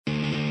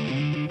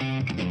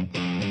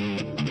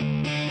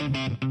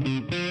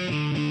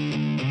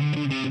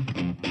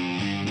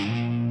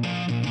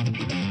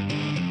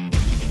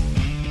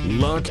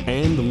lock,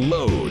 and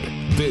load.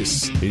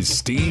 This is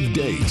Steve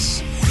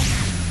Deace.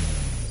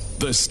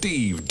 The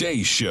Steve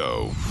Deace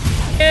Show.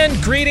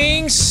 And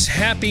greetings.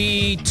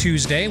 Happy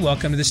Tuesday.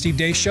 Welcome to the Steve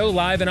Deace Show,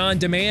 live and on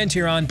demand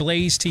here on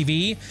Blaze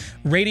TV,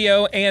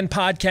 radio, and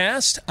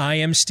podcast. I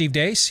am Steve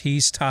Deace.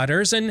 He's Todd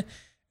Erzin.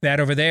 That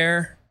over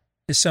there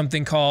is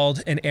something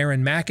called an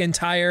Aaron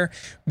McIntyre.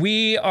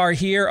 We are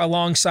here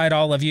alongside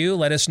all of you.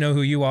 Let us know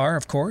who you are,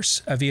 of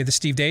course, via the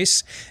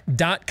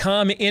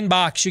stevedeace.com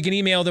inbox. You can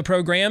email the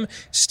program,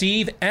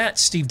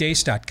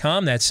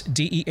 steve@stevedeace.com. That's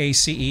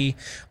DEACE.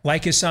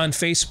 Like us on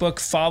Facebook.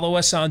 Follow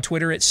us on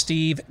Twitter at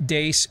Steve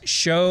Deace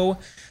Show.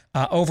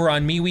 Over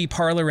on MeWe,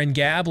 Parler, and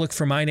Gab, look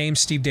for my name,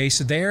 Steve Deace,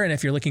 there. And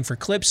if you're looking for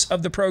clips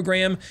of the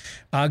program,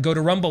 go to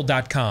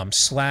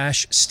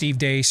rumble.com/Steve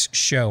Deace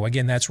Show.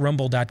 Again, that's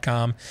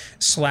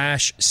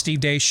rumble.com/Steve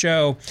Deace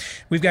Show.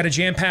 We've got a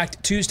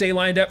jam-packed Tuesday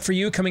lined up for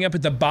you. Coming up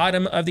at the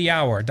bottom of the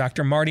hour,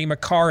 Dr. Marty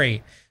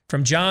Makary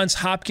from Johns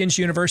Hopkins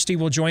University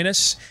will join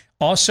us.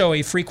 Also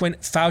a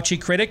frequent Fauci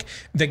critic,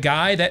 the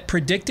guy that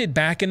predicted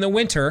back in the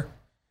winter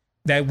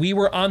that we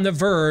were on the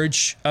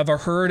verge of a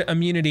herd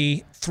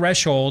immunity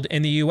threshold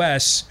in the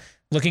U.S.,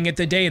 looking at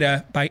the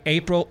data by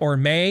April or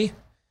May,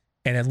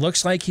 and it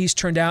looks like he's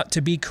turned out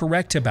to be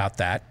correct about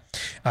that.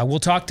 We'll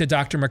talk to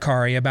Dr.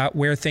 Makary about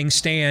where things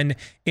stand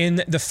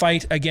in the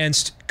fight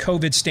against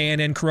COVID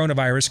stand and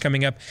coronavirus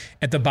coming up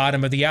at the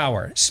bottom of the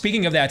hour.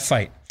 Speaking of that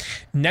fight,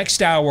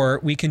 next hour,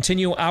 we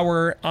continue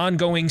our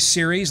ongoing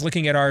series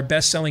looking at our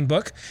best-selling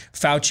book,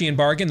 Faucian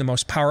Bargain, the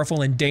most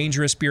powerful and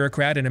dangerous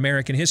bureaucrat in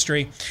American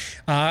history,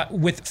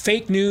 with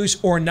fake news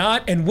or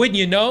not. And wouldn't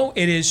you know,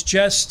 it is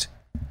just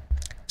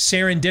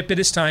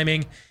serendipitous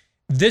timing.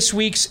 This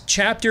week's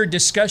chapter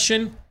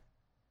discussion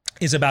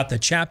is about the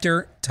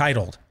chapter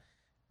titled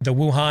The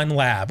Wuhan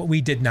Lab.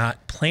 We did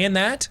not plan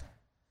that.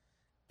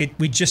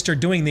 We just are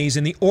doing these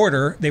in the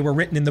order they were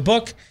written in the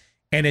book,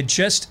 and it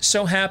just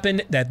so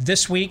happened that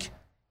this week,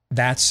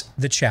 that's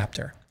the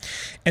chapter.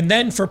 And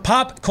then for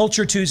Pop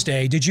Culture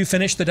Tuesday, did you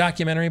finish the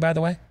documentary, by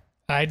the way?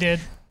 I did.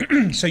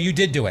 So you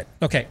did do it.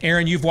 Okay,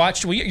 Aaron, you've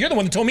watched. Well, you're the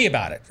one that told me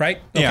about it, right?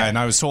 Okay. Yeah, and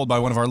I was told by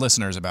one of our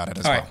listeners about it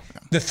as well. Right.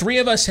 The three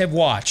of us have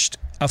watched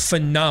a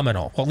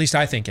phenomenal, well, at least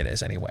I think it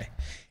is anyway,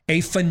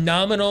 a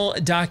phenomenal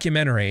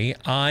documentary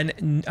on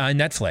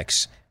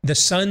Netflix, The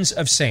Sons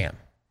of Sam.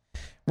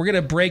 We're going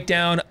to break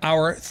down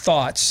our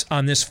thoughts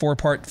on this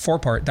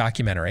four-part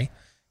documentary,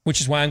 which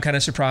is why I'm kind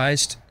of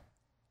surprised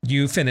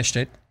you finished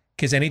it,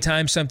 because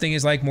anytime something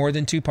is like more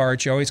than 2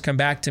 parts, you always come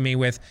back to me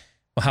with,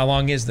 well, how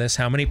long is this?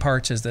 How many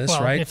parts is this,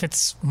 right? If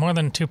it's more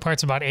than 2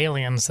 parts about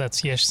aliens,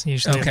 that's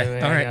usually okay.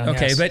 All right.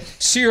 Okay. Yes. But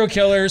serial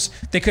killers,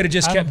 they could have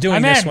just kept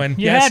doing this one.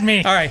 You had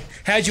me. All right.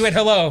 Had you at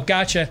hello.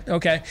 Gotcha.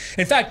 Okay.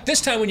 In fact,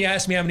 this time when you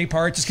asked me how many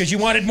parts, it's because you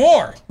wanted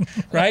more,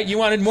 right? You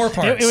wanted more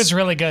parts. It was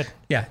really good.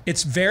 Yeah.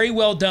 It's very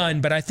well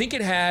done, but I think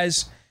it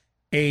has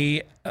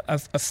a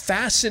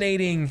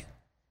fascinating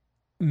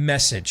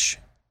message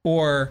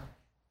or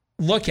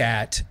look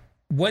at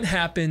what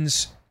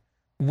happens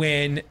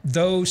when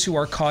those who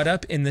are caught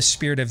up in the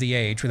spirit of the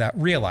age without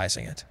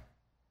realizing it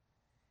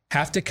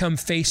have to come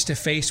face to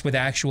face with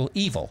actual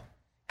evil.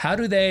 How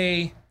do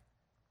they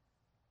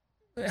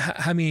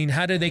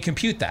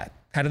compute that?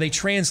 How do they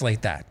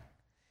translate that?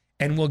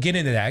 And we'll get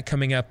into that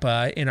coming up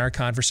in our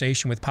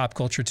conversation with Pop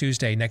Culture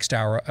Tuesday, next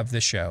hour of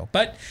the show.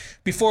 But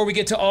before we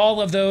get to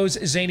all of those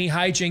zany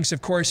hijinks,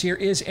 of course, here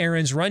is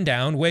Aaron's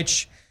rundown,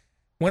 which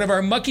one of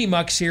our mucky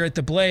mucks here at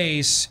the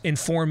Blaze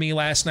informed me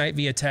last night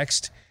via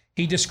text.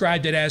 He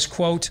described it as,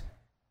 quote,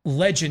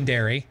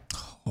 legendary.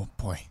 Oh,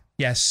 boy.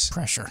 Yes.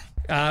 Pressure.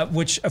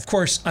 Which, of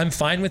course, I'm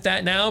fine with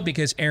that now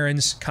because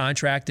Aaron's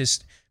contract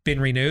has been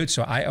renewed,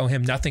 so I owe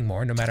him nothing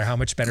more, no matter how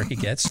much better he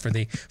gets for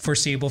the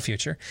foreseeable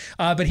future.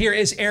 But here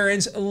is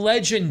Aaron's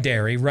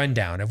legendary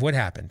rundown of what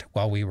happened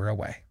while we were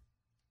away.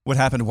 What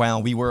happened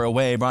while we were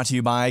away, brought to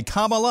you by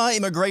Kamala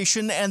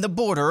Immigration and the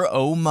Border,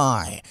 oh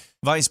my.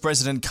 Vice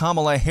President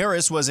Kamala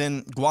Harris was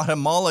in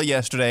Guatemala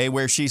yesterday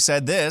where she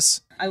said this.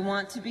 I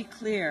want to be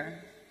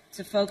clear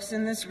to folks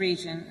in this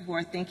region who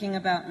are thinking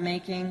about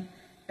making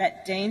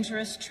that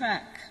dangerous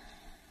trek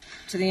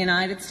to the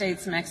United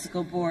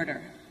States-Mexico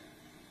border.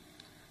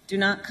 Do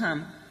not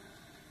come.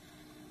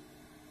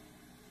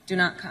 Do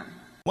not come.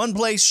 One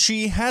place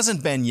she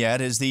hasn't been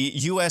yet is the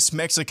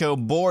U.S.-Mexico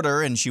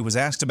border, and she was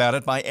asked about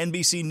it by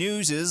NBC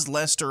News'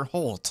 Lester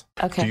Holt.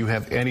 Okay. Do you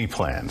have any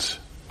plans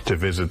to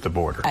visit the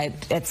border?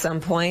 At some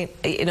point,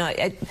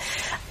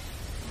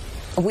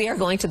 we are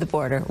going to the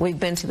border. We've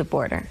been to the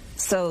border.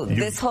 So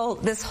this whole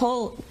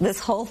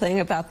thing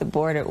about the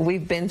border,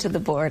 we've been to the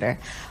border.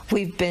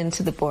 We've been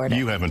to the border.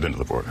 You haven't been to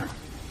the border.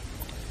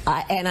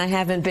 And I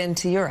haven't been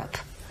to Europe.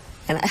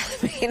 And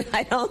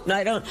I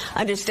don't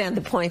understand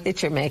the point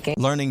that you're making.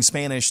 Learning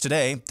Spanish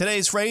today.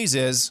 Today's phrase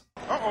is,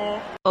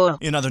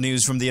 In other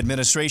news from the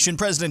administration,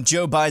 President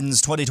Joe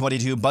Biden's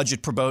 2022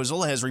 budget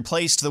proposal has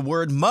replaced the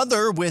word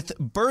mother with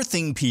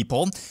birthing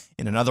people.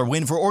 In another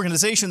win for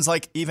organizations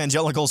like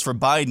Evangelicals for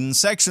Biden,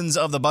 sections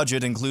of the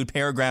budget include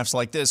paragraphs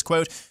like this,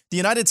 quote, "The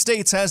United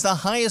States has the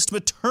highest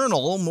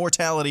maternal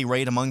mortality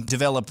rate among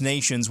developed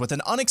nations, with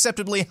an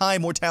unacceptably high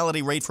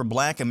mortality rate for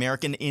Black,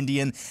 American,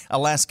 Indian,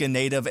 Alaska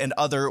Native, and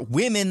other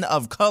women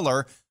of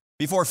color,"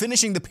 before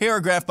finishing the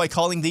paragraph by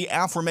calling the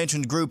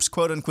aforementioned groups,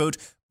 quote-unquote,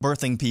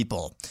 birthing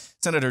people.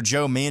 Senator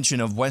Joe Manchin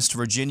of West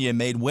Virginia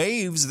made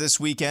waves this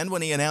weekend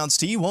when he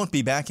announced he won't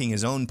be backing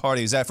his own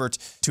party's effort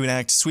to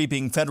enact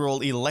sweeping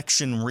federal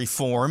election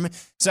reform.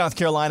 South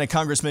Carolina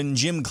Congressman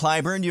Jim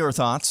Clyburn, your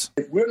thoughts?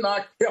 If we're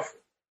not careful,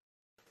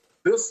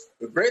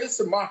 the greatest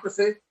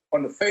democracy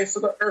on the face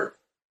of the earth,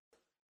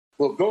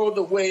 will go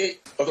the way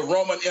of the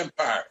Roman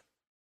Empire.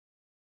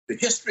 The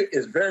history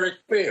is very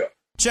clear.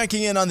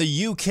 Checking in on the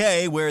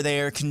UK, where they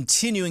are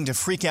continuing to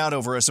freak out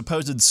over a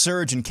supposed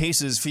surge in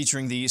cases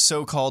featuring the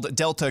so-called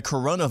Delta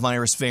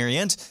coronavirus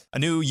variant. A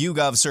new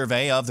YouGov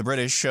survey of the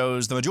British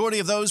shows the majority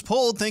of those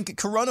polled think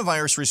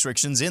coronavirus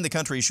restrictions in the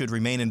country should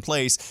remain in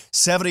place.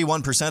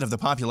 71% of the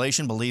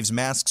population believes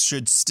masks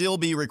should still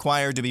be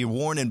required to be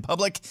worn in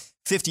public.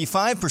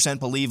 55%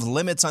 believe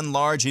limits on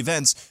large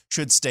events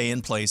should stay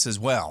in place as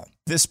well.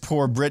 This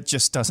poor Brit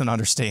just doesn't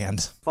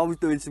understand. I was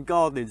doing some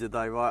gardening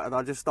today, right, and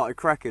I just started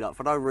cracking up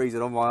for no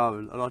reason on my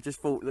own, and I just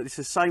thought that it's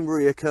the same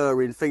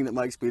reoccurring thing that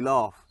makes me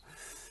laugh.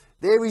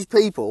 There is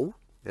people,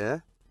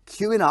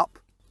 queuing up,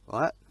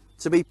 right,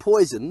 to be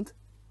poisoned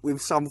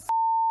with some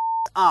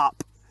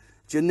up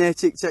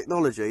genetic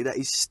technology that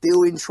is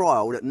still in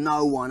trial, that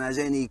no one has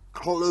any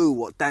clue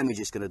what damage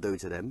it's going to do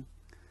to them,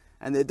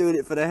 and they're doing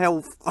it for their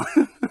health.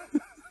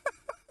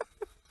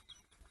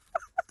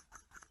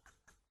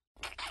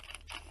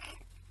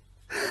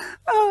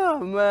 Oh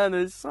man,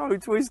 it's so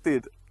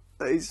twisted.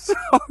 It's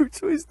so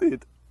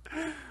twisted.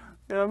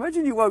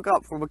 Imagine you woke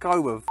up from a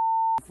coma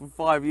for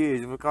 5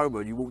 years of a coma,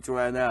 and you walked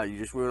around now and you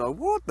just were like,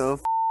 what the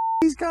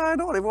is going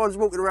on? Everyone's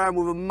walking around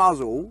with a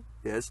muzzle,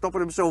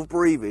 stopping themselves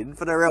breathing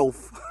for their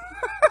health.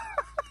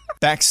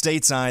 Back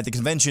stateside, the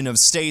Convention of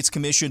States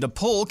commissioned a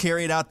poll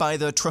carried out by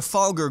the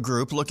Trafalgar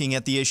Group looking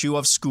at the issue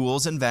of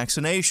schools and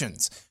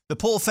vaccinations. The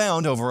poll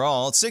found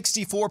overall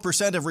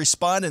 64% of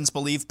respondents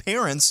believe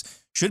parents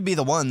should be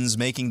the ones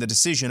making the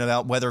decision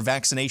about whether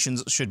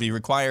vaccinations should be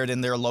required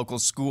in their local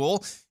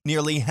school.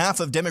 Nearly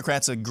half of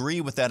Democrats agree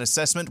with that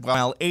assessment,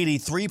 while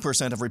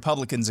 83% of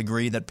Republicans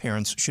agree that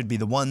parents should be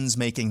the ones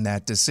making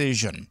that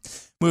decision.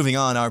 Moving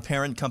on, our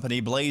parent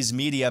company Blaze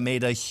Media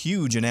made a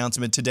huge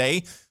announcement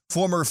today.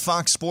 Former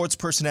Fox Sports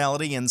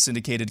personality and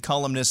syndicated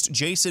columnist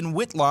Jason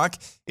Whitlock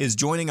is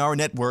joining our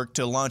network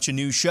to launch a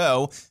new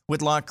show.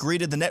 Whitlock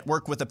greeted the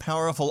network with a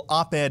powerful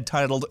op-ed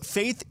titled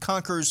 "Faith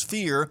Conquers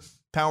Fear,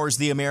 Powers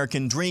the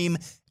American Dream,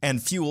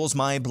 and Fuels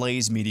My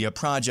Blaze Media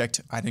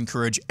Project." I'd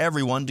encourage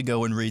everyone to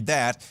go and read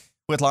that.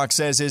 Whitlock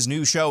says his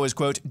new show is,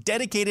 quote,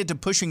 dedicated to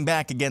pushing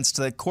back against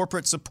the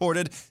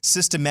corporate-supported,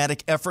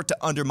 systematic effort to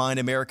undermine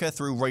America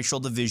through racial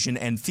division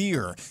and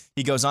fear.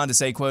 He goes on to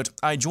say, quote,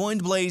 "I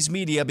joined Blaze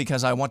Media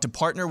because I want to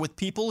partner with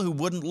people who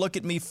wouldn't look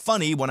at me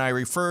funny when I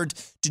referred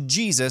to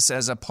Jesus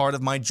as a part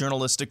of my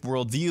journalistic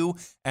worldview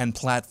and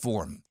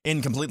platform."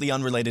 In completely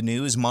unrelated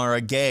news, Mara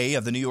Gay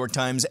of the New York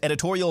Times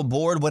editorial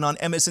board went on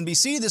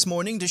MSNBC this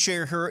morning to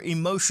share her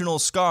emotional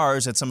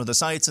scars at some of the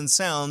sights and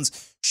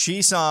sounds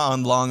she saw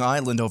on Long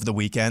Island over the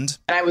weekend.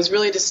 And I was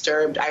really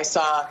disturbed. I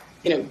saw,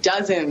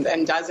 dozens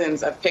and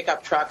dozens of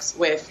pickup trucks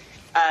with,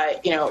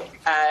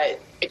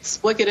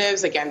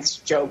 explicatives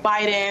against Joe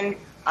Biden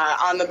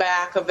on the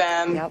back of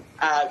them,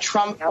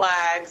 Trump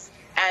flags,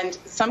 and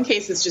some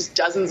cases just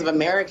dozens of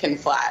American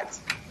flags,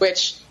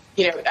 which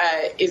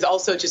is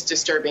also just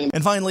disturbing.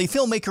 And finally,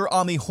 filmmaker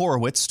Ami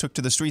Horowitz took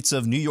to the streets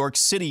of New York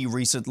City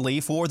recently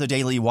for the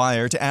Daily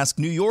Wire to ask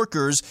New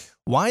Yorkers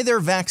why they're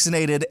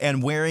vaccinated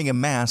and wearing a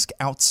mask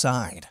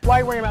outside. Why are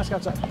you wearing a mask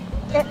outside?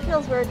 It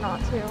feels weird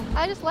not to.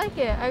 I just like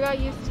it. I got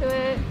used to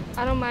it.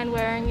 I don't mind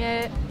wearing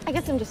it. I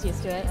guess I'm just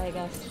used to it, I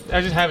guess.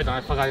 I just have it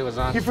on. I forgot it was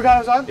on. You forgot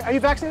it was on? Are you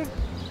vaccinated?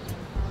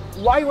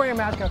 Why are you wearing a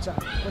mask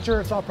outside? What's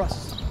your thought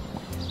process?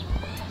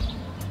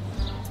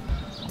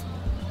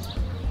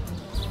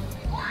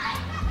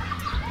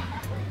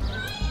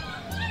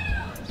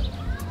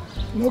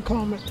 No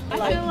comment.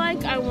 I feel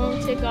like I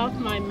won't take off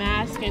my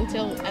mask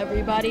until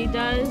everybody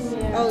does.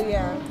 Yeah. Oh,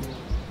 yeah.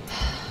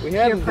 We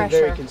have been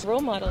very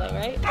role modeling,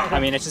 right? I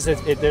mean, it's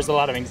just there's a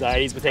lot of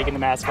anxieties with taking the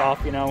mask off,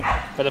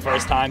 for the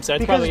first time. So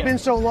it's because it's been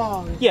so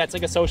long. Yeah, it's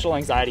like a social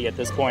anxiety at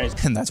this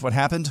point. And that's what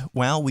happened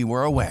while we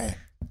were away.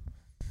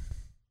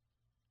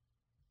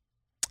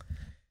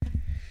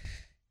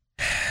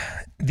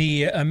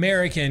 The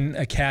American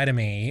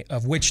Academy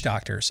of Witch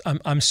Doctors.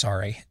 I'm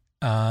sorry.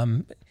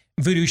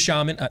 Voodoo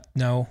shaman.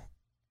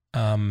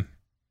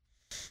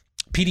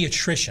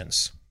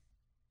 Pediatricians.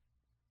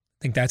 I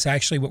think that's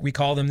actually what we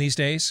call them these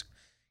days.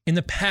 In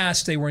the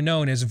past, they were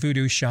known as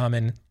voodoo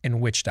shaman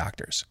and witch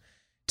doctors.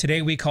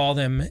 Today, we call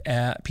them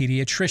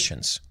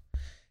pediatricians.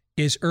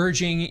 is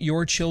urging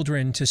your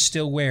children to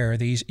still wear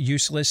these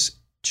useless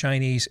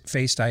Chinese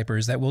face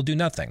diapers that will do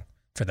nothing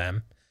for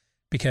them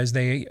because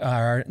they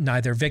are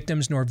neither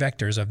victims nor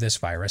vectors of this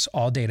virus.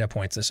 All data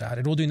points this out.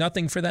 It will do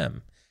nothing for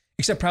them,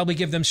 except probably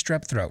give them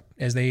strep throat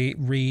as they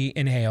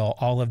re-inhale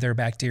all of their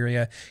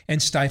bacteria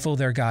and stifle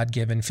their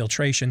God-given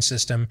filtration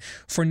system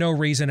for no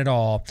reason at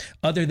all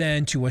other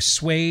than to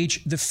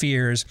assuage the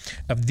fears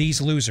of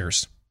these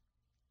losers,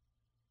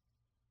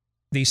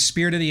 these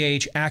spirit of the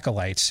age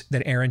acolytes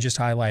that Aaron just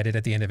highlighted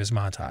at the end of his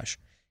montage.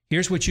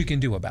 Here's what you can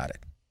do about it.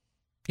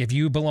 If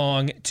you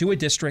belong to a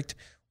district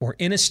or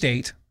in a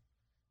state,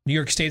 New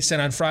York State said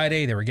on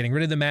Friday they were getting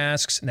rid of the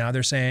masks. Now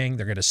they're saying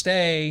they're going to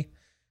stay,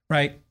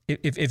 right?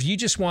 If you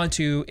just want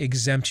to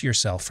exempt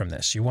yourself from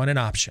this, you want an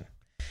option,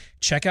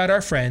 check out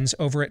our friends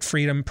over at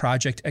Freedom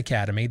Project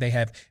Academy. They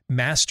have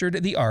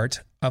mastered the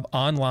art of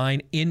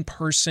online,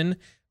 in-person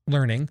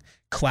learning,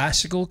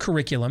 classical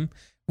curriculum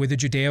with a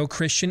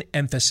Judeo-Christian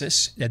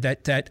emphasis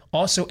that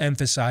also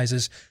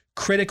emphasizes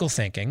critical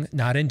thinking,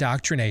 not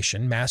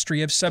indoctrination,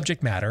 mastery of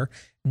subject matter,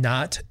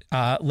 not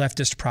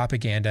leftist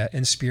propaganda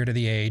and spirit of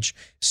the age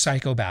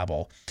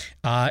psychobabble.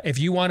 If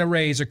you want to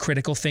raise a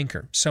critical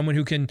thinker, someone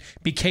who can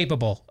be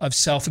capable of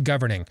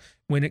self-governing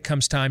when it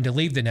comes time to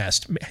leave the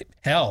nest,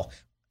 hell,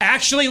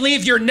 actually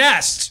leave your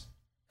nest.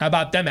 How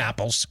about them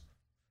apples?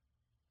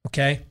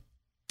 Okay.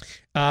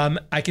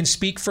 I can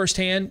speak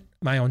firsthand.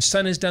 My own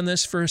son has done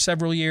this for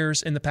several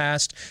years in the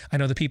past. I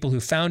know the people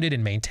who founded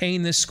and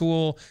maintain this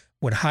school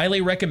would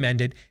highly recommend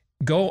it.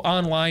 Go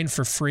online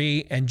for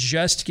free and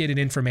just get an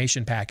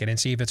information packet and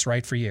see if it's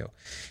right for you.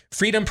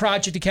 Freedom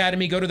Project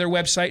Academy, go to their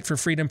website for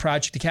Freedom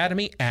Project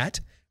Academy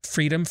at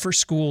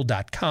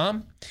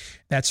freedomforschool.com.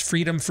 That's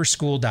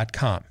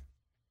freedomforschool.com.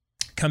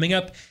 Coming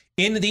up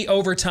in the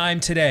overtime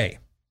today,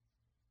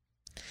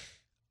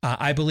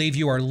 I believe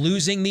you are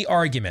losing the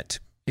argument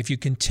if you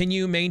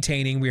continue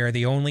maintaining we are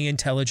the only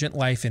intelligent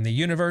life in the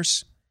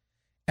universe,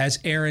 as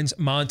Aaron's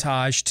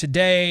montage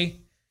today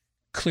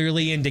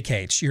clearly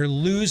indicates. You're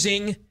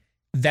losing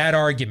that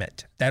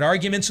argument. That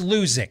argument's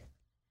losing.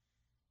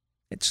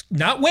 It's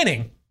not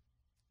winning.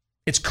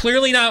 It's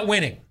clearly not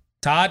winning.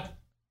 Todd,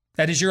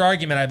 that is your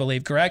argument, I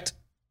believe, correct?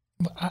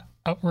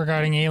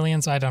 Regarding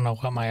aliens, I don't know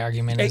what my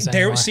argument is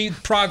anymore. See,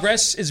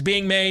 progress is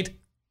being made.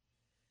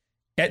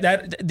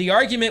 That the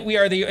argument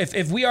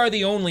if we are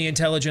the only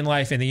intelligent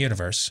life in the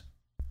universe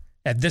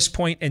at this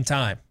point in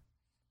time,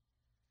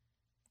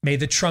 may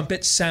the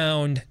trumpet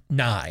sound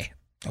nigh.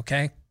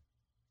 Okay,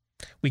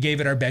 we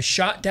gave it our best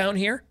shot down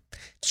here.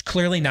 It's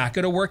clearly not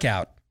going to work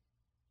out.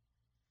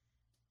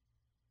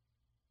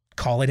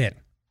 Call it in.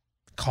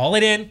 Call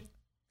it in.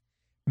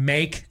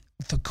 Make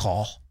the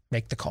call.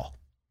 Make the call.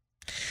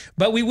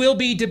 But we will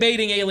be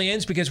debating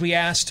aliens because we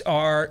asked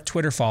our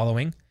Twitter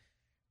following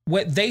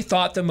what they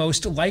thought the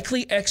most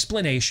likely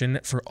explanation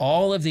for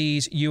all of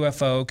these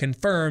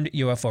confirmed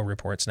UFO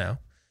reports now,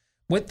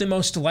 what the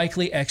most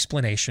likely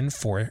explanation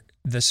for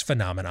this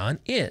phenomenon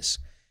is.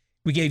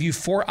 We gave you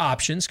 4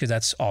 options because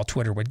that's all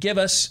Twitter would give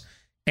us.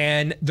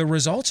 And the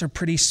results are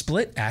pretty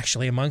split,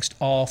 actually, amongst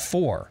all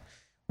 4.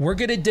 We're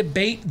going to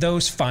debate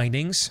those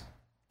findings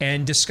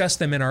and discuss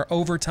them in our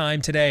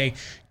overtime today.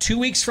 2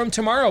 weeks from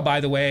tomorrow,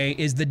 by the way,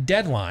 is the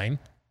deadline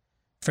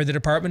for the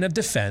Department of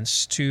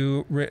Defense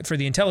for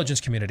the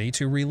intelligence community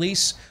to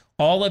release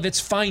all of its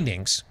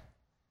findings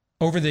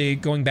over the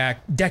going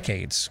back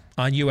decades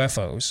on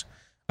UFOs,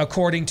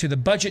 according to the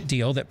budget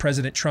deal that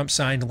President Trump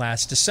signed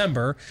last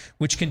December,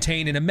 which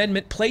contained an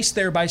amendment placed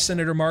there by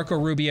Senator Marco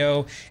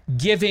Rubio,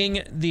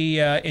 giving the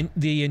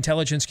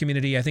intelligence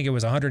community, I think it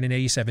was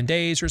 187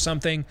 days or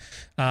something,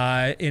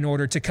 in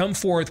order to come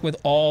forth with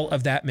all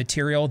of that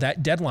material.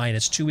 That deadline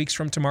is 2 weeks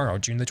from tomorrow,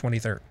 June the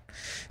 23rd.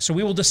 So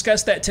we will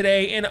discuss that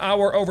today in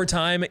our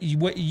overtime,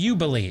 what you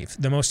believe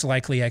the most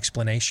likely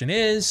explanation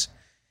is.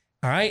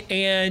 All right,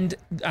 and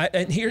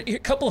here a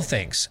couple of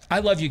things. I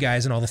love you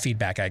guys and all the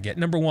feedback I get.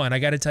 Number one, I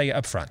got to tell you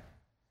up front,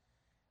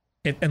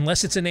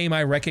 unless it's a name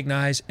I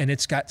recognize and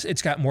it's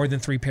got more than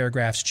 3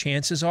 paragraphs,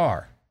 chances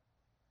are,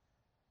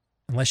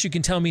 unless you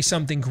can tell me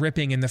something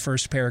gripping in the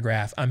first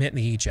paragraph, I'm hitting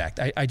the eject.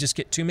 I just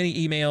get too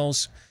many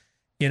emails,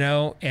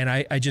 and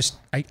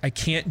I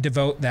can't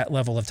devote that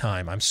level of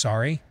time. I'm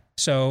sorry.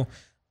 So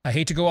I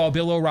hate to go all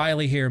Bill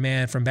O'Reilly here,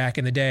 man, from back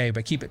in the day,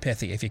 but keep it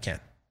pithy if you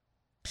can.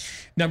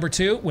 Number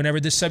 2, whenever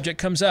this subject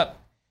comes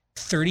up,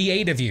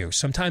 38 of you,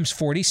 sometimes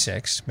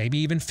 46, maybe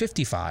even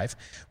 55,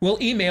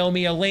 will email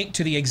me a link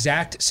to the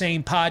exact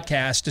same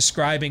podcast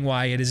describing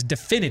why it is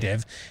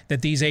definitive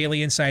that these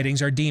alien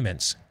sightings are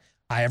demons.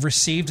 I have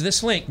received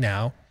this link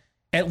now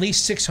at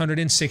least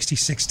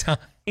 666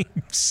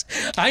 times.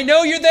 I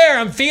know you're there.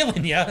 I'm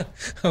feeling you.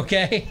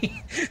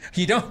 Okay?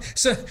 You don't.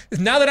 So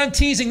now that I'm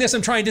teasing this,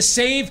 I'm trying to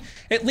save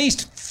at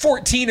least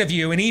 14 of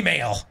you an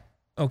email.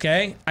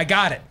 Okay? I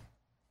got it.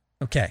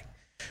 Okay.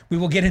 We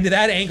will get into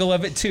that angle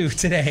of it too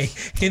today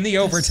in the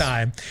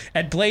overtime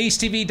at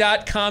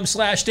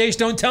blazetv.com/days.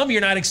 Don't tell me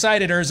you're not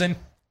excited, Erzin.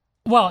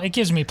 Well, it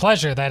gives me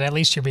pleasure that at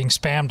least you're being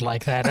spammed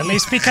like that. At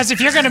least because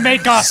if you're going to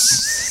make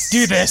us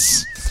do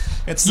this,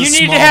 You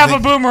need to have a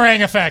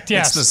boomerang effect,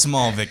 yes. It's the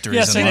small victories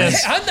yes, in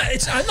life. Hey,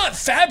 I'm not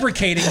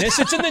fabricating this.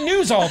 It's in the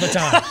news all the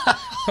time.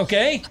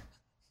 Okay?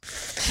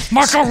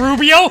 Marco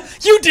Rubio,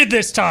 you did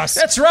this to us.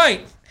 That's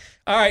right.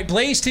 All right,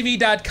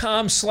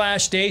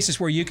 blazetv.com/Deace is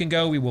where you can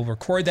go. We will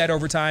record that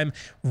overtime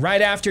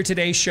right after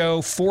today's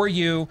show for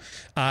you,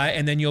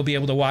 and then you'll be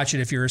able to watch it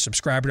if you're a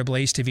subscriber to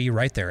Blaze TV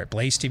right there at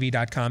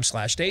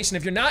blazetv.com/Deace. And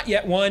if you're not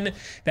yet one,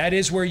 that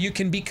is where you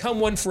can become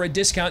one for a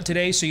discount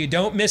today so you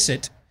don't miss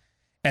it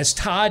as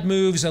Todd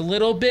moves a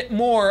little bit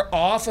more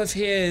off of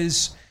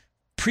his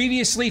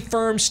previously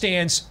firm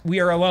stance, we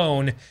are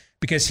alone,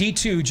 because he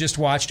too just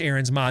watched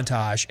Aaron's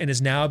montage and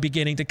is now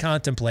beginning to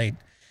contemplate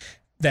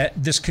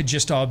that this could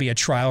just all be a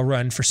trial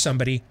run for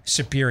somebody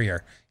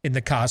superior in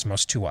the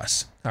cosmos to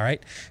us. All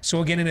right. So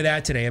we'll get into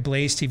that today at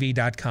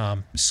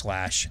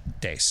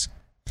blazetv.com/Deace.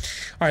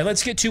 All right,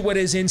 let's get to what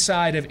is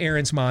inside of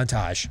Aaron's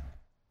montage.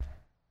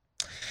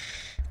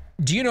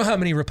 Do you know how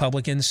many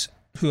Republicans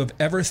who have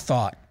ever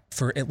thought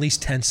for at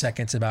least 10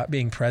 seconds about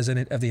being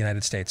president of the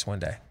United States one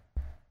day,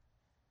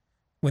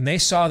 when they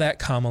saw that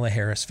Kamala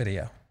Harris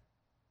video?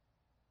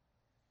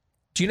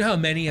 Do you know how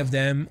many of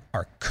them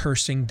are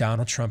cursing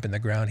Donald Trump in the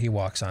ground he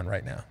walks on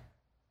right now?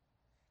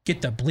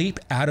 Get the bleep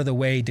out of the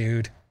way,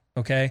 dude.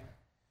 Okay?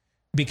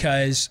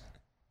 Because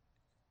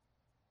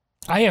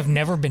I have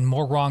never been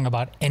more wrong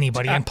about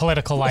anybody in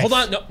political life. Hold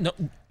on. No.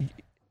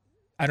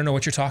 I don't know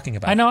what you're talking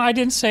about. I know. I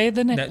didn't say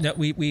the name. No,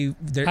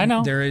 I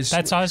know. There is,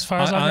 that's as far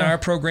as on I know. our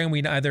program,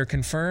 we neither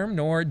confirm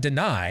nor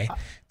deny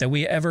that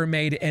we ever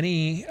made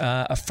any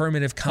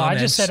affirmative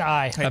comments I just said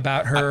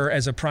about her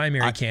as a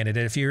primary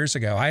candidate a few years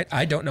ago.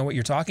 I don't know what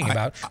you're talking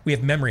about. We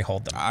have memory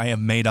hold them. I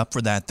have made up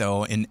for that,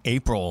 though. In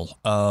April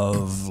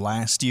of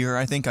last year,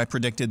 I think I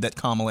predicted that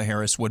Kamala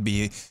Harris would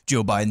be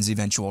Joe Biden's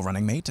eventual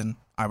running mate, and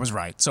I was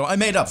right. So I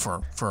made up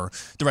for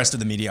the rest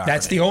of the mediocrity.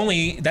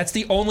 That's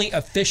the only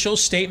official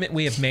statement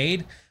we have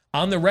made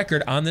on the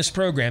record on this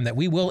program that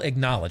we will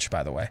acknowledge,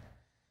 by the way.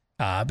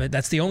 But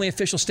that's the only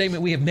official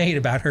statement we have made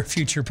about her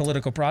future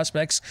political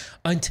prospects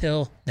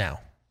until now.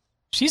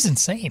 She's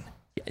insane.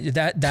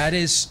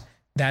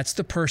 That's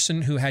the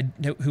person who had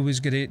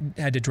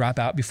to drop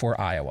out before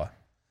Iowa,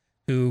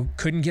 who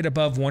couldn't get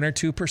above 1 or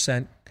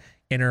 2%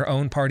 in her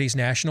own party's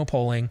national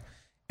polling,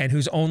 and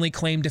whose only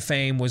claim to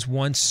fame was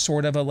once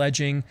sort of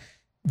alleging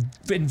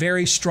in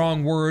very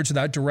strong words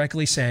without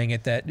directly saying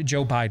it that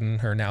Joe Biden,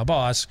 her now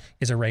boss,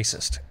 is a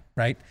racist,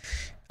 right?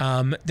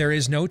 There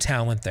is no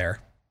talent there.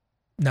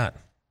 None.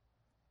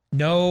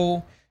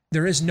 No,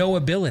 there is no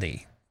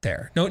ability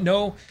there.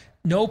 No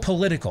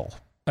political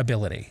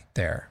ability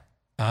there.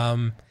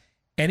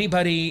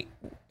 Anybody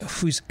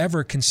who's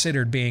ever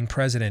considered being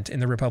president in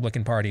the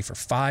Republican Party for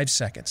 5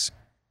 seconds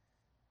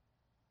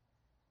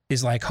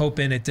is like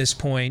hoping at this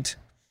point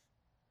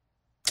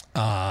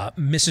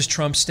Mrs.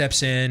 Trump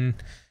steps in,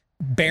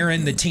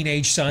 Barron, the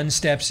teenage son,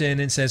 steps in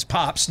and says,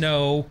 "Pops,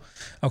 no,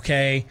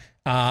 okay."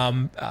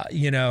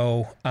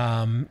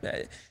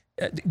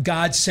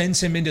 God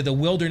sends him into the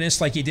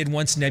wilderness like he did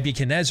once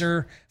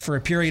Nebuchadnezzar for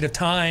a period of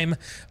time.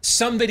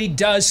 Somebody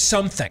does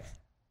something,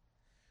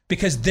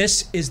 because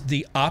this is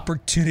the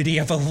opportunity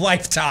of a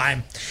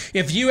lifetime.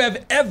 If you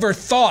have ever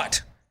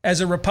thought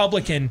as a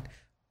Republican,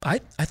 I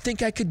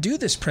think I could do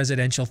this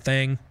presidential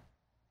thing,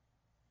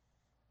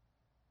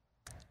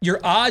 your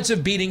odds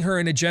of beating her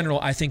in a general,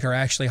 I think, are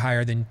actually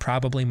higher than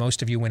probably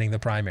most of you winning the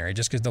primary,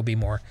 just because there'll be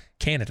more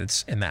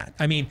candidates in that.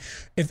 I mean,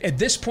 if at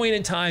this point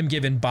in time,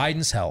 given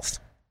Biden's health,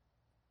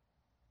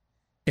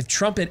 if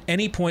Trump at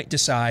any point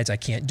decides I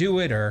can't do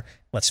it, or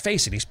let's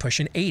face it, he's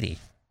pushing 80,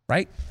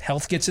 right?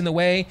 Health gets in the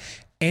way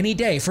any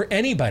day for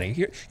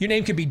anybody. Your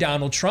name could be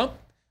Donald Trump.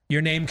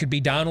 Your name could be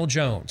Donald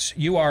Jones.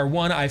 You are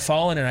one, I've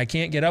fallen and I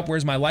can't get up.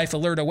 Where's my life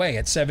alert away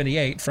at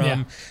 78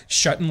 from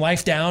shutting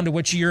life down to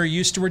what you're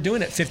used to we're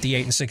doing at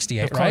 58 and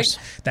 68, right?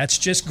 That's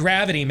just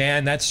gravity,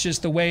 man. That's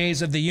just the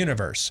ways of the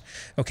universe,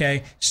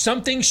 okay?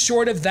 Something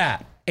short of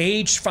that.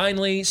 Age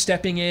finally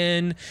stepping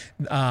in,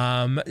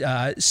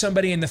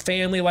 somebody in the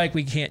family like,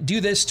 we can't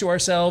do this to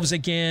ourselves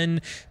again.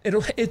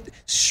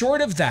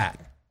 Short of that,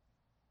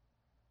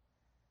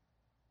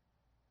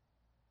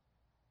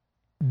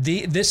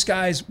 this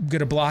guy's going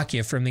to block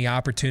you from the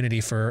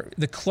opportunity for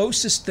the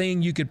closest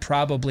thing you could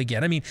probably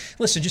get. I mean,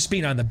 listen, just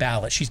being on the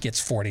ballot, she gets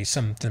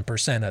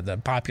 40-something% of the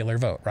popular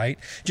vote, right?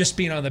 Just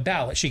being on the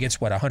ballot, she gets,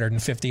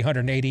 150,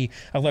 180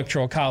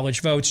 electoral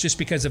college votes just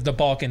because of the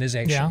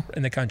balkanization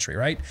in the country,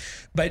 right?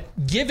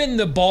 But given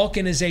the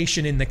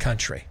balkanization in the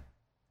country,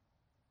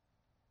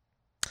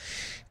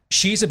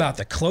 she's about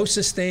the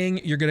closest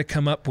thing you're going to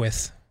come up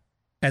with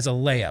as a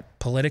layup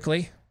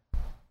politically.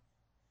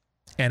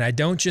 And I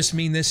don't just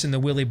mean this in the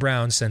Willie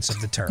Brown sense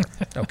of the term,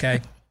 okay?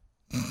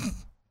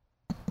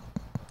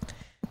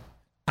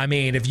 I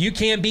mean, if you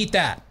can't beat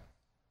that,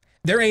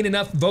 there ain't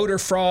enough voter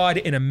fraud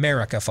in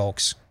America,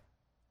 folks.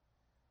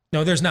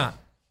 No, there's not.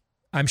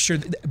 I'm sure,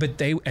 but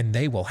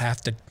they will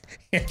have to.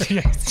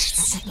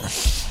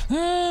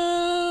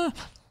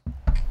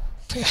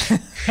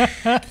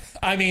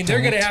 I mean, they're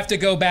going to have to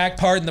go back,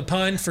 pardon the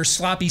pun, for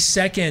sloppy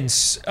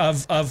seconds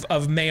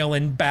of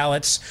mail-in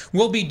ballots.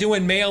 We'll be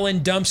doing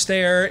mail-in dumps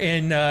there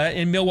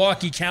in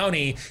Milwaukee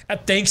County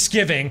at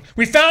Thanksgiving.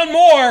 We found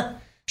more.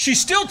 She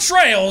still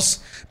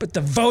trails, but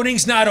the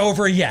voting's not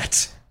over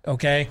yet.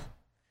 Okay?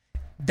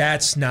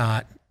 That's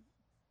not.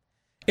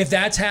 If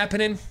that's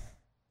happening,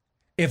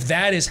 if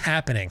that is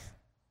happening,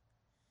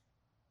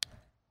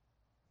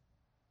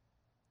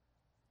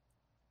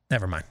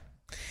 never mind.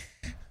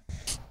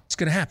 It's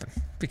going to happen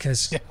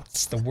because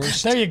it's the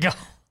worst. There you go.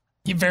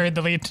 You buried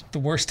the lead. The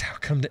worst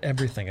outcome to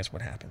everything is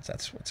what happens.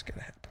 That's what's going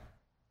to happen.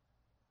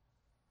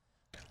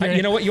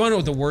 You know what? You want to know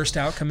what the worst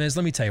outcome is?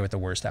 Let me tell you what the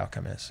worst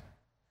outcome is.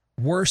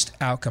 Worst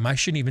outcome. I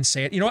shouldn't even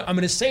say it. You know what? I'm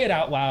going to say it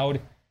out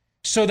loud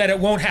so that it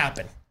won't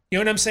happen. You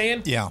know what I'm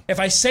saying? Yeah. If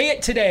I say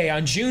it today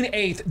on June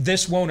 8th,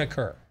 this won't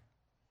occur.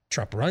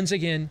 Trump runs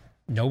again.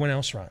 No one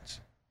else runs.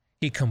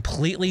 He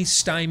completely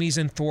stymies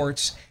and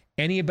thwarts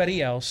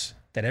anybody else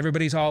that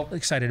everybody's all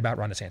excited about,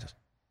 Ron DeSantis,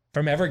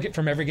 from ever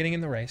getting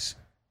in the race,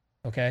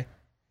 okay?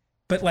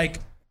 But like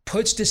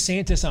puts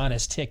DeSantis on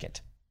his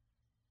ticket.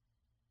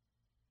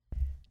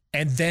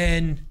 And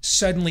then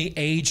suddenly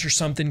age or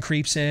something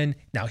creeps in.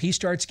 Now he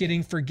starts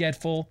getting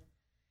forgetful.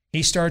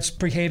 He starts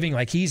behaving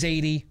like he's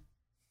 80.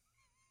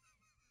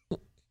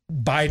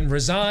 Biden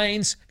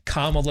resigns.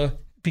 Kamala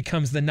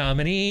becomes the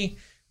nominee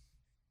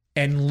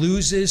and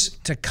loses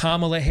to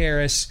Kamala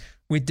Harris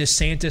with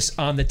DeSantis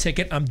on the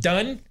ticket. I'm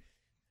done.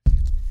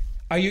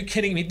 Are you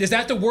kidding me? Is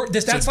that the worst?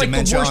 That's like the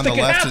worst dementia on the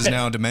left happen. is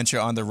now dementia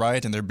on the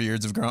right, and their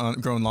beards have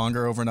grown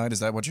longer overnight.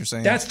 Is that what you're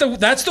saying? That's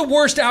the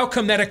worst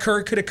outcome that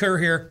could occur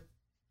here.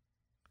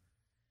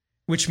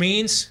 Which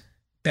means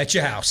bet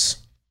your house.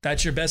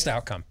 That's your best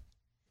outcome.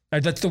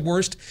 That's the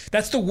worst.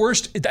 That's the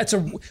worst.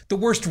 The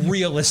worst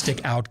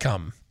realistic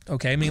outcome.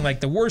 Okay, I mean,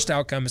 like the worst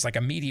outcome is like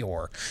a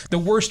meteor. The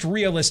worst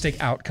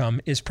realistic outcome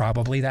is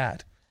probably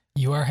that.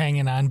 You are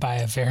hanging on by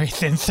a very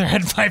thin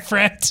thread, my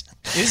friend.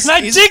 And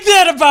I dig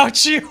that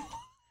about you.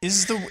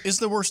 Is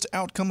the worst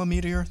outcome a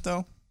meteor,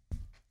 though?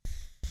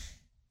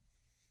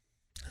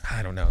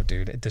 I don't know,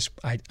 dude.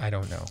 I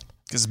don't know.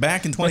 Because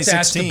back in 2016... Let's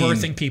ask the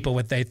birthing people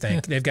what they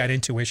think. They've got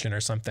intuition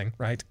or something,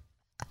 right?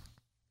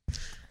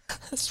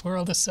 This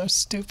world is so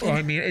stupid. Well,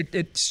 I mean,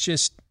 it's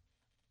just...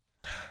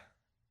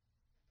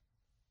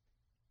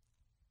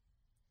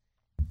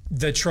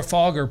 The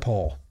Trafalgar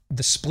poll,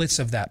 the splits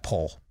of that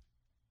poll.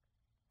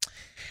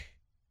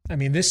 I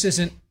mean, this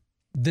isn't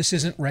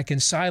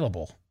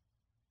reconcilable,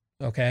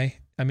 okay?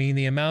 I mean,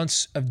 the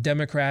amounts of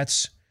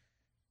Democrats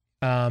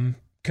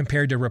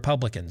compared to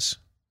Republicans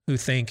who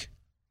think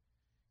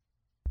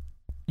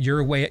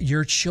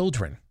your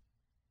children,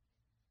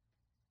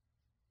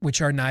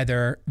 which are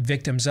neither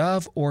victims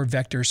of or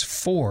vectors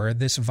for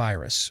this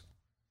virus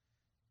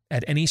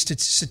at any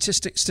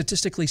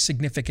statistically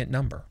significant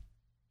number,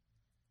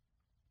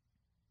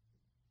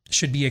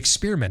 should be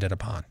experimented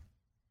upon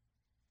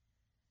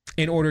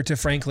in order to,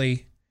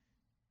 frankly,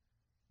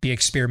 be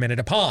experimented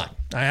upon.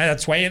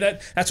 That's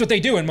what they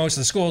do in most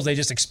of the schools. They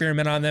just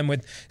experiment on them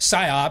with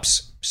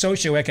psyops,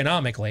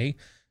 socioeconomically,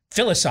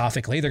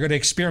 philosophically. They're going to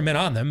experiment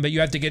on them, but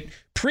you have to get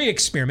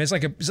pre-experiments.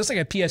 It's just like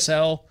a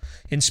PSL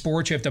in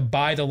sports. You have to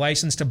buy the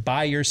license to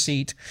buy your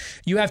seat.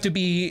 You have to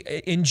be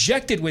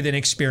injected with an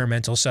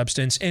experimental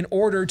substance in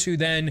order to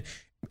then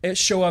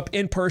show up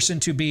in person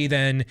to be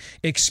then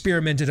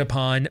experimented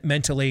upon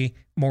mentally,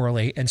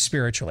 morally, and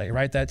spiritually,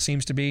 right? That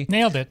seems to be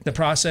nailed it. The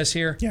process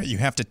here. Yeah, you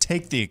have to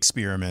take the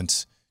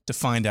experiment to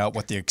find out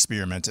what the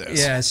experiment is.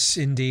 Yes,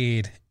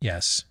 indeed.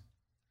 Yes.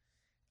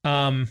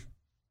 The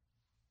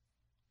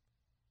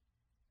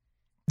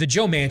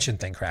Joe Manchin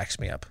thing cracks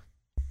me up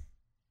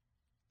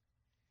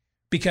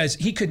because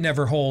he could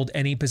never hold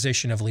any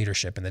position of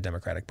leadership in the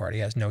Democratic Party.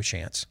 He has no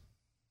chance.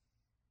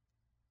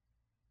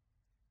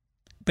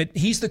 But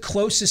he's the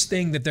closest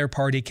thing that their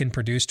party can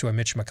produce to a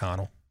Mitch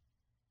McConnell.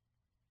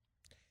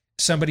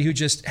 Somebody who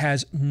just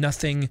has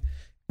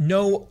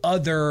no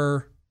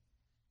other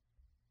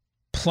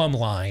plumb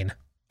line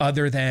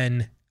other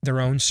than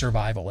their own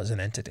survival as an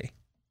entity,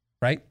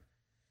 right?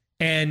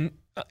 And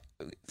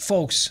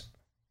folks,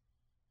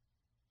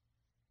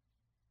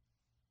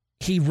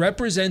 he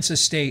represents a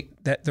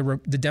state that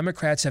the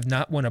Democrats have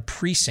not won a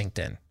precinct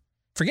in.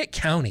 Forget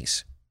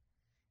counties.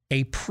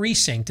 A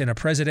precinct in a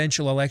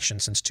presidential election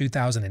since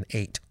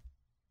 2008.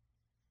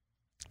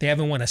 They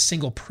haven't won a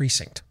single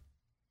precinct.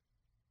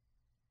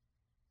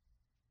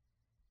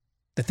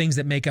 The things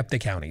that make up the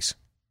counties.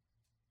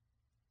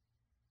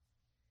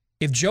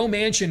 If Joe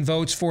Manchin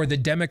votes for the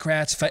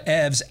Democrats for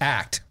Evs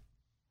Act,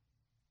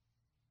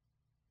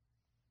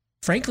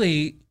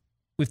 frankly,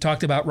 we've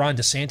talked about Ron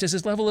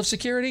DeSantis' level of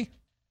security.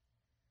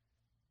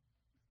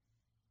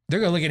 They're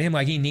going to look at him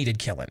like he needed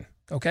killing,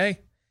 okay?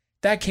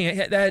 That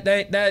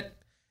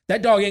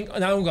dog ain't not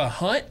gonna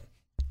hunt,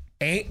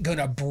 ain't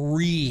gonna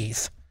breathe,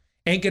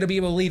 ain't gonna be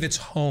able to leave its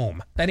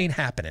home. That ain't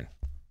happening.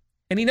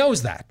 And he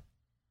knows that.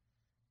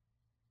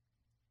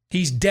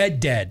 He's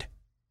dead.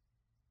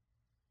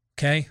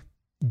 Okay?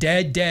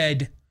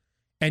 Dead.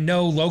 And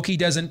no, Loki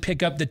doesn't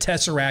pick up the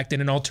Tesseract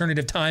in an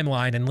alternative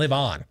timeline and live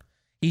on.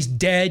 He's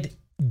dead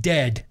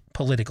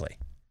politically.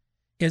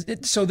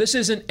 So this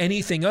isn't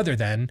anything other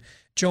than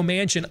Joe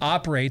Manchin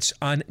operates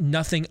on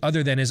nothing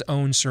other than his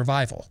own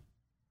survival.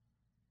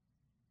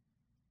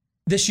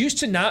 This used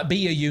to not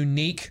be a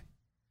unique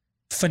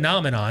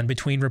phenomenon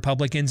between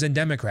Republicans and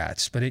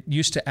Democrats, but it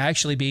used to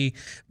actually be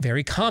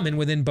very common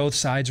within both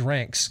sides'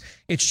 ranks.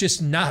 It's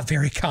just not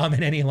very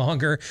common any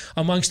longer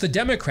amongst the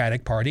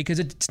Democratic Party because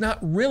it's not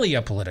really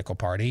a political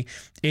party.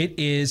 It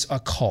is a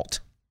cult.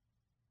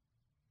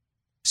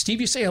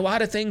 Steve, you say a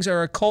lot of things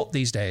are a cult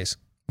these days.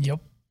 Yep.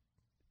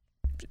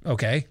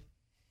 Okay.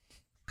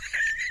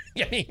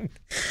 I mean,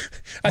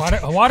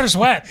 water's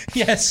wet.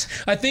 Yes,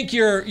 I think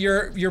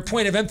your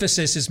point of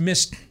emphasis is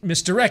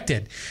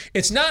misdirected.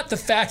 It's not the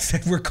fact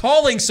that we're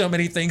calling so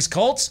many things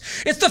cults.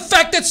 It's the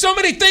fact that so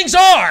many things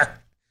are.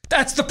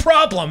 That's the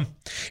problem.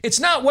 It's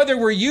not whether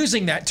we're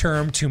using that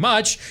term too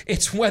much.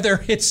 It's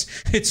whether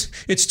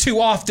it's too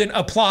often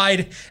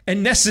applied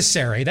and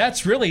necessary.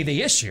 That's really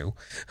the issue.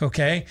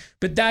 Okay,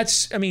 but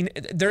that's, I mean,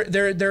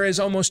 there is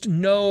almost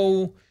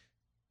no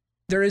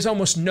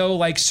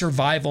like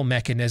survival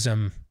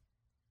mechanism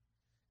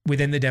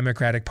within the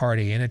Democratic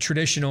Party in a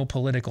traditional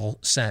political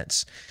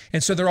sense.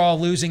 And so they're all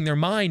losing their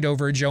mind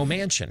over Joe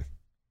Manchin.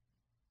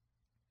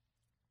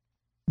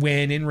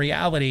 When in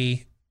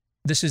reality,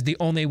 this is the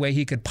only way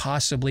he could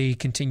possibly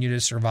continue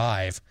to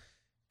survive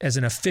as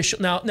an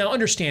official. Now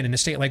understand, in a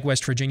state like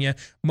West Virginia,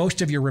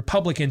 most of your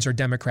Republicans are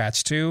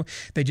Democrats too.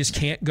 They just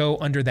can't go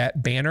under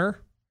that banner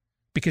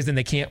because then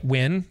they can't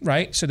win,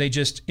 right? So they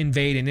just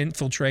invade and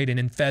infiltrate and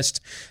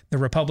infest the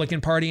Republican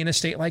Party in a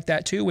state like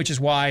that too, which is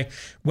why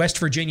West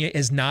Virginia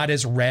is not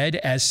as red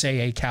as,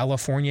 say, a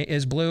California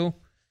is blue.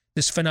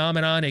 This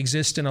phenomenon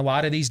exists in a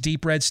lot of these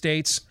deep red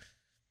states.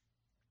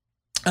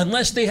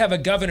 Unless they have a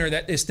governor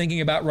that is thinking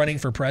about running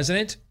for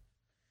president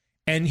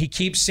and he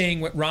keeps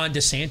seeing what Ron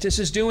DeSantis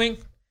is doing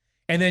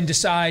and then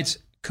decides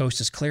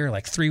coast is clear,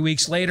 like 3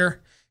 weeks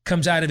later,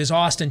 comes out of his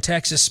Austin,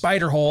 Texas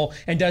spider hole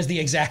and does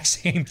the exact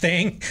same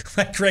thing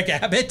like Greg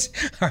Abbott.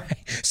 All right.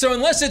 So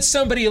unless it's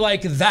somebody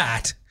like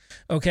that,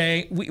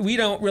 okay, we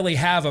don't really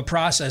have a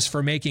process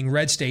for making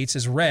red states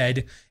as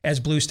red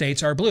as blue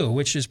states are blue,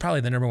 which is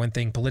probably the number one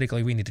thing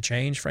politically we need to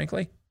change,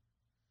 frankly.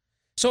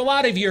 So a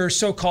lot of your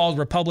so-called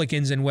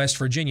Republicans in West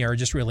Virginia are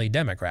just really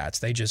Democrats.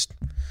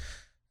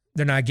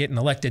 They're not getting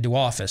elected to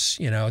office.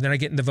 You know, they're not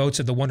getting the votes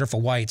of the wonderful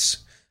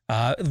whites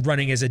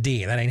running as a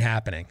D. That ain't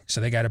happening. So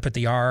they got to put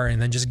the R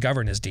and then just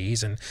govern as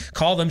Ds and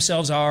call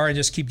themselves R and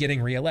just keep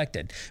getting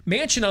reelected.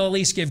 Manchin, I'll at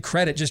least give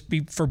credit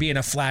for being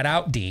a flat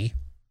out D.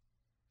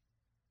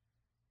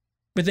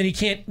 But then he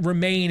can't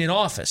remain in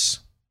office.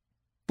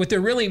 What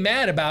they're really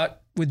mad about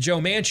with Joe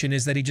Manchin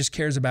is that he just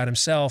cares about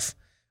himself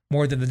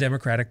more than the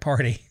Democratic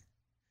Party.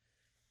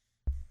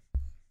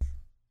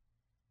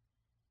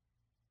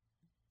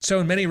 So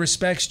in many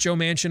respects, Joe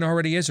Manchin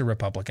already is a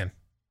Republican.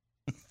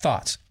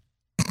 Thoughts?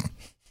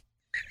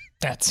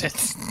 That's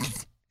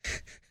it.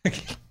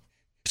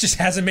 Just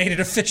hasn't made it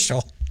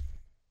official.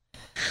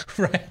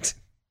 Right.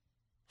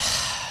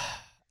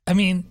 I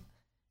mean,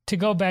 to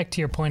go back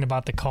to your point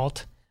about the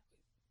cult,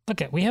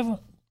 we have,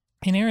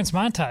 in Aaron's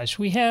montage,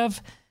 we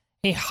have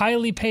a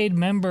highly paid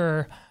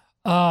member,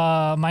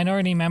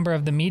 minority member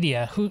of the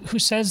media who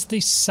says the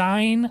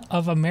sign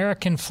of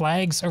American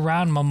flags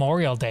around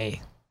Memorial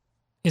Day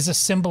is a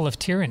symbol of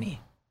tyranny.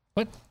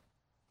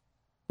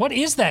 What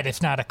is that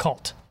if not a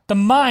cult? The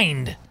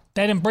mind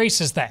that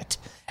embraces that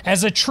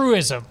as a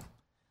truism,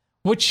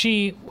 which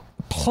she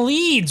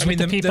pleads with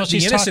the people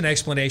she's the innocent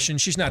explanation,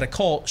 she's not a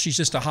cult, she's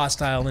just a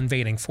hostile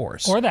invading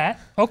force. Or that.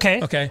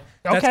 Okay.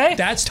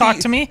 That's Talk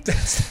to me.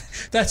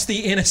 That's the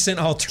innocent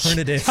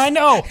alternative I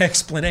know.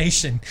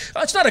 explanation.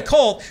 It's not a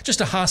cult,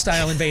 just a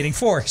hostile invading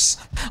force.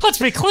 Let's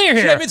be clear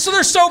here. I mean, so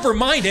they're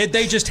sober-minded,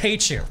 they just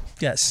hate you.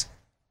 Yes.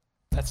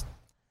 That's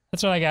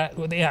what I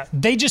got. Yeah,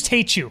 they just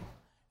hate you.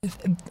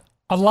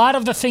 A lot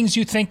of the things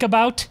you think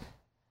about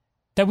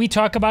that we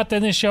talk about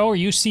in this show or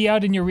you see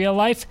out in your real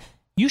life,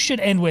 you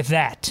should end with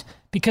that.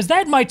 Because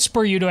that might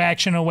spur you to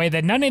action in a way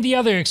that none of the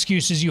other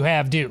excuses you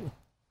have do.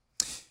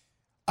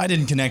 I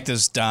didn't connect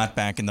this dot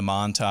back in the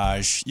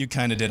montage. You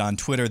kind of did on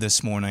Twitter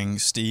this morning,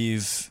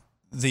 Steve.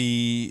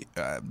 The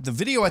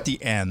video at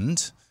the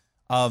end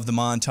of the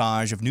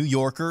montage of New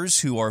Yorkers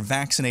who are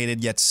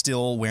vaccinated yet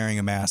still wearing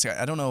a mask.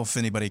 I don't know if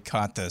anybody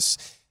caught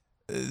this.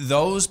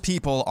 Those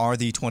people are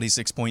the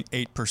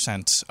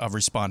 26.8% of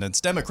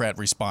respondents, Democrat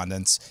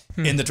respondents,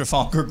 in the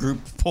Trafalgar Group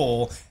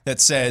poll that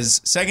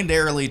says,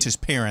 secondarily to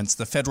parents,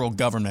 the federal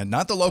government,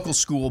 not the local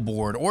school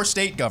board or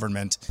state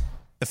government,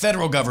 the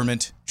federal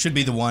government should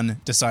be the one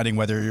deciding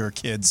whether your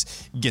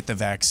kids get the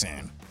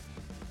vaccine.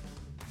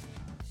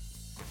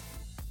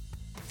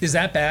 Is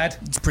that bad?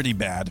 It's pretty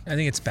bad. I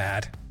think it's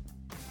bad.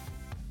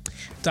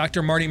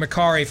 Dr. Marty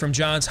Makary from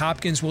Johns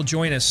Hopkins will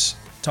join us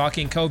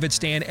talking COVID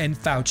Stan and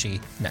Fauci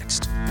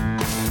next.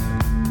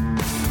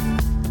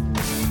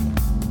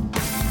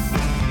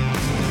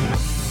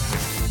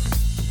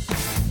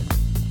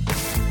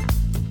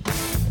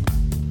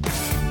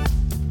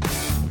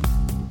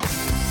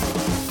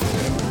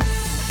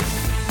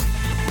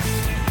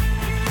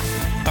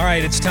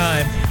 right, it's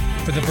time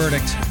for the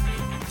verdict.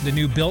 The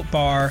new Built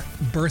Bar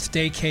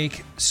birthday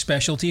cake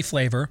specialty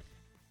flavor.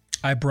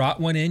 I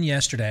brought one in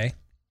yesterday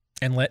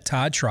and let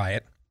Todd try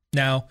it.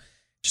 Now,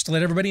 just to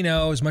let everybody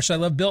know, as much as I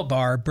love Built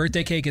Bar,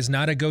 birthday cake is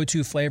not a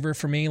go-to flavor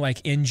for me,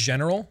 like in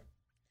general.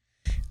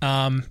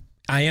 I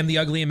am the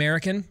ugly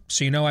American,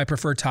 so you know I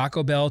prefer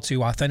Taco Bell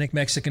to authentic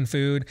Mexican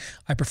food.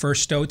 I prefer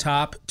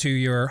Stovetop to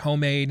your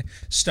homemade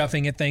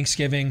stuffing at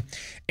Thanksgiving.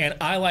 And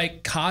I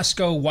like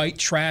Costco white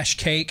trash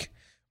cake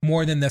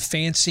more than the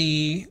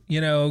fancy,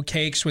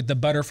 cakes with the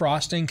butter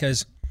frosting,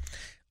 because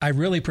I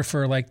really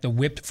prefer like the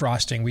whipped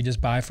frosting we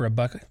just buy for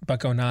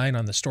 $1.09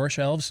 on the store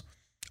shelves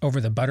over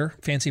the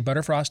fancy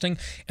butter frosting.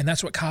 And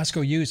that's what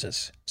Costco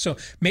uses. So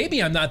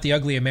maybe I'm not the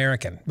ugly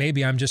American.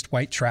 Maybe I'm just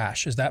white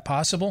trash. Is that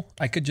possible?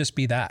 I could just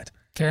be that.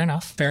 Fair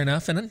enough. Fair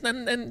enough.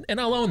 And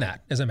I'll own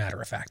that, as a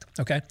matter of fact.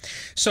 Okay.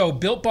 So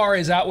Built Bar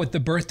is out with the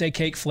birthday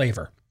cake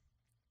flavor.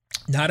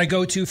 Not a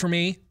go-to for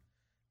me.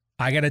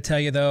 I got to tell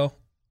you, though,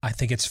 I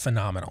think it's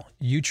phenomenal.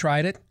 You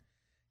tried it,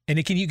 and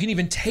you can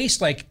even taste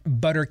like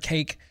butter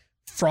cake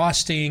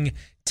frosting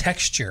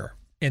texture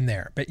in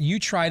there. But you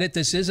tried it.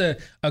 This is a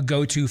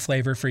go-to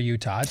flavor for you,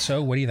 Todd.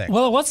 So what do you think?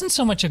 Well, it wasn't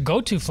so much a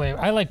go-to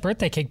flavor. I like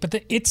birthday cake,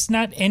 but it's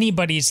not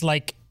anybody's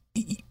like...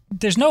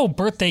 There's no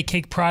birthday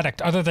cake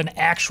product other than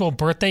actual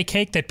birthday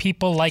cake that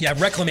people like. Yeah,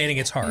 reclamating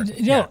it's hard.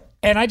 Yeah.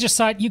 And I just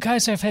thought, you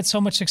guys have had so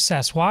much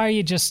success. Why are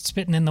you just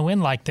spitting in the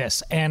wind like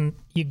this? And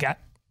you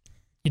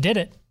did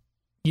it.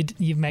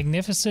 You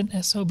magnificent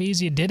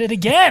SOBs. You did it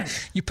again.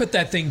 You put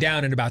that thing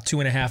down in about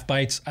 2.5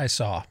 bites, I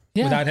saw,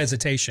 without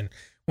hesitation,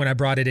 when I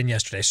brought it in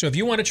yesterday. So if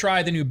you want to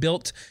try the new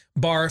Built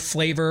Bar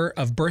flavor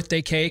of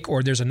birthday cake,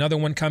 or there's another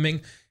one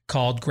coming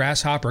called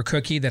Grasshopper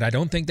Cookie that I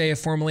don't think they have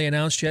formally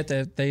announced yet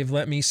that they've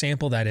let me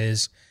sample, that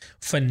is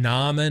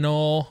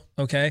phenomenal.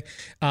 Okay.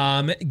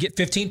 Get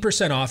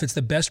 15% off. It's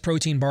the best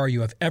protein bar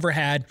you have ever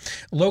had.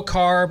 Low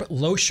carb,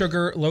 low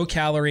sugar, low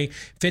calorie.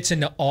 Fits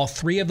into all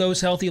three of those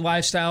healthy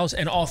lifestyles,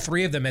 and all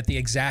three of them at the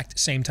exact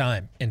same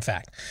time. In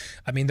fact,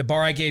 I mean, the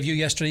bar I gave you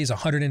yesterday is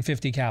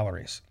 150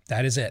 calories.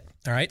 That is it.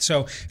 All right.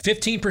 So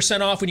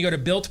 15% off when you go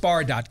to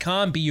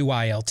BuiltBar.com,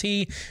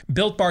 BUILT,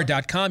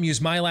 BuiltBar.com.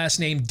 Use my last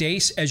name,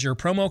 Dace, as your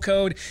promo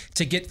code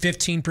to get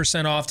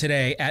 15% off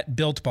today at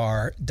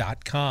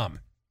BuiltBar.com.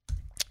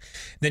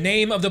 The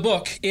name of the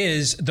book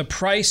is The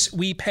Price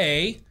We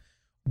Pay,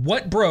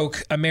 What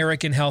Broke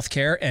American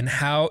Healthcare and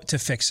How to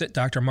Fix It.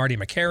 Dr. Marty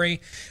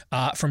Makary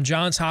from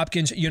Johns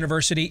Hopkins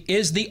University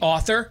is the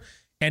author,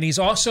 and he's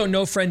also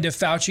no friend of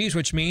Fauci's,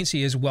 which means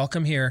he is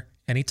welcome here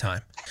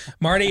anytime.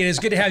 Marty, it is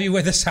good to have you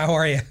with us. How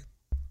are you?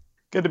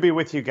 Good to be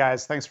with you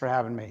guys. Thanks for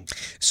having me.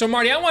 So,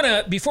 Marty, I want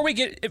to, before we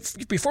get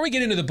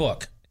into the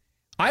book,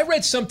 I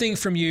read something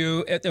from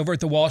you over at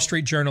the Wall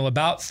Street Journal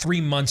about 3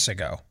 months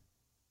ago,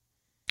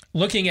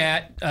 looking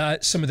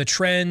at some of the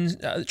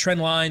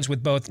trend lines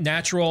with both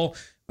natural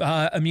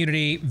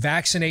immunity,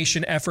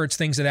 vaccination efforts,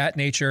 things of that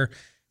nature,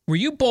 where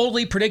you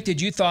boldly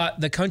predicted you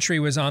thought the country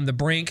was on the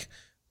brink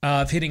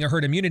of hitting a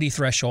herd immunity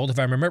threshold, if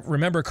I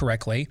remember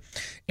correctly,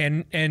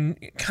 and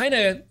kind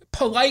of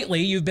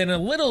politely, you've been a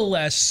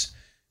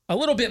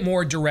little bit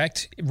more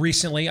direct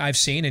recently, I've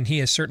seen, and he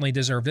has certainly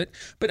deserved it.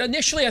 But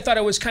initially, I thought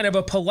it was kind of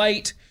a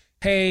polite,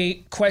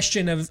 hey,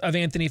 question of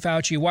Anthony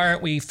Fauci, why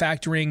aren't we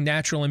factoring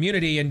natural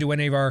immunity into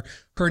any of our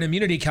herd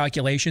immunity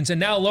calculations? And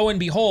now, lo and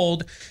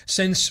behold,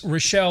 since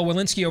Rochelle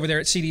Walensky over there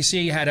at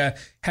CDC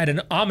had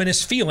an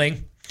ominous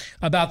feeling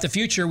about the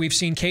future, we've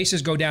seen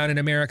cases go down in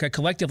America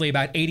collectively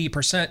about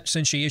 80%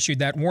 since she issued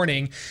that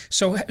warning.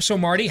 So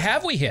Marty,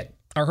 have we hit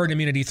our herd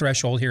immunity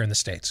threshold here in the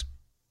States?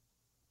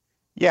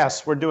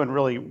 Yes, we're doing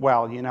really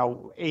well.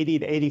 80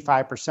 to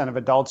 85% of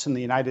adults in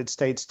the United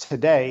States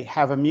today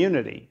have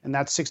immunity, and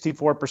that's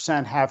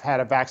 64% have had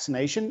a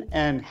vaccination,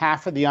 and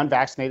half of the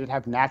unvaccinated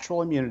have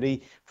natural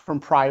immunity from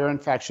prior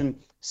infection,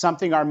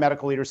 something our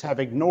medical leaders have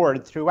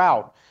ignored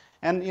throughout.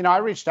 And, I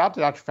reached out to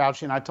Dr.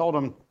 Fauci and I told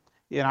him,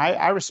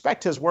 I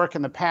respect his work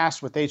in the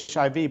past with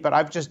HIV, but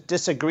I've just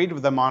disagreed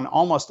with him on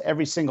almost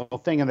every single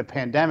thing in the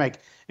pandemic,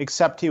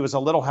 except he was a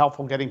little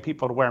helpful getting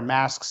people to wear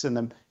masks in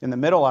the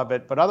middle of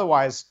it. But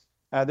otherwise,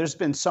 there's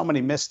been so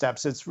many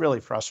missteps. It's really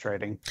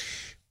frustrating.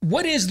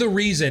 What is the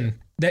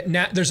reason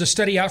that there's a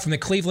study out from the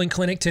Cleveland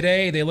Clinic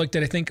today? They looked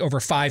at, I think, over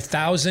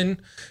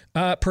 5,000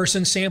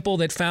 person sample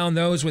that found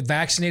those with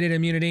vaccinated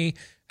immunity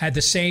had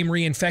the same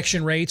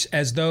reinfection rates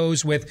as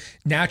those with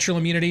natural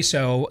immunity.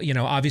 So,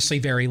 obviously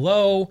very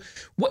low.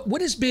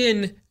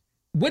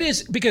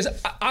 Because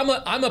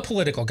I'm a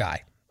political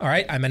guy. All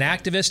right. I'm an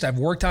activist. I've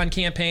worked on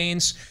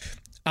campaigns.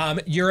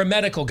 You're a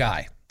medical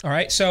guy. All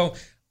right. So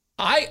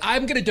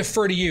I'm going to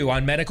defer to you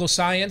on medical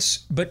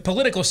science, but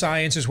political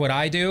science is what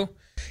I do.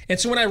 And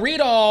so when I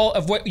read all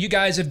of what you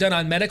guys have done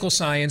on medical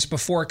science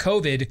before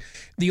COVID,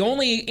 the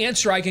only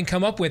answer I can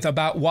come up with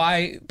about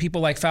why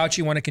people like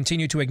Fauci want to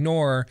continue to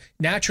ignore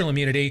natural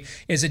immunity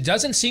is it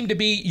doesn't seem to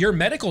be your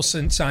medical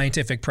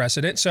scientific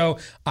precedent. So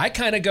I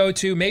kind of go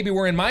to, maybe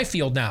we're in my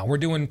field now. We're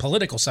doing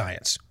political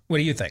science. What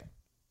do you think?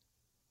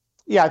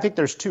 Yeah, I think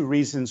there's two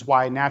reasons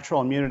why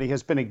natural immunity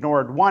has been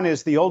ignored. One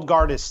is the old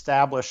guard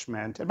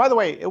establishment. And by the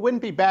way, it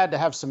wouldn't be bad to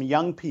have some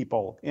young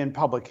people in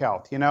public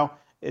health. You know,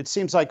 it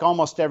seems like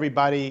almost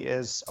everybody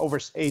is over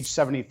age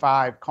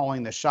 75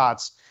 calling the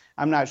shots.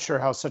 I'm not sure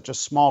how such a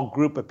small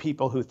group of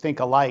people who think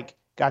alike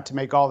got to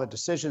make all the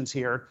decisions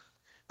here.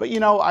 But, you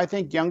know, I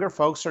think younger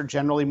folks are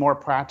generally more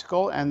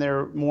practical and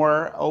they're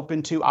more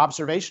open to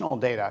observational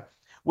data.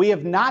 We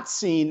have not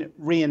seen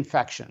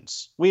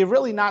reinfections. We have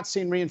really not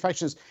seen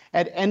reinfections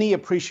at any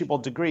appreciable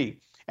degree.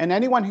 And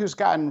anyone who's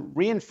gotten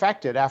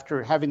reinfected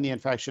after having the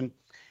infection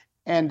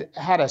and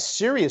had a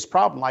serious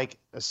problem, like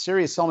a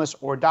serious illness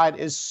or died,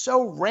 is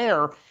so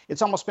rare,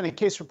 it's almost been a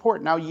case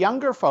report. Now,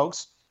 younger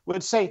folks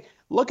would say,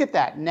 look at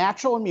that,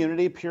 natural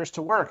immunity appears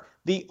to work.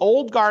 The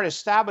old guard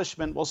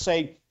establishment will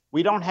say,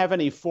 we don't have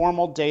any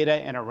formal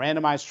data in a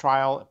randomized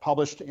trial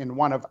published in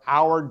one of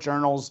our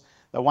journals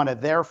that one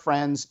of their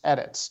friends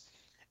edits.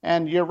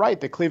 And you're right,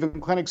 the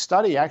Cleveland Clinic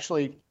study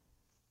actually,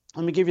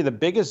 let me give you the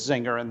biggest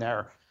zinger in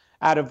there.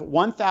 Out of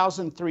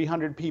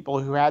 1,300 people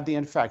who had the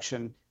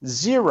infection,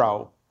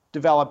 0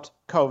 developed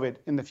COVID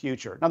in the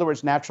future. In other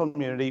words, natural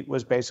immunity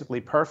was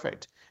basically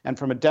perfect. And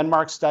from a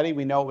Denmark study,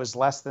 we know it was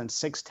less than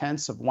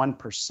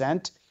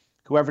 0.6%,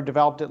 whoever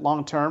developed it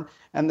long term.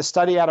 And the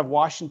study out of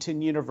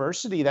Washington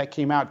University that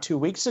came out 2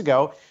 weeks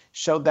ago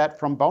showed that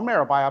from bone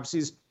marrow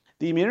biopsies,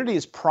 the immunity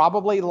is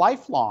probably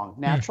lifelong.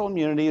 Natural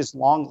immunity is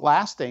long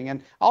lasting.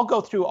 And I'll go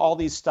through all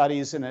these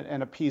studies in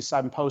a piece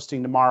I'm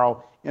posting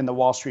tomorrow in the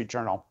Wall Street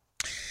Journal.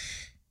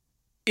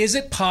 Is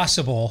it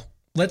possible,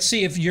 let's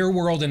see if your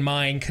world and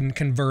mine can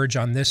converge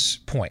on this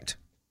point.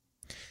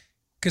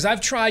 Because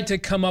I've tried to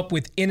come up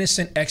with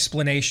innocent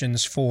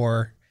explanations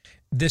for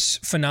this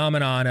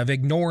phenomenon of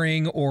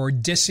ignoring or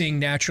dissing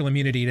natural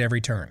immunity at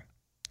every turn.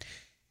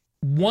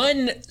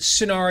 One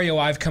scenario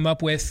I've come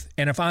up with,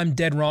 and if I'm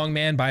dead wrong,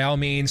 man, by all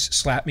means,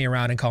 slap me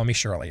around and call me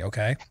Shirley,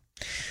 okay?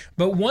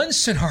 But one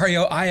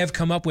scenario I have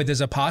come up with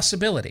as a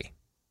possibility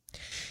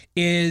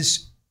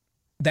is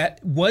that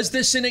was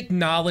this an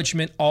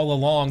acknowledgement all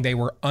along? They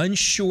were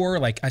unsure,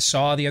 like I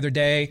saw the other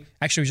day,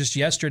 actually it was just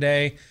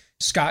yesterday,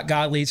 Scott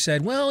Gottlieb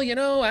said, well, you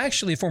know,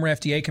 actually, former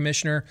FDA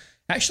commissioner,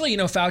 actually, you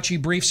know,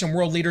 Fauci briefed some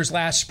world leaders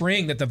last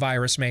spring that the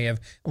virus may have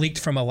leaked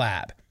from a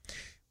lab.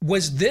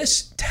 Was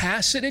this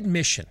tacit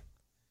admission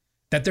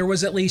that there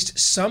was at least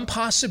some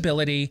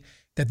possibility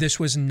that this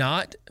was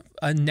not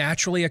a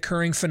naturally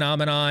occurring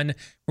phenomenon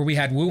where we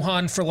had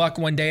Wuhan for luck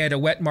one day at a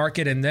wet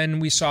market and then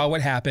we saw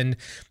what happened,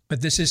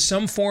 but this is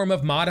some form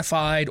of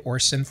modified or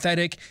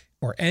synthetic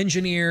or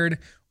engineered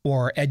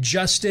or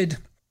adjusted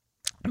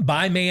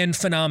by man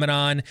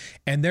phenomenon,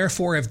 and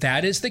therefore, if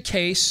that is the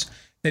case,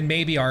 then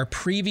maybe our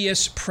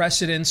previous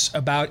precedents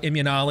about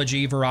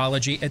immunology,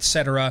 virology,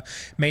 etc.,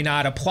 may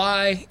not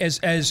apply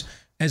as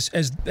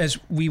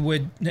we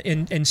would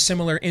in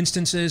similar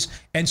instances,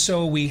 and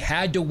so we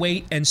had to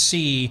wait and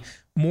see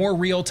more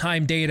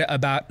real-time data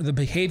about the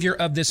behavior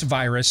of this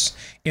virus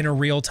in a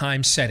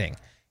real-time setting.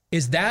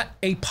 Is that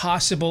a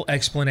possible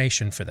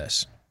explanation for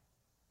this?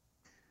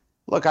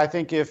 Look, I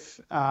think if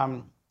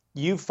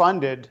you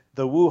funded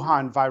the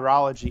Wuhan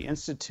Virology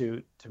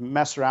Institute to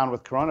mess around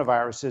with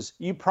coronaviruses,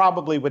 you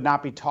probably would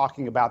not be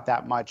talking about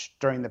that much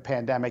during the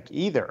pandemic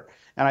either.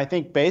 And I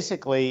think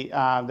basically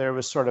there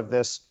was sort of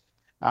this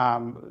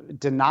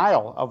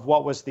denial of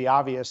what was the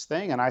obvious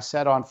thing. And I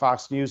said on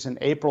Fox News in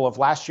April of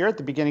last year at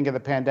the beginning of the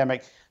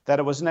pandemic that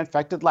it was an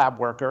infected lab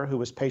worker who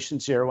was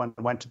patient 0 and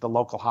went to the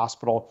local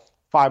hospital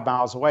 5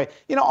 miles away.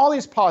 You know, all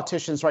these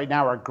politicians right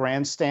now are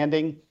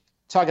grandstanding,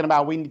 talking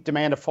about we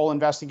demand a full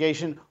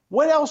investigation.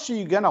 What else are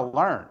you going to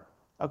learn?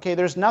 Okay,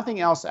 there's nothing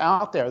else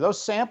out there.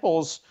 Those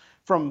samples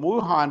from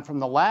Wuhan, from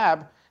the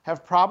lab,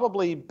 have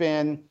probably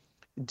been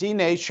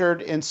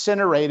denatured,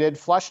 incinerated,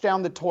 flushed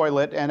down the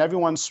toilet, and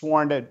everyone's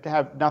sworn to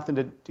have nothing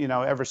to,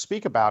 ever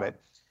speak about it.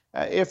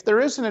 If there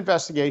is an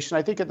investigation,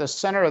 I think at the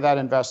center of that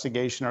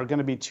investigation are going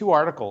to be 2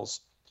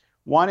 articles,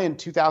 one in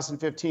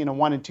 2015 and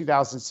one in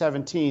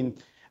 2017,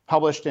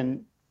 published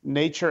in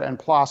Nature and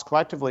PLOS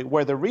collectively,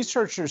 where the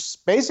researchers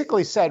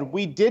basically said,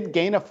 we did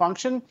gain a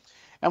function,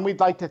 and we'd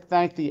like to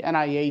thank the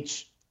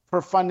NIH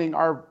for funding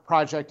our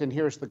project, and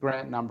here's the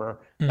grant number.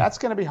 That's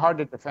going to be hard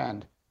to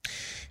defend.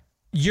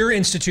 Your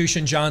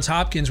institution, Johns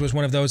Hopkins, was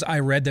one of those I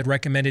read that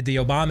recommended the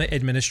Obama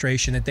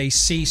administration that they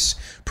cease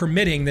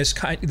permitting this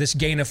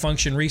gain of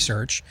function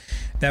research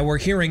that we're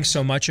hearing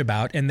so much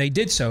about, and they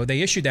did so.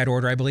 They issued that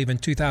order, I believe, in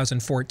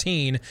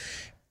 2014.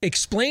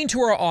 Explain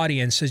to our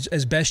audience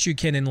as best you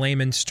can in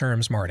layman's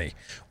terms, Marty.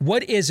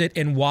 What is it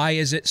and why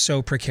is it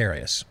so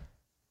precarious?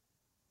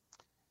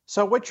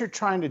 So what you're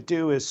trying to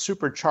do is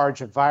supercharge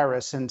a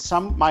virus, and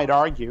some might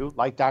argue,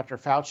 like Dr.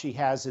 Fauci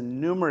has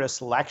in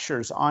numerous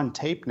lectures on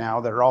tape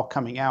now that are all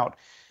coming out,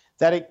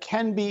 that it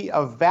can be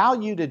of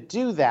value to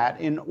do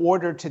that in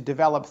order to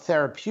develop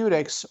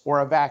therapeutics or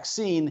a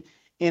vaccine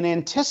in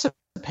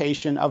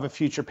anticipation of a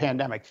future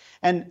pandemic.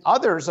 And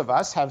others of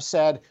us have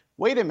said,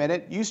 wait a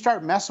minute, you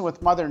start messing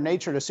with Mother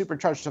Nature to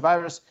supercharge the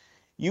virus,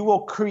 you will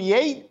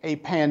create a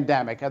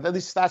pandemic. At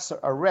least that's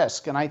a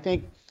risk. And I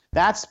think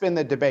That's been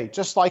the debate.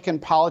 Just like in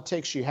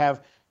politics, you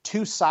have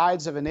two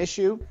sides of an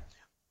issue.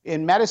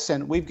 In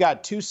medicine, we've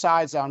got two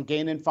sides on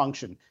gain and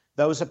function,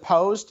 those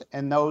opposed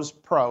and those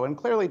pro. And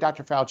clearly,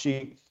 Dr.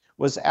 Fauci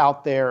was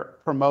out there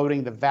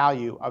promoting the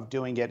value of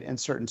doing it in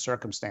certain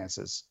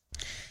circumstances.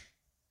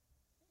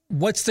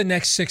 What's the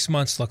next 6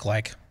 months look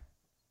like?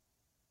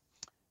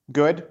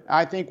 Good.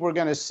 I think we're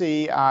going to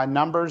see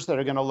numbers that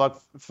are going to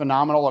look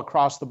phenomenal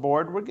across the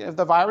board.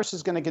 The virus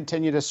is going to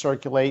continue to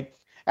circulate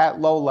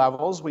at low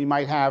levels. We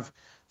might have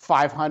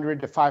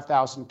 500 to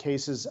 5,000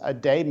 cases a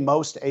day,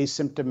 most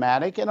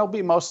asymptomatic, and it'll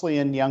be mostly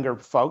in younger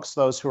folks,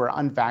 those who are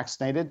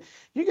unvaccinated.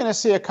 You're going to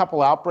see a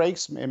couple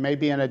outbreaks. It may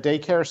be in a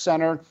daycare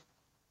center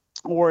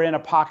or in a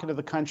pocket of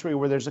the country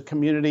where there's a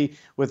community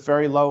with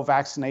very low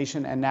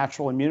vaccination and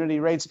natural immunity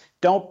rates.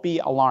 Don't be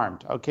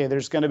alarmed, okay?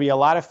 There's going to be a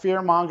lot of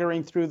fear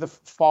mongering through the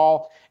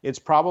fall. It's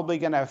probably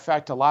going to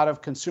affect a lot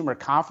of consumer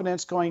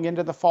confidence going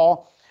into the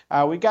fall.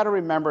 We've got to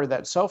remember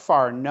that so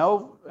far,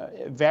 no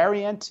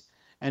variant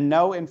and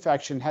no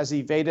infection has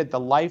evaded the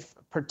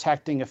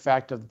life-protecting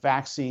effect of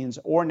vaccines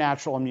or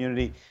natural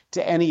immunity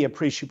to any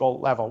appreciable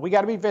level. We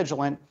got to be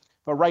vigilant,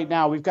 but right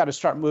now we've got to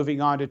start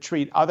moving on to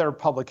treat other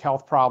public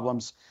health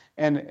problems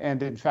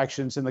and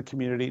infections in the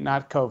community,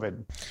 not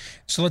COVID.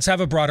 So let's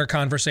have a broader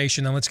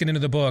conversation and let's get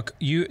into the book.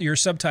 Your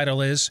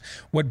subtitle is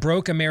What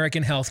Broke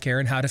American Healthcare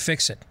and How to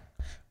Fix It.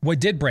 What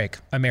did break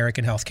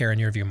American healthcare in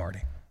your view, Marty?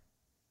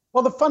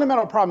 Well, the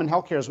fundamental problem in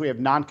healthcare is we have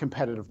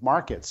non-competitive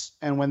markets.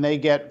 And when they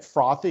get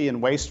frothy and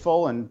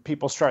wasteful and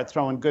people start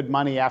throwing good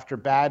money after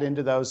bad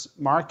into those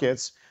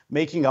markets,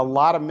 making a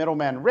lot of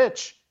middlemen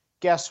rich,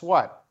 guess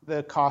what?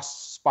 The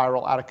costs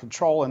spiral out of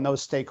control and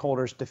those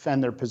stakeholders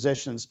defend their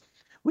positions.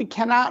 We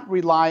cannot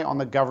rely on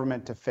the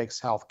government to fix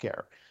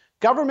healthcare.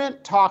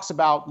 Government talks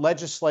about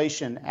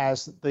legislation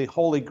as the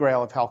holy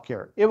grail of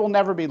healthcare. It will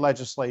never be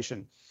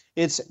legislation.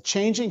 It's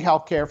changing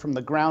healthcare from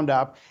the ground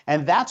up,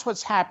 and that's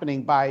what's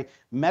happening by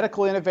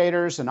medical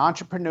innovators and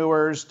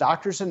entrepreneurs,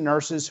 doctors and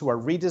nurses who are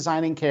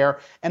redesigning care,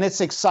 and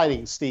it's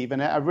exciting, Steve,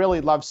 and I really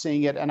love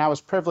seeing it, and I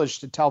was privileged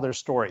to tell their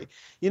story.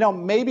 You know,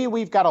 maybe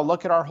we've got to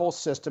look at our whole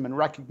system and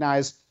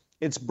recognize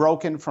it's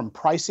broken from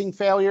pricing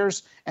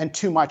failures and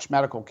too much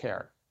medical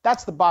care.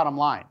 That's the bottom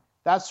line.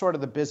 That's sort of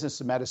the business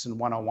of medicine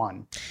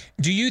 101.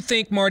 Do you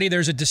think, Marty,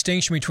 there's a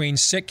distinction between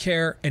sick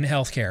care and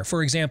health care?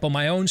 For example,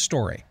 my own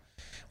story.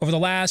 Over the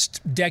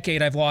last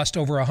decade, I've lost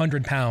over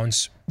 100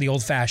 pounds the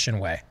old-fashioned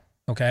way,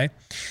 okay?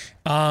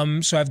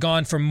 So I've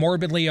gone from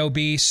morbidly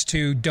obese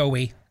to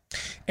doughy.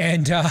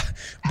 And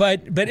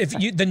but if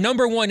you, the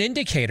number one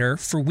indicator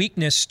for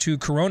weakness for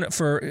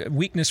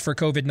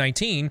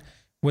COVID-19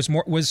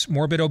 was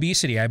morbid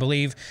obesity. I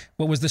believe,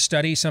 what was the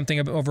study?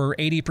 Something over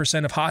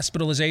 80% of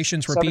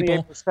hospitalizations were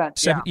people.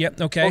 78%, yeah.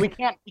 Yep. Okay. Well, we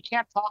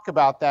can't talk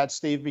about that,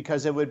 Steve,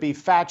 because it would be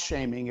fat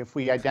shaming if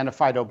we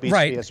identified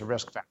obesity as a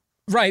risk factor.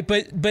 Right,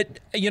 but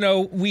you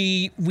know,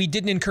 we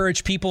didn't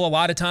encourage people a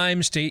lot of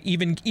times to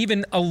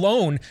even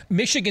alone.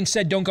 Michigan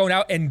said don't go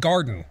out and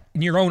garden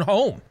in your own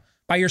home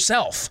by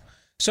yourself.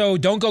 So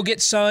don't go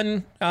get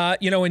sun.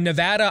 In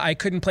Nevada, I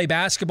couldn't play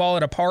basketball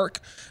at a park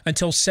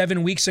until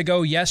 7 weeks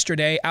ago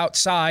yesterday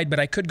outside, but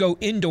I could go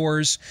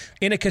indoors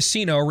in a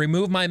casino,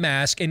 remove my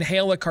mask,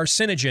 inhale a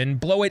carcinogen,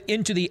 blow it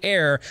into the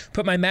air,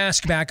 put my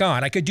mask back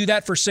on. I could do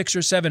that for 6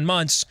 or 7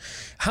 months.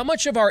 How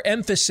much of our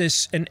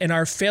emphasis and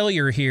our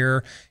failure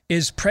here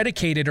is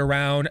predicated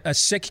around a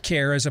sick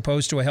care as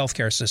opposed to a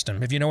healthcare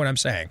system, if you know what I'm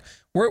saying?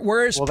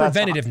 Where is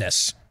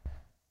preventativeness?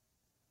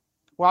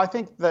 Well, I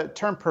think the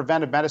term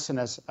preventive medicine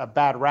is a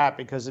bad rap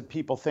because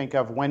people think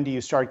of when do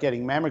you start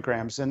getting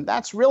mammograms, and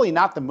that's really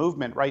not the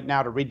movement right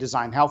now to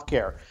redesign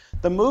healthcare.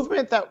 The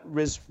movement that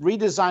is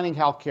redesigning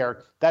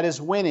healthcare, that is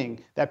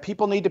winning, that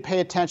people need to pay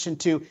attention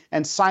to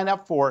and sign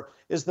up for,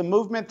 is the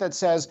movement that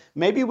says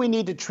maybe we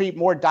need to treat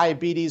more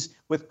diabetes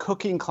with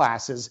cooking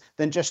classes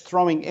than just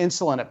throwing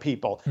insulin at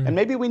people. And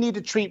maybe we need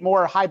to treat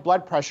more high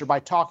blood pressure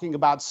by talking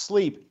about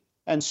sleep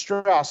and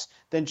stress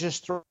than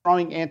just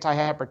throwing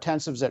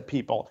antihypertensives at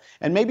people.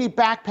 And maybe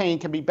back pain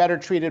can be better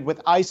treated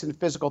with ice and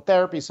physical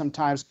therapy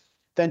sometimes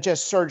than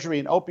just surgery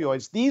and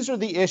opioids. These are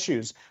the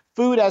issues.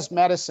 Food as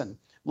medicine,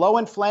 low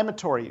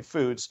inflammatory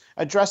foods,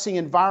 addressing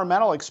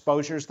environmental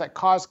exposures that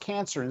cause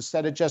cancer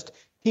instead of just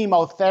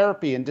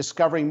chemotherapy and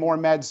discovering more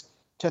meds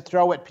to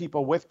throw at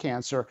people with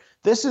cancer.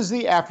 This is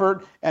the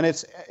effort, and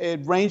it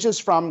ranges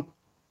from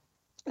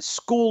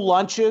school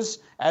lunches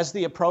as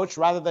the approach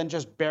rather than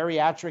just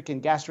bariatric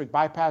and gastric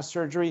bypass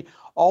surgery,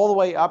 all the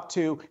way up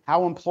to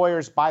how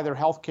employers buy their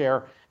health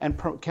care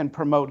and can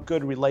promote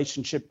good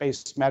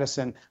relationship-based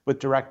medicine with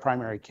direct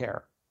primary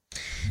care.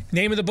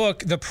 Name of the book,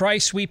 The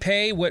Price We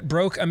Pay, What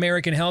Broke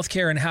American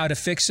Healthcare and How to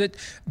Fix It.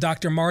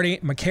 Dr. Marty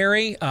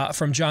Makary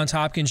from Johns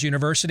Hopkins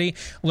University.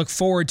 Look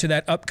forward to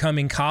that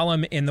upcoming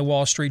column in the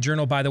Wall Street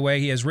Journal. By the way,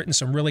 he has written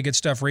some really good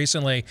stuff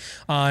recently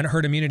on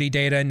herd immunity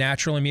data,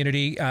 natural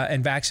immunity,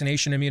 and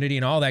vaccination immunity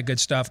and all that good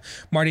stuff.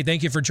 Marty,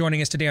 thank you for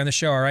joining us today on the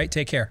show. All right,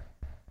 take care.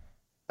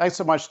 Thanks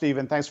so much,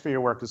 Stephen. Thanks for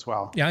your work as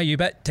well. Yeah, you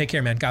bet. Take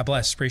care, man. God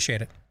bless.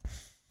 Appreciate it.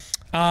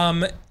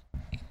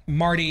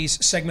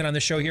 Marty's segment on the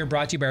show here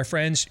brought to you by our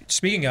friends.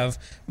 Speaking of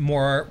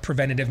more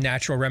preventative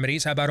natural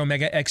remedies, how about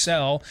Omega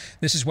XL?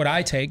 This is what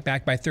I take,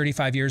 backed by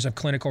 35 years of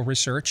clinical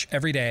research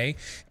every day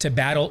to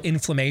battle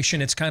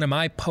inflammation. It's kind of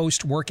my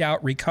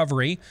post-workout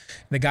recovery.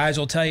 The guys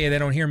will tell you they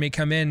don't hear me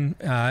come in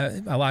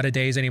a lot of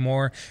days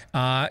anymore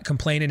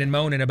complaining and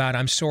moaning about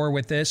I'm sore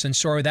with this and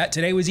sore with that.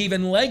 Today was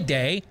even leg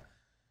day.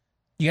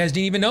 You guys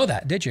didn't even know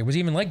that, did you? It was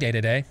even leg day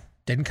today.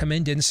 Didn't come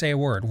in, didn't say a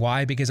word.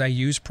 Why? Because I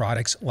use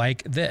products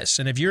like this.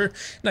 And if you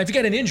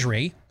get an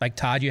injury, like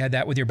Todd, you had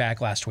that with your back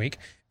last week,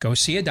 go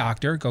see a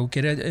doctor, go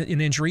get an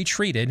injury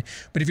treated.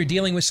 But if you're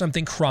dealing with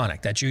something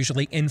chronic, that's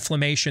usually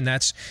inflammation,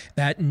 that's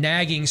that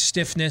nagging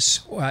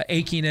stiffness,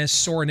 achiness,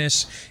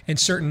 soreness in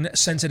certain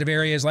sensitive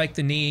areas like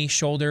the knee,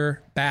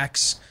 shoulder,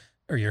 backs,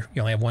 or you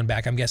only have one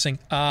back, I'm guessing,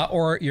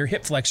 or your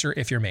hip flexor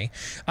if you're me.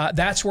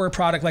 That's where a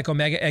product like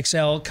Omega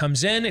XL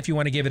comes in. If you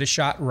want to give it a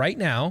shot right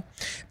now,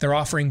 they're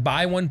offering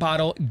buy one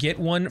bottle, get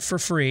one for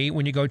free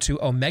when you go to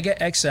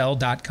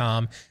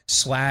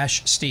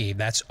omegaxl.com/Steve.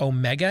 That's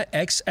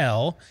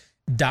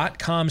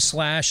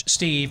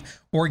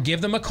omegaxl.com/Steve, or give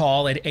them a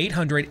call at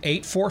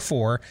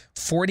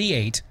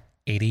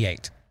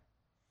 800-844-4888.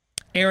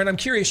 Aaron, I'm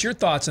curious your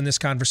thoughts on this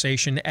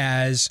conversation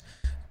as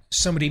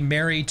somebody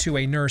married to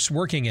a nurse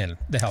working in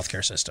the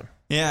healthcare system.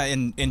 Yeah,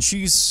 and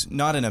she's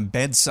not in a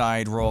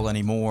bedside role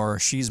anymore.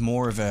 She's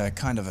more of a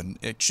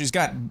she's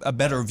got a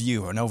better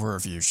view, an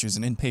overview. She's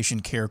an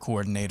inpatient care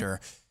coordinator.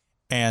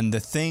 And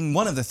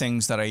one of the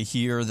things that I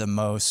hear the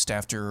most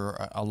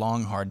after a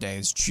long, hard day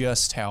is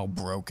just how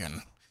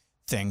broken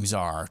things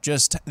are.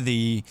 Just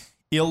the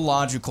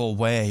illogical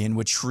way in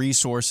which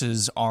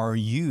resources are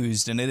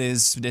used. And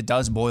it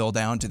does boil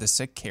down to the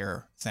sick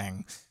care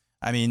thing.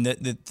 I mean,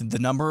 the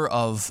number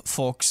of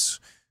folks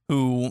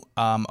who,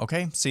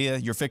 okay, see ya,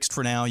 you're fixed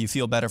for now, you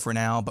feel better for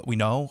now, but we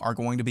know are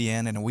going to be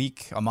in a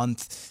week, a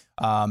month,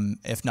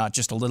 if not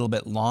just a little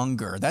bit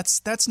longer.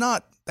 That's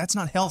not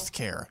health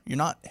care. You're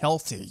not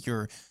healthy.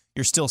 You're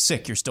still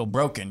sick. You're still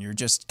broken. You're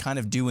just kind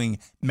of doing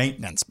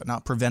maintenance, but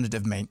not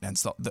preventative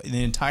maintenance.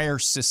 The entire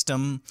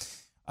system,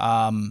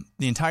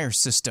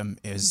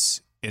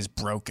 is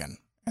broken,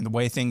 and the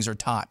way things are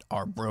taught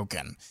are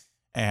broken.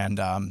 And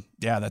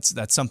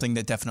that's something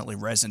that definitely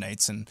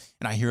resonates, and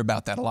I hear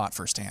about that a lot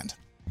firsthand.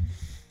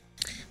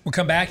 We'll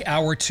come back,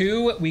 hour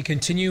 2. We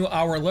continue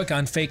our look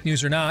on fake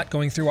news or not,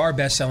 going through our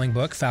best-selling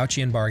book,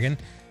 Faucian Bargain,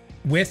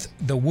 with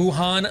the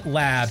Wuhan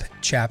lab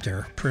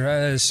chapter.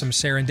 Some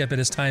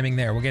serendipitous timing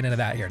there. We'll get into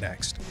that here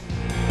next.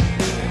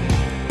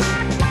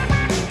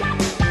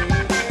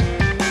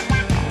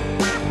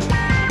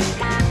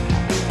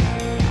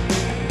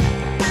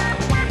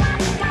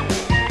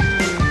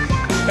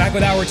 Back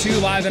with Hour 2,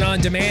 live and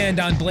on demand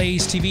on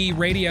Blaze TV,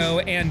 radio,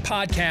 and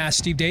podcast.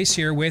 Steve Deace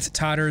here with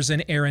Todders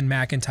and Aaron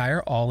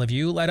McIntyre. All of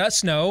you, let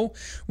us know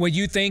what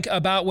you think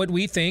about what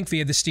we think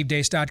via the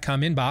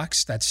stevedeace.com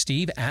inbox. That's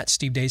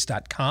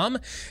steve@stevedeace.com.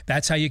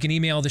 That's how you can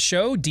email the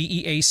show,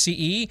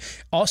 DEACE.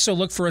 Also,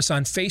 look for us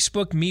on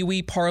Facebook,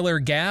 MeWe, Parler,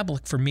 Gab.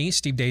 Look for me,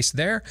 Steve Deace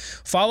there.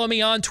 Follow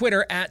me on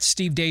Twitter,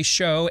 @Steve Deace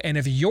Show. And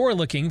if you're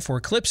looking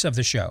for clips of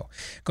the show,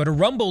 go to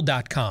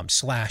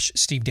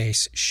rumble.com/Steve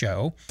Deace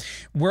Show.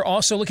 We're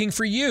also looking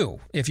for you.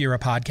 If you're a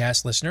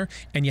podcast listener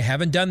and you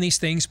haven't done these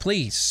things,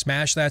 please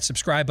smash that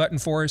subscribe button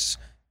for us.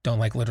 Don't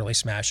literally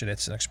smash it.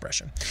 It's an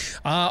expression.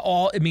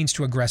 All it means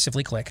to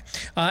aggressively click.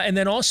 And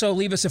then also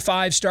leave us a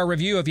 5-star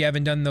review if you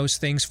haven't done those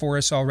things for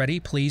us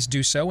already. Please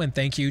do so. And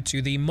thank you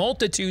to the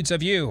multitudes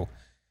of you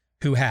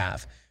who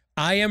have.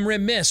 I am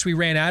remiss. We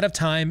ran out of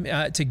time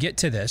to get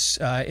to this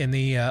in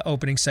the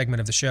opening segment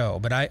of the show,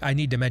 but I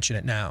need to mention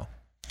it now.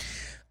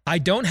 I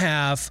don't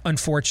have,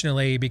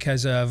 unfortunately,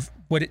 because of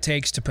what it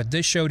takes to put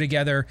this show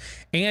together,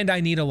 and I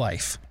need a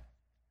life.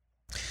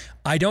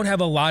 I don't have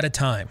a lot of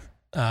time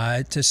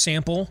to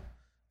sample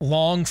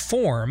long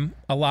form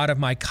a lot of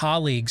my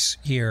colleagues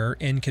here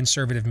in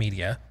conservative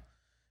media,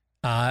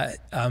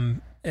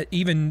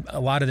 even a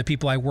lot of the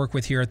people I work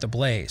with here at the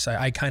Blaze.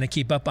 I kind of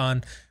keep up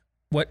on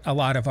what a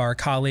lot of our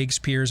colleagues,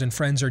 peers, and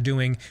friends are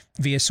doing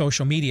via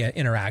social media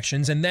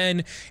interactions. And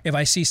then if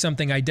I see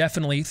something I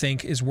definitely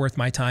think is worth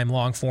my time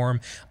long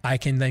form, I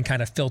can then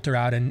kind of filter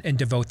out and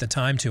devote the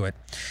time to it.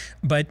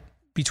 But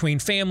between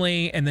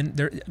family and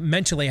then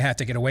mentally I have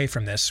to get away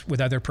from this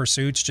with other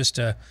pursuits just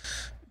to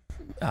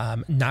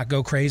not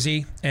go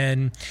crazy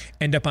and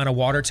end up on a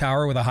water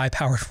tower with a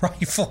high-powered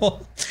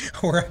rifle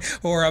or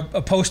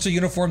a postal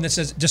uniform that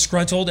says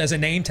disgruntled as a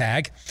name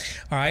tag.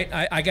 All right,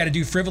 I got to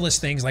do frivolous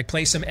things like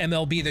play some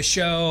MLB The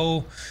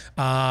Show,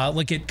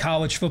 look at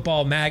college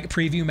football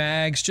preview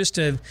mags, just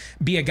to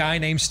be a guy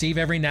named Steve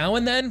every now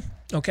and then,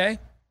 okay?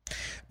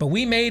 But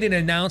we made an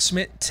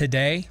announcement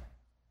today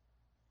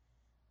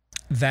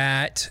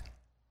that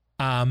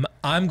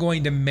I'm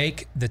going to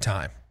make the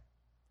time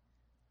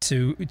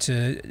to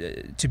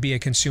be a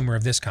consumer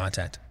of this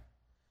content.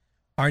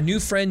 Our new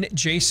friend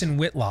Jason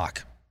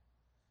Whitlock.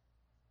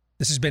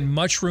 This has been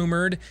much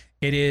rumored.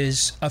 It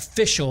is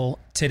official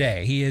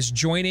today. He is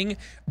joining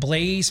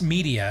Blaze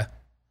Media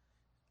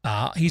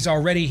He's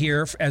already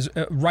here as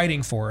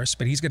writing for us,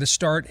 but he's going to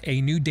start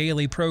a new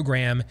daily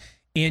program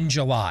in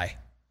July.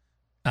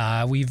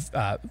 We've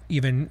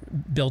even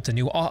built a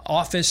new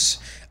office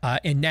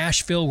in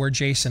Nashville where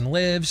Jason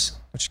lives,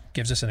 which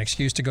gives us an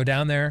excuse to go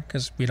down there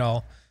because we'd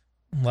all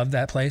love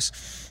that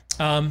place.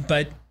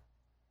 But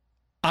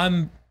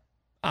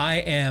I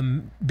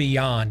am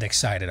beyond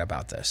excited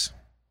about this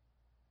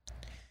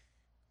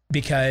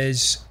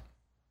because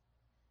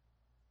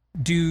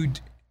dude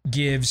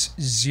gives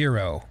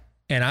zero,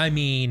 and I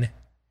mean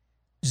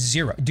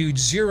zero. Dude,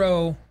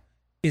 zero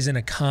isn't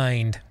a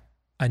kind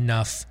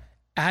enough,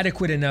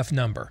 adequate enough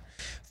number.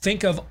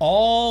 Think of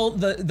all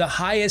the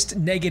highest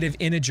negative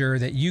integer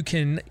that you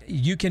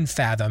can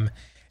fathom,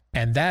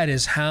 and that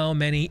is how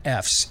many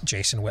F's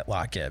Jason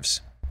Whitlock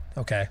gives.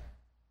 Okay,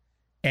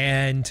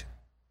 and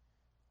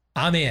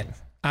I'm in.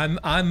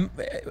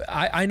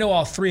 I know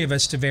all three of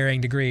us to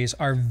varying degrees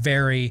are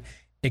very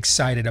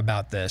excited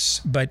about this,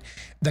 but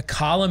the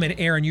column, and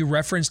Aaron, you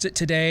referenced it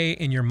today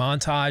in your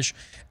montage,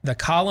 the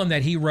column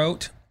that he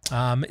wrote,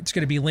 it's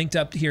going to be linked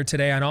up here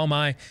today on all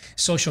my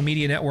social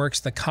media networks,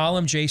 the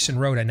column Jason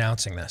wrote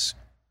announcing this,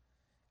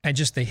 and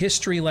just the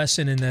history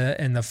lesson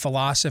and the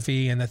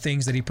philosophy and the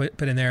things that he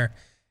put in there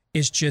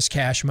is just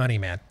cash money,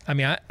 man. I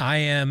mean,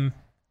 I'm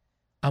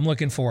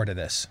looking forward to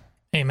this.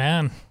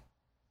 Amen.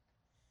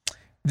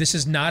 This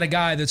is not a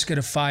guy that's going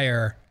to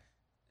fire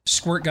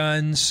squirt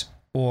guns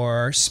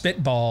or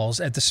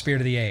spitballs at the spirit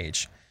of the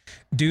age.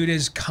 Dude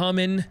is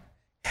coming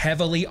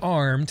heavily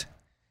armed,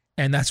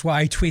 and that's why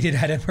I tweeted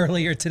at him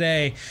earlier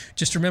today.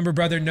 Just remember,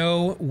 brother,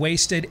 no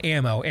wasted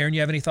ammo. Aaron, you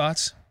have any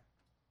thoughts?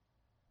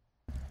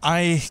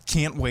 I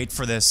can't wait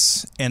for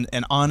this. And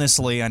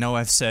honestly, I know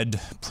I've said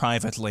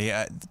privately,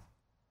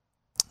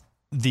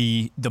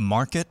 the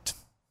market,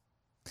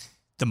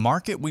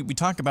 we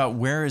talk about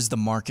where is the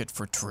market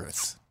for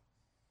truth.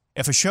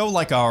 If a show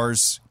like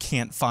ours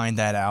can't find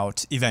that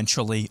out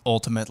eventually,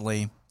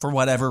 ultimately, for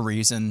whatever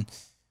reason,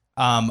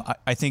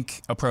 I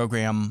think a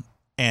program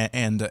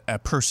and a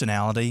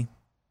personality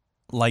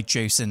like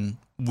Jason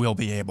will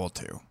be able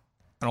to.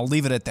 And I'll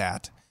leave it at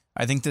that.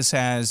 I think this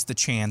has the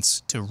chance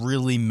to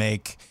really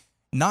make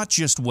not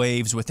just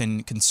waves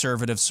within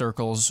conservative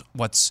circles,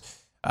 what's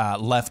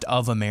left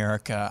of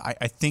America.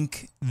 I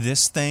think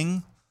this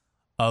thing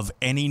of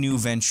any new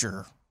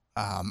venture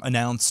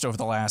announced over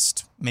the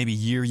last maybe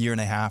year and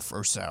a half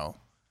or so,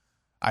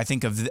 I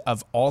think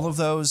of all of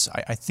those,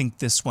 I think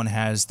this one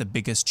has the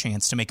biggest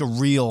chance to make a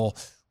real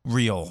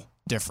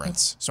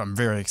difference. So I'm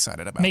very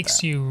excited about that.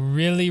 Makes you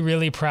really,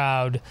 really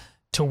proud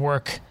to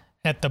work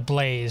at the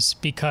Blaze,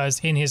 because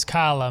in his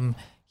column,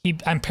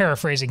 I'm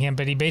paraphrasing him,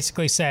 but he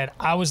basically said,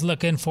 I was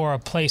looking for a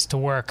place to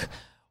work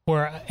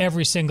where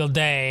every single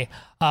day,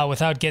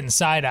 without getting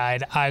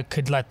side-eyed, I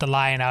could let the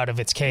lion out of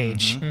its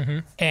cage. Mm-hmm.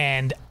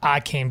 And I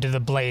came to the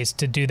Blaze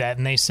to do that,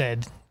 and they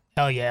said,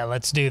 hell yeah,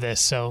 let's do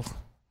this. So,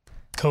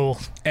 cool.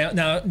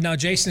 Now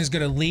Jason is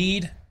going to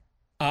lead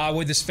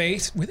with his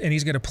faith, and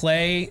he's going to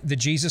play the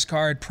Jesus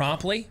card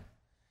promptly.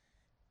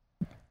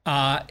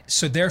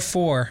 So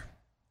therefore,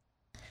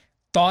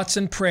 thoughts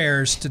and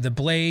prayers to the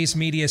Blaze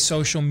Media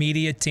social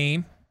media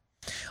team.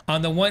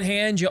 On the one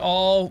hand, we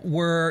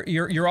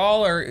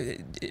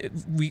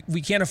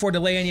can't afford to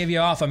lay any of you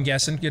off, I'm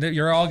guessing.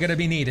 You're all going to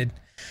be needed.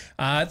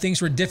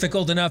 Things were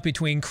difficult enough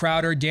between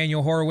Crowder,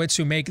 Daniel Horowitz,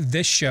 who make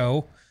this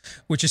show,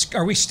 which is,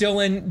 are we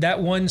still in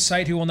that one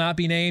site who will not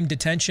be named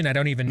detention? I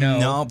don't even know.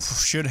 No,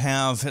 should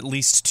have at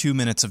least 2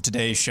 minutes of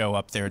today's show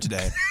up there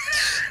today.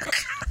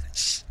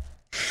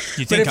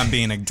 You think I'm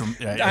being I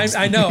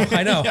know.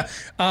 Yeah.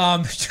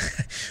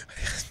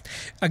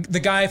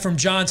 The guy from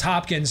Johns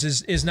Hopkins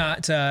is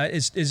not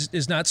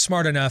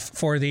smart enough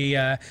for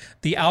the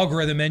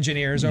algorithm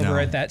engineers over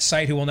at that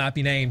site who will not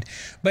be named.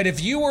 But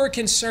if you were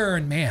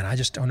concerned, man, I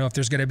just don't know if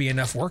there's going to be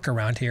enough work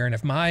around here, and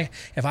if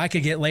I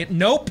could get late,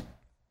 nope.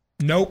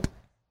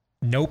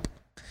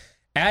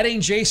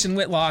 Adding Jason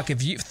Whitlock,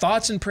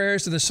 thoughts and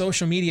prayers to the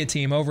social media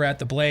team over at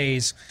the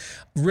Blaze.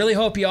 Really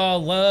hope you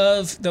all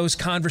love those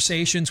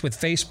conversations with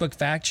Facebook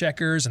fact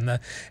checkers and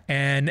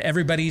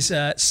everybody's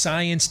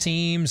science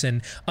teams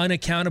and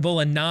unaccountable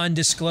and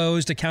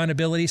non-disclosed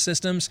accountability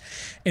systems.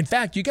 In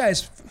fact, you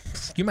guys,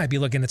 you might be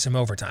looking at some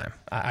overtime,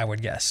 I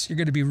would guess. You're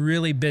going to be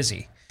really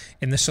busy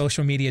in the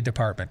social media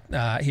department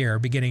here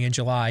beginning in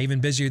July, even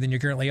busier than you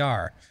currently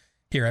are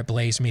here at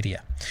Blaze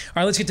Media. All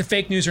right, let's get to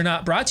Fake News or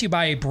Not, brought to you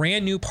by a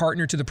brand new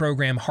partner to the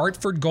program,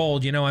 Hartford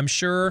Gold. You know, I'm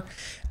sure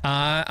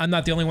I'm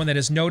not the only one that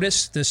has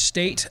noticed the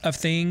state of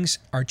things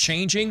are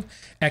changing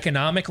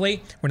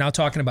economically. We're now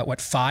talking about,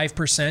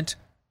 5%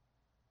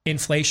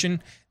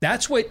 inflation?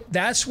 That's what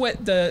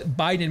the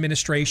Biden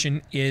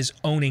administration is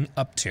owning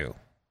up to,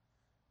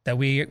 that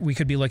we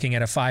could be looking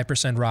at a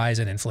 5% rise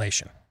in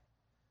inflation.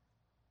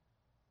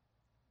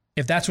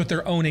 If that's what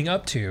they're owning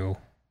up to,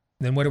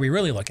 then what are we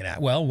really looking at?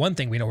 Well, one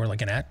thing we know we're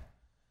looking at,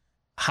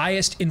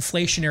 highest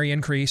inflationary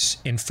increase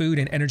in food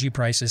and energy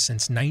prices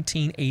since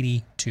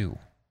 1982.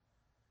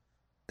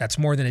 That's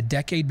more than a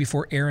decade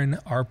before Aaron,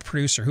 our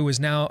producer, who is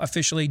now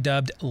officially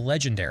dubbed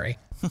legendary,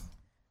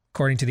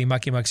 according to the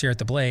Mucky Mucks here at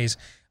the Blaze.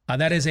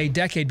 That is a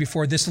decade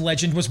before this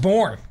legend was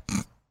born.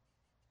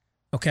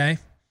 Okay?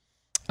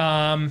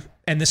 And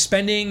the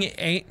spending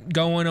ain't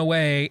going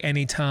away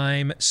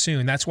anytime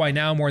soon. That's why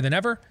now more than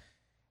ever,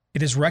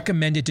 it is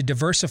recommended to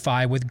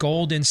diversify with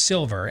gold and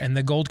silver. And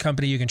the gold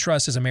company you can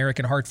trust is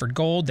American Hartford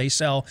Gold. They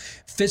sell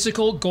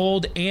physical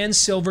gold and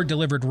silver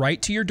delivered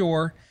right to your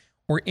door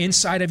or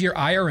inside of your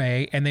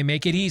IRA, and they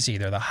make it easy.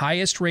 They're the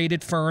highest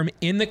rated firm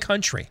in the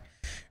country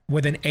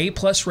with an A+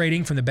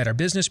 rating from the Better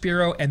Business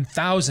Bureau and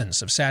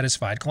thousands of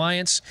satisfied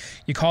clients.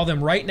 You call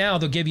them right now,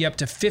 they'll give you up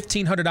to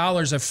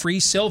 $1,500 of free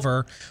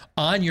silver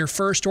on your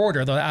first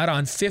order. They'll add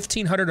on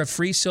 $1,500 of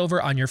free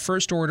silver on your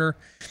first order.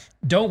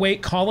 Don't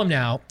wait. Call them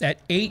now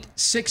at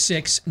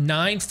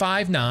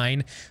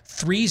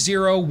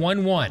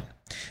 866-959-3011.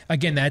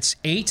 Again, that's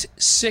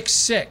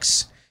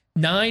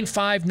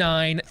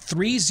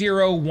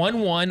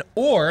 866-959-3011.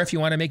 Or if you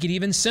want to make it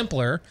even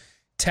simpler,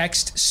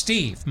 text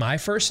Steve, my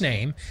first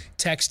name,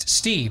 text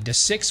Steve to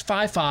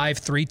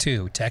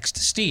 65532. Text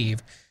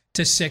Steve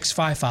to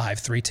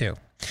 65532. All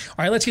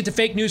right, let's get to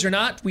fake news or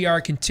not. We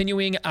are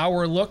continuing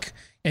our look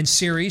and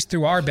series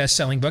through our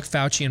best-selling book,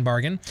 Faucian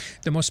Bargain,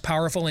 the most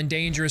powerful and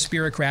dangerous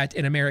bureaucrat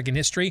in American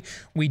history.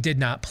 We did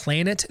not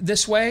plan it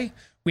this way.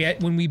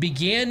 When we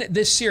began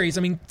this series,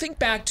 I mean, think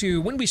back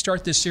to when we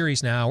start this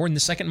series now. We're in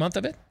the second month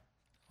of it.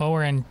 Well,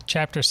 we're in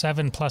chapter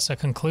 7 plus a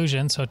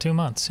conclusion, so 2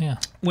 months, yeah.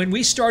 When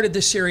we started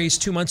this series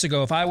 2 months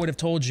ago, if I would have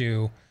told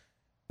you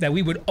that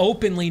we would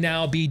openly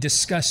now be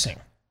discussing,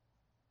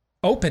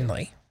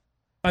 openly,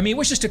 I mean, it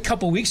was just a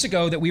couple weeks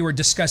ago that we were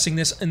discussing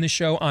this in the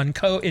show on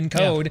Code,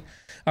 yeah.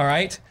 All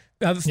right?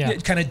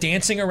 Kind of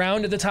dancing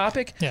around to the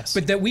topic. Yes.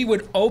 But that we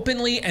would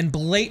openly and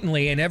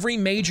blatantly in every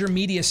major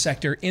media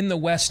sector in the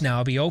West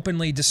now be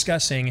openly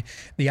discussing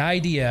the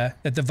idea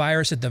that the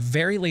virus at the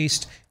very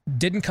least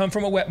didn't come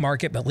from a wet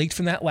market, but leaked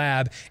from that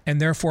lab,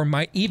 and therefore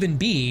might even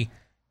be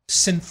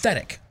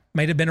synthetic,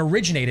 might have been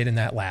originated in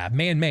that lab,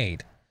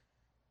 man-made.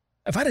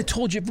 If I'd have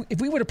told you, if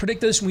we would have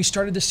predicted this when we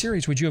started this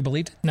series, would you have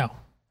believed it? No.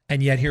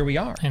 And yet here we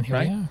are, and here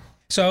right? we are.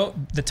 So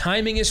the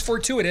timing is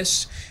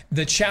fortuitous.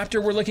 The chapter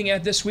we're looking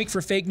at this week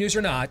for Fake News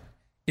or Not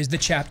is the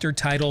chapter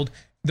titled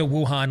The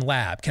Wuhan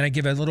Lab. Can I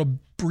give a little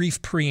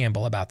brief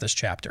preamble about this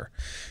chapter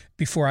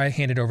before I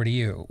hand it over to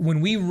you?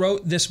 When we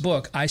wrote this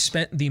book, I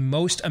spent the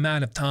most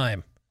amount of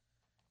time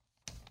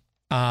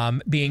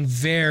being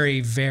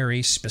very,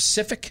 very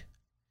specific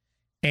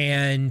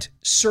and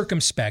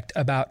circumspect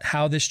about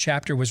how this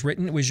chapter was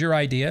written. It was your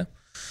idea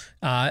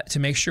to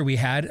make sure we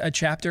had a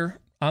chapter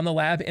on the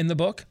lab in the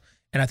book.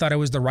 And I thought it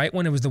was the right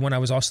one. It was the one I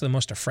was also the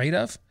most afraid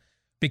of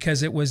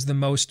because it was the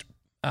most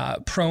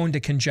prone to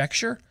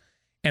conjecture.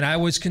 And I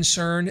was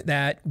concerned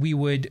that we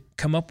would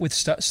come up with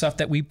stuff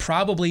that we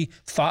probably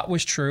thought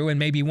was true and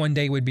maybe one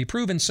day would be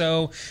proven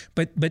so.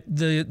 But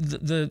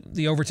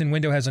the Overton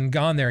window hasn't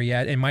gone there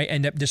yet and might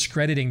end up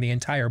discrediting the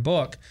entire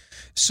book.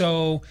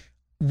 So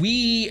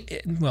me,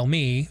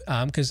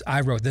 because I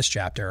wrote this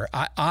chapter,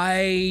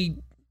 I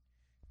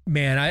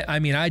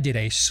did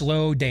a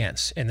slow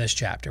dance in this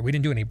chapter. We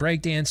didn't do any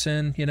break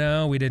dancing,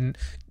 we didn't,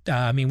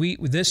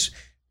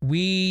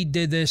 we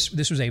did this.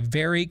 This was a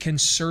very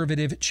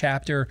conservative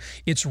chapter.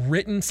 It's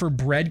written for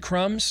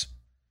breadcrumbs.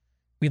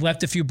 We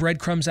left a few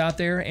breadcrumbs out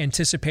there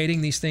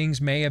anticipating these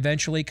things may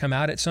eventually come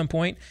out at some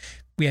point.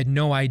 We had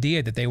no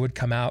idea that they would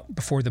come out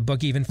before the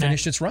book even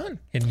finished its run.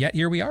 And yet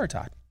here we are,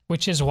 Todd.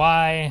 Which is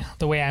why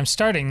the way I'm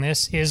starting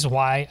this is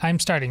why I'm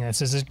starting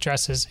this, is it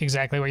addresses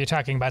exactly what you're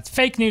talking about.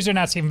 Fake news or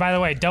not, Stephen. By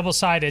the way,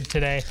 double-sided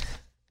today.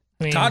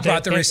 I mean, Todd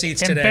brought the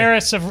receipts today.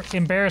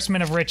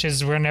 Embarrassment of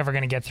riches. We're never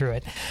going to get through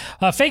it.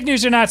 Fake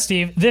news or not,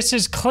 Steve, this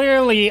is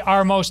clearly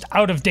our most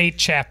out-of-date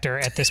chapter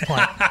at this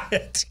point.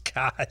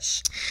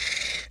 Gosh.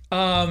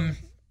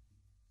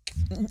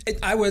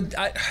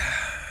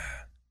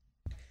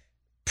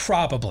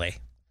 Probably.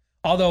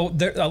 Although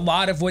a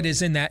lot of what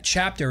is in that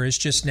chapter is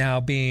just now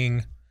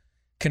being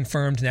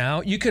confirmed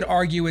now. You could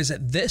argue, is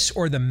it this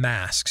or the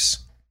masks?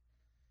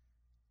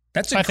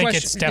 That's a question. I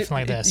think it's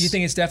definitely this. You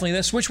think it's definitely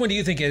this? Which one do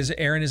you think is,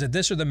 Aaron? Is it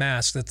this or the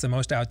mask that's the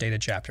most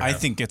outdated chapter? I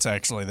think it's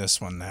actually this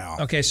one now.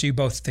 Okay, so you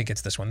both think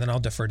it's this one. Then I'll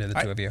defer to the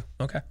two of you.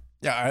 Okay.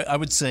 Yeah, I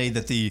would say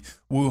that the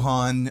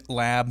Wuhan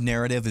lab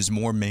narrative is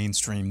more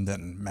mainstream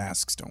than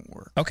masks don't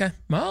work. Okay.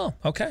 Oh,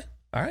 okay.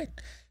 All right.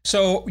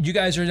 So you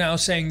guys are now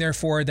saying,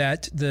 therefore,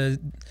 that the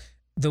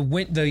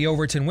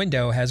Overton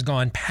window has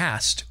gone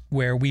past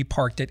where we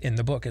parked it in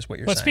the book, is what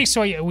you're saying. Speaks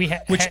to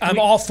which I'm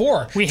all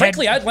for.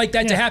 Frankly, I'd like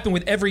that to happen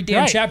with every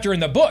damn chapter in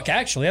the book.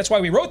 Actually, that's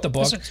why we wrote the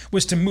book,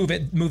 was to move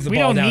the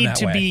ball down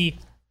that way.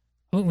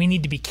 We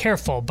need to be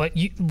careful, but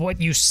what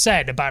you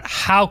said about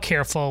how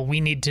careful we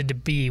need to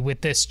be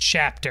with this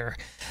chapter,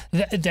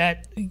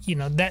 that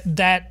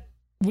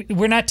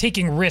we're not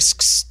taking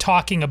risks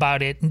talking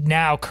about it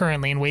now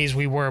currently in ways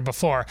we were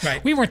before.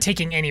 Right. We weren't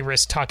taking any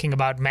risk talking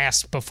about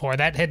masks before.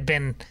 That had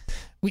been,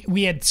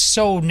 we had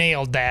so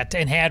nailed that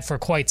and had for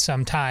quite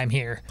some time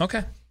here.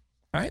 Okay.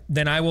 All right.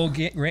 Then I will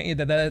grant you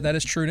that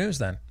is true news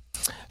then.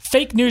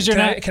 Fake news or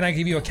not. Can I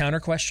give you a counter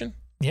question?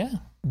 Yeah.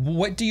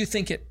 What do you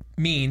think it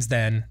means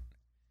then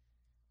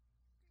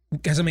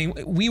Because, I mean,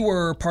 we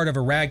were part of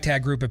a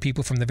ragtag group of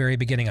people from the very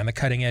beginning on the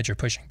cutting edge of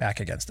pushing back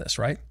against this,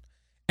 right?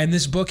 And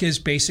this book is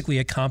basically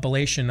a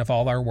compilation of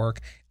all our work,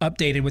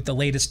 updated with the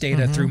latest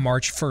data through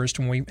March 1st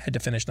when we had to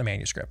finish the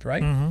manuscript,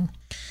 right?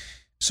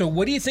 So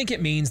what do you think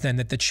it means then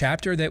that the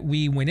chapter that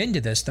we went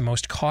into this the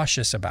most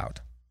cautious about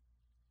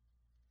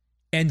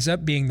ends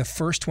up being the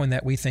first one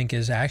that we think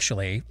is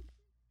actually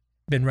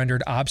been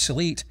rendered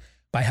obsolete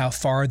by how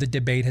far the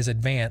debate has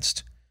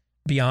advanced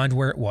beyond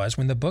where it was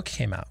when the book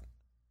came out?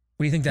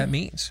 What do you think that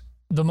means?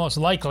 The most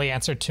likely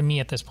answer to me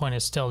at this point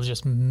is still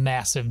just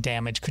massive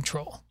damage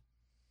control.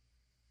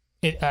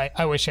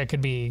 I wish I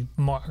could be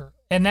more,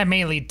 and that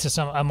may lead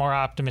to a more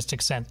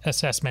optimistic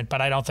assessment, but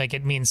I don't think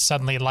it means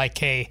suddenly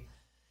like a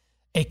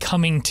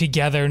coming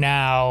together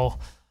now.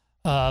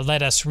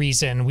 Let us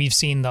reason. We've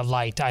seen the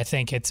light. I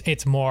think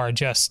it's more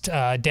just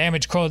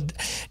damage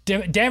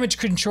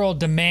control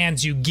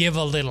demands you give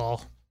a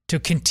little to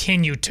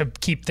continue to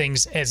keep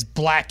things as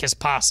black as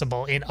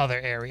possible in other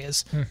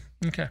areas.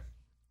 Okay.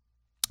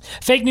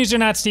 Fake news or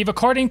not, Steve,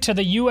 according to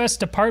the U.S.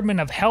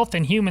 Department of Health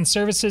and Human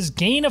Services,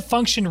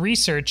 gain-of-function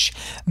research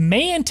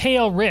may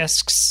entail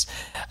risks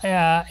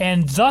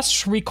and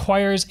thus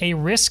requires a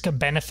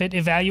risk-benefit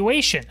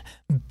evaluation.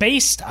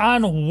 Based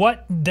on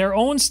what their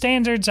own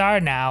standards are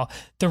now,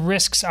 the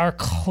risks are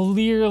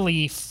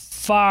clearly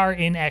far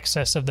in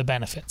excess of the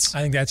benefits.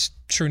 I think that's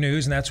true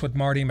news, and that's what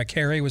Marty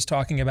Makary was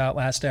talking about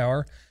last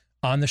hour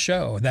on the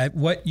show, that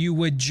what you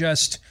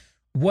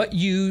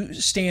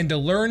stand to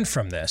learn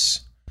from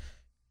this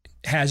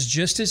has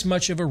just as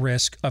much of a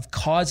risk of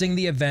causing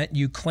the event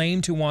you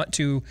claim to want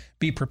to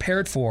be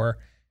prepared for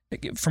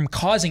from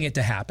causing it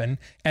to happen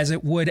as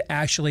it would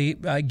actually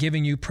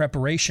giving you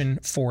preparation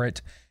for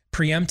it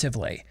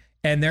preemptively.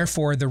 And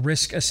therefore, the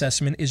risk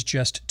assessment is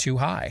just too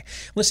high.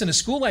 Listen, a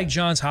school like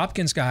Johns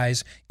Hopkins,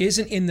 guys,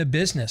 isn't in the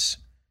business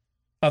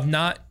of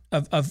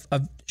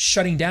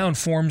shutting down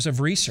forms of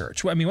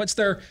research. I mean, what's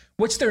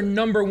their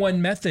number one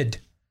method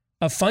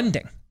of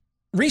funding?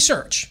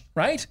 Research,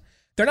 right?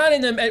 They're not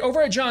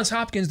over at Johns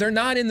Hopkins, they're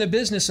not in the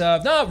business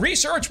of, no,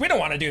 research, we don't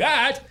want to do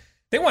that.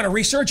 They want to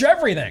research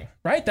everything,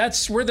 right?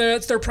 That's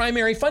their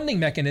primary funding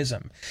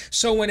mechanism.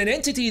 So when an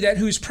entity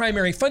whose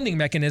primary funding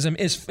mechanism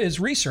is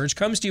research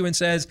comes to you and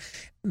says,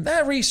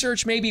 that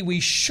research maybe we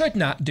should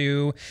not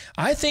do,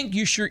 I think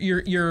your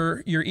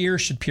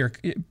ears should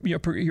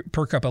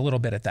perk up a little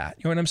bit at that.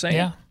 You know what I'm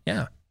saying?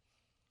 Yeah.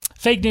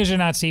 Fake news or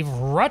not, Steve,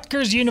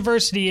 Rutgers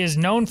University is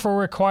known for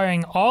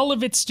requiring all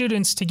of its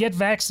students to get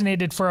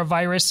vaccinated for a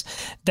virus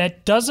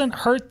that doesn't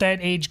hurt that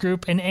age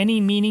group in any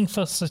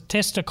meaningful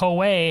statistical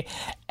way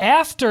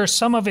after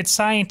some of its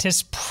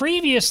scientists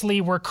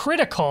previously were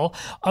critical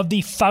of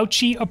the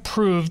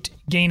Fauci-approved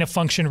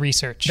gain-of-function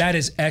research. That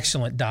is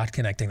excellent dot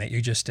connecting that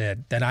you just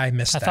did, that I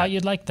missed that. I thought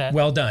you'd like that.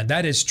 Well done.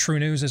 That is true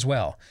news as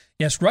well.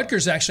 Yes,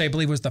 Rutgers actually, I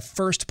believe, was the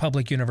first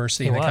public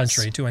university in the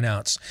country to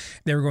announce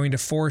they were going to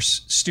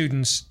force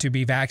students to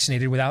be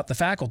vaccinated without the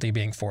faculty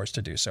being forced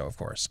to do so, of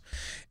course.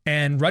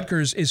 And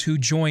Rutgers is who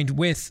joined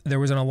with,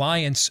 there was an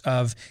alliance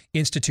of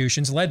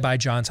institutions led by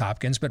Johns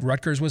Hopkins, but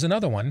Rutgers was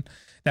another one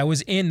that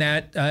was in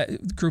that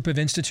group of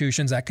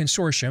institutions, that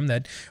consortium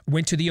that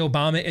went to the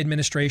Obama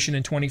administration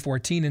in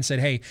 2014 and said,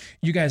 hey,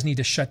 you guys need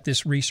to shut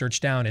this research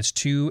down. It's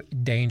too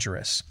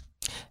dangerous.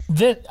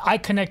 I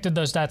connected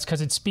those dots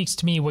because it speaks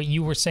to me what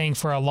you were saying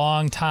for a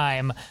long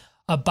time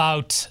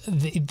about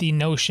the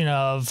notion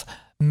of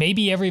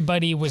maybe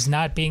everybody was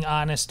not being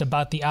honest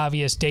about the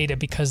obvious data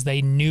because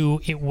they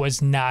knew it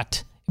was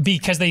not,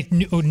 because they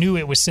knew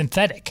it was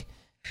synthetic.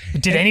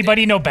 Did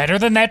anybody know better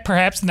than that,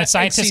 perhaps, than the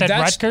scientists at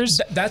Rutgers?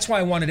 That's why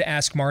I wanted to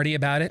ask Marty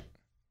about it,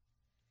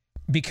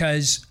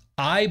 because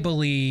I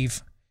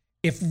believe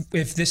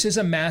if this is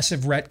a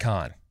massive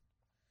retcon,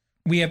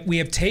 we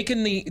have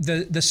taken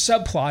the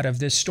subplot of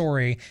this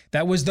story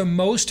that was the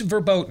most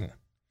verboten,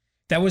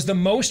 that was the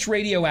most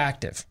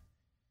radioactive.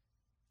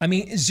 I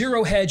mean,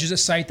 Zero Hedge is a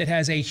site that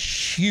has a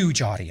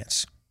huge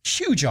audience.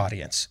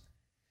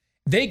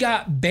 They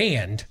got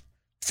banned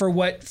for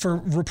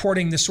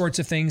reporting the sorts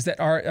of things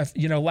that are,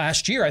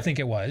 last year, I think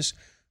it was,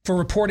 for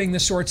reporting the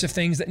sorts of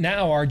things that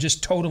now are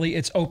just totally,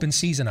 it's open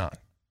season on.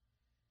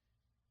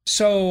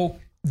 So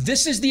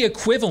this is the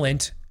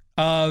equivalent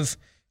of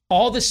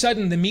all of a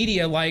sudden the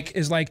media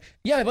is like,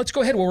 yeah, let's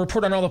go ahead. We'll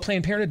report on all the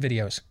Planned Parenthood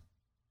videos.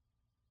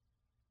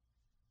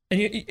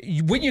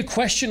 And wouldn't you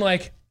question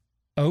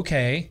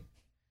okay,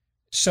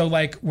 so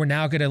we're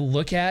now going to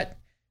look at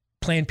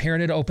Planned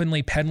Parenthood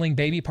openly peddling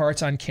baby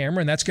parts on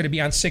camera, and that's going to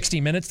be on 60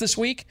 Minutes this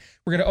week?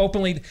 We're going to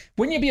openly,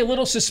 wouldn't you be a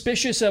little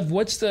suspicious of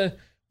what's the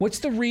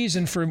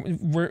reason for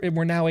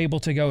we're now able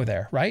to go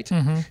there, right?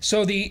 Mm-hmm.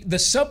 So the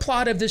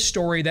subplot of this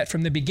story that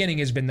from the beginning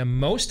has been the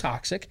most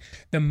toxic,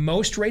 the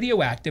most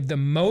radioactive, the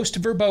most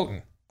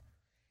verboten,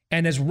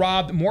 and has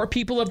robbed more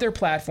people of their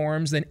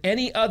platforms than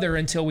any other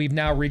until we've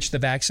now reached the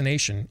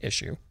vaccination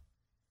issue,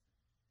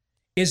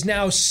 is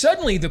now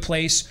suddenly the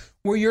place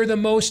where you're the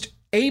most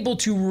able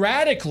to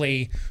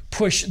radically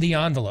push the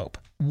envelope.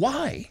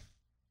 Why?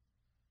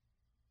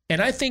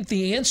 And I think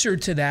the answer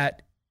to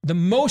that, the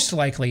most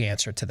likely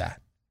answer to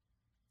that,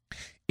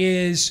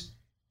 is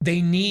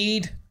they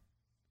need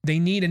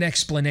an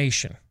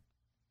explanation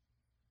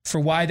for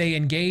why they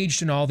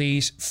engaged in all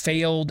these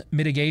failed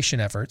mitigation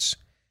efforts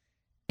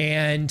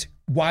and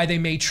why they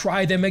may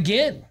try them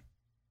again.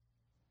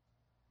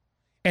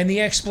 And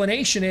the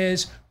explanation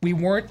is we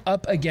weren't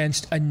up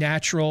against a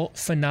natural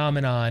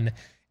phenomenon.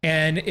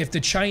 And if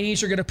the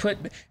Chinese are going to put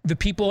the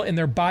people in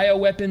their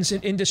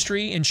bioweapons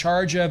industry in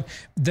charge of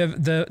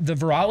the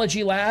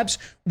virology labs,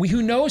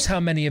 who knows how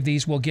many of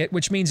these we'll get,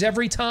 which means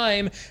every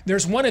time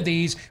there's one of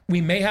these, we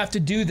may have to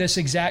do this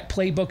exact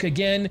playbook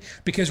again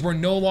because we're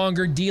no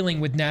longer dealing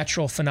with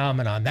natural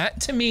phenomenon.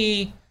 That, to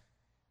me,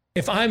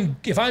 if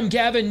I'm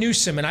Gavin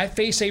Newsom and I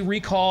face a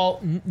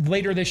recall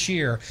later this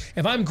year,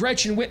 if I'm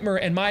Gretchen Whitmer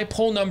and my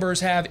poll numbers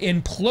have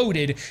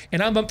imploded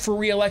and I'm up for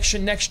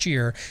re-election next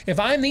year, if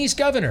I'm these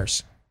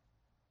governors,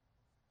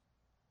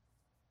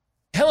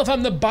 hell, if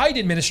I'm the Biden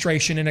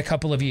administration in a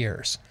couple of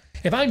years,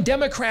 if I'm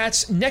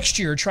Democrats next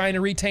year trying to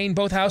retain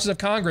both houses of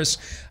Congress,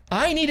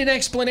 I need an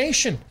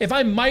explanation. If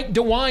I'm Mike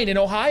DeWine in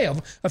Ohio,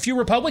 a few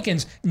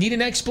Republicans need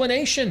an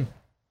explanation.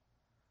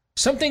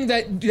 Something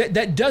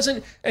that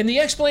doesn't, and the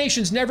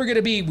explanation's never going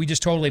to be, we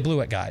just totally blew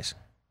it, guys.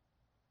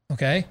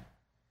 Okay?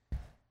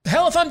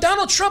 Hell, if I'm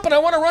Donald Trump and I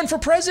want to run for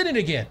president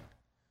again,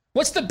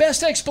 what's the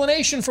best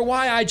explanation for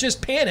why I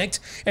just panicked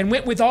and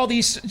went with all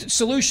these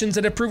solutions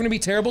that have proven to be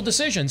terrible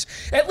decisions?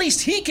 At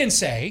least he can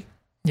say,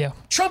 yeah,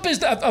 Trump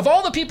is, of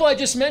all the people I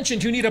just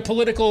mentioned who need a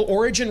political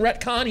origin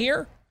retcon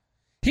here,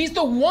 he's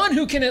the one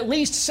who can at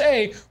least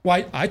say,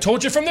 why, I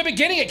told you from the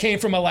beginning it came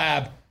from a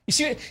lab. You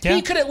see, yeah.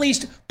 He could at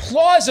least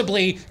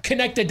plausibly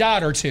connect a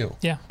dot or two.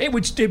 Yeah.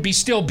 It'd be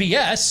still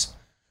BS,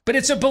 but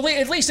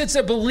at least it's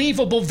a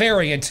believable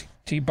variant,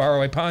 to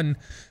borrow a pun,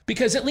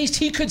 because at least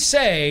he could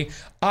say,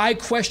 I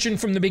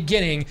questioned from the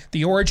beginning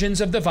the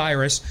origins of the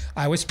virus.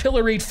 I was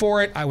pilloried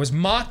for it. I was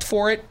mocked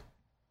for it.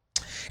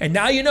 And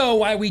now you know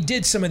why we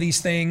did some of these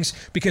things,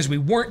 because we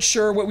weren't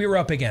sure what we were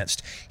up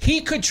against.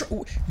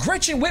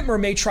 Gretchen Whitmer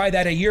may try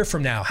that a year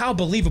from now. How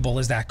believable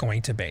is that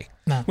going to be?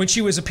 No. When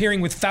she was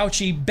appearing with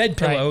Fauci bed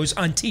pillows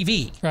on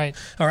TV. Right.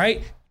 All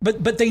right.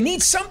 But they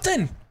need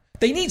something.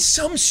 They need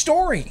some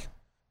story.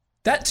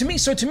 To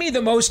me,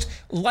 the most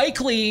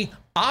likely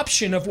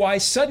option of why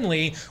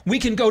suddenly we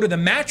can go to the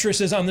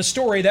mattresses on the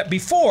story that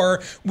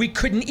before we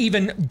couldn't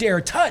even dare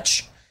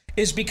touch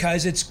is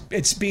because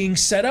it's being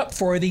set up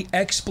for the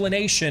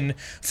explanation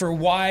for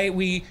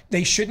why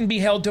they shouldn't be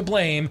held to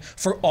blame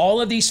for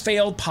all of these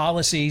failed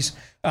policies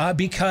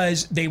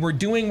because they were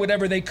doing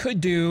whatever they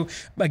could do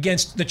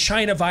against the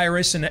China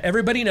virus, and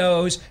everybody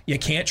knows you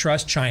can't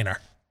trust China.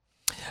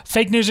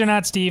 Fake news or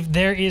not, Steve,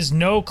 there is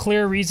no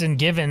clear reason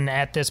given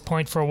at this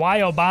point for why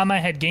Obama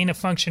had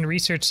gain-of-function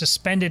research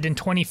suspended in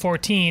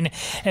 2014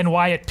 and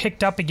why it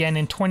picked up again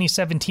in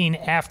 2017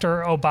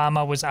 after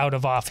Obama was out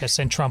of office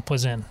and Trump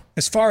was in.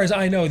 As far as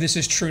I know, this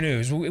is true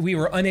news. We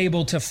were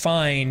unable to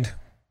find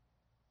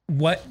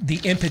what the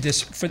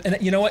impetus for... And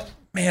you know what?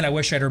 Man, I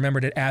wish I'd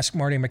remembered to ask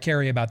Marty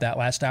Makary about that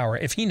last hour,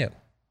 if he knew.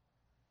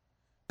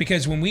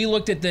 Because when we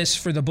looked at this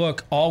for the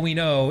book, all we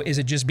know is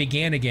it just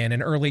began again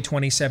in early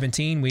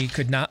 2017. We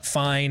could not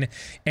find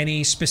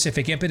any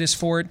specific impetus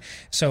for it.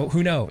 So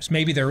who knows?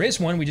 Maybe there is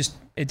one.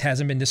 It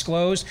hasn't been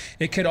disclosed.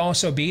 It could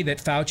also be that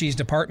Fauci's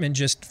department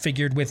just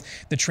figured with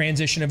the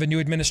transition of a new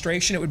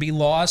administration, it would be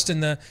lost in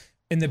the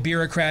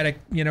bureaucratic,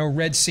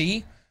 Red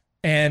Sea,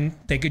 and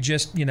they could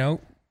just,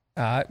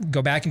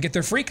 go back and get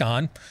their freak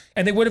on,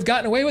 and they would have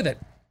gotten away with it.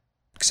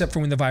 Except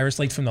for when the virus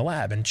leaked from the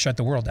lab and shut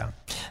the world down.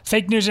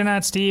 Fake news or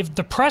not, Steve,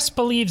 the press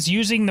believes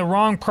using the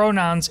wrong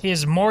pronouns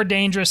is more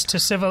dangerous to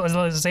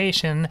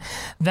civilization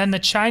than the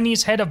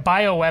Chinese head of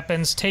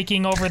bioweapons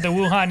taking over the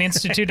Wuhan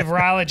Institute of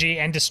Virology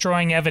and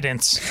destroying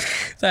evidence.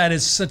 That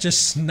is such a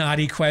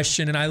snotty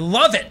question, and I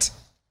love it.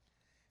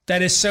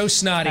 That is so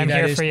snotty. I'm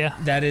here for you.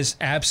 That is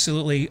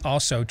absolutely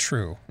also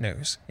true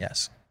news.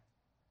 Yes.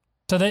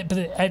 So your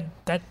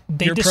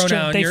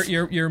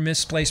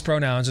misplaced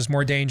pronouns is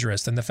more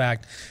dangerous than the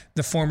fact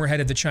the former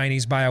head of the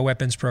Chinese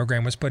bioweapons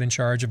program was put in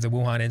charge of the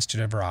Wuhan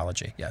Institute of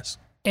Virology. Yes.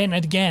 And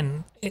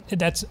again,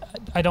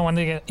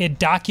 it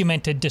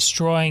documented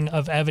destroying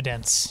of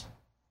evidence.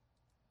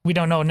 We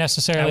don't know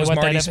necessarily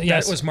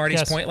that was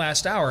Marty's point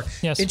last hour.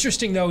 Yes.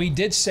 Interesting, though, he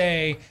did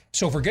say,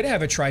 so if we're going to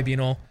have a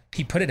tribunal,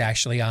 he put it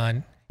actually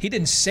on. He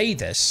didn't say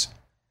this.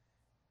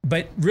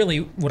 But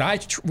really,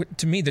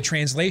 to me, the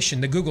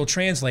translation, the Google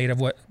Translate of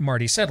what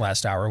Marty said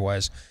last hour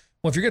was,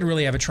 well, if you're going to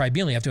really have a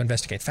tribunal, you have to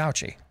investigate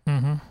Fauci.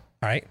 Mm-hmm.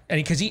 All right,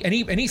 and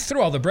he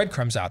threw all the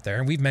breadcrumbs out there,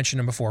 and we've mentioned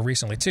him before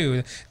recently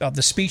too,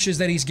 the speeches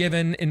that he's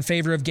given in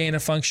favor of gain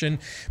of function,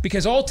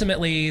 because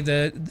ultimately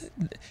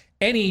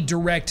any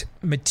direct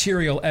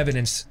material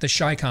evidence, the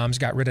Chi-Coms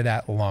got rid of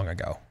that long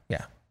ago.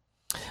 Yeah.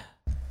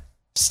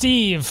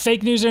 Steve,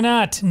 fake news or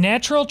not,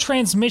 natural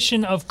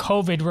transmission of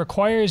COVID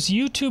requires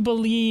you to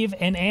believe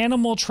an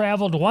animal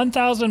traveled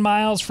 1,000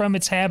 miles from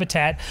its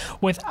habitat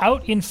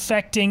without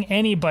infecting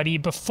anybody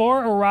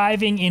before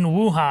arriving in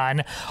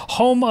Wuhan,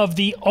 home of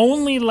the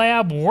only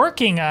lab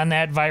working on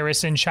that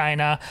virus in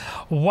China,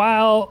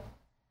 while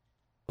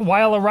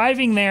while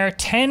arriving there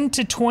 10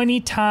 to 20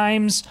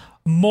 times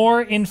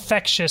more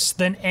infectious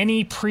than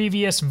any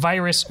previous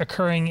virus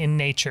occurring in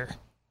nature.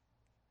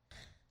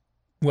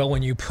 Well,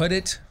 when you put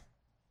it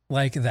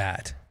like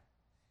that,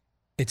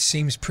 it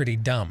seems pretty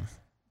dumb,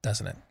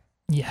 doesn't it?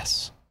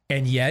 Yes.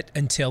 And yet,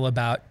 until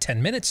about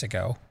 10 minutes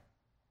ago,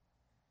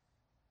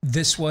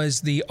 this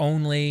was the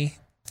only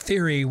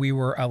theory we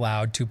were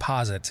allowed to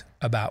posit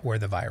about where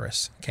the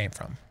virus came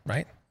from,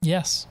 right?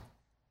 Yes.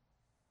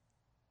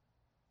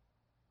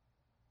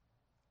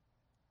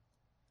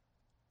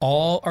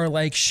 All are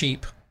like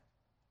sheep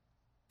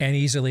and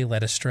easily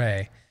led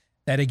astray.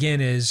 That,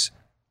 again, is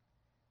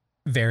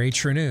very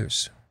true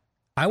news.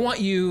 I want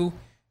you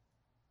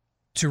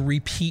to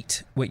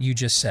repeat what you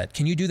just said.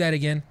 Can you do that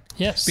again?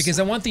 Yes. Because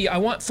I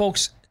want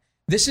folks,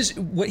 this is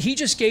what he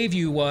just gave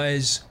you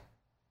was,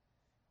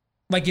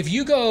 like, if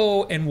you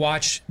go and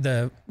watch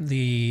who's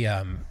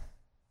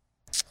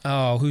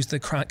the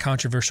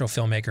controversial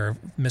filmmaker,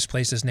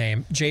 misplaced his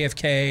name,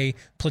 JFK,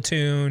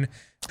 Platoon,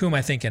 who am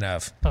I thinking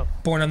of? Oh.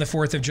 Born on the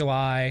 4th of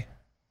July.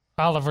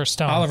 Oliver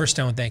Stone. Oliver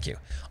Stone, thank you.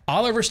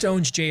 Oliver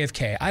Stone's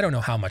JFK, I don't know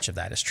how much of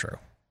that is true.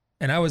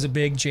 And I was a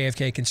big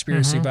JFK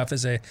conspiracy buff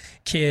as a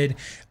kid.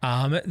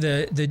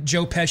 The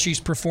Joe Pesci's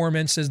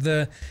performance as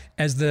the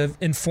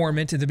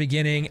informant at the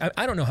beginning,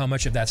 I don't know how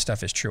much of that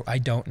stuff is true. I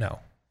don't know.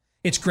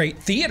 It's great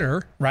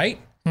theater, right?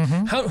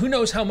 Who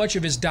knows how much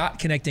of his dot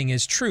connecting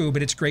is true,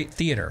 but it's great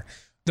theater.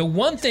 The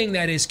one thing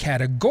that is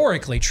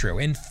categorically true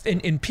and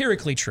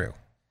empirically true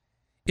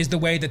is the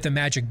way that the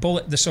magic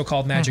bullet, the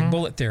so-called magic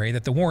bullet theory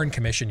that the Warren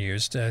Commission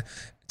used to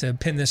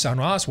pin this on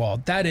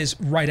Oswald, that is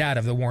right out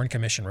of the Warren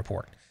Commission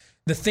report.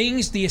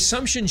 The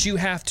assumptions you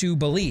have to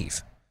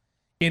believe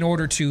in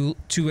order to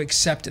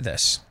accept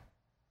this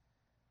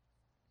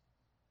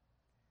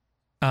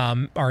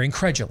are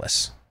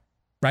incredulous,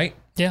 right?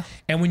 Yeah.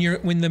 And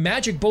when the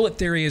magic bullet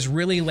theory is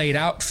really laid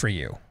out for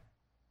you,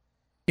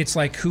 it's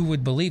like, who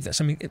would believe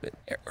this? I mean,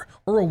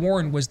 Earl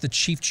Warren was the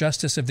Chief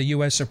Justice of the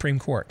U.S. Supreme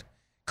Court.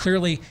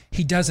 Clearly,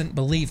 he doesn't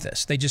believe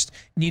this. They just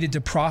needed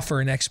to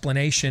proffer an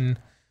explanation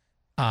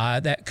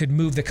that could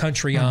move the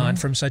country on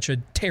from such a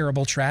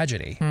terrible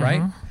tragedy,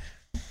 right?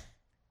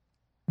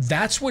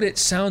 That's what it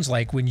sounds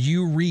like when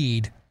you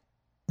read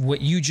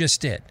what you just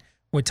did.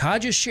 What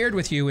Todd just shared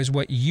with you is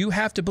what you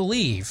have to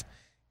believe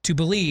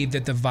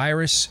that the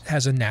virus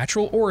has a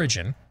natural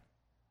origin,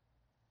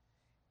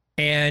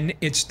 and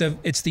it's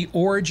the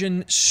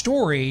origin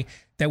story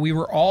that we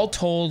were all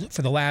told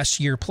for the last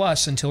year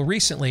plus until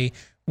recently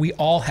we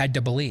all had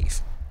to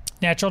believe.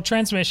 Natural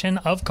transmission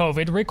of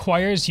COVID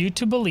requires you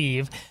to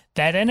believe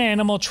that an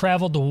animal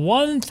traveled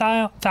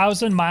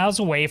 1,000 miles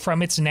away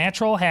from its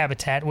natural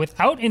habitat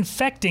without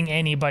infecting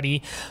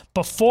anybody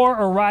before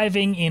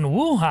arriving in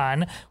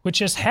Wuhan, which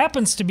just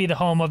happens to be the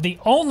home of the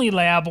only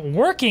lab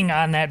working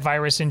on that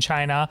virus in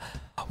China,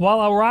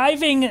 while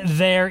arriving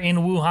there in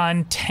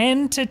Wuhan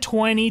 10 to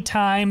 20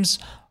 times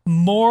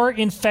more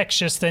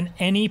infectious than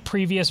any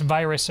previous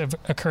virus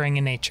occurring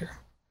in nature.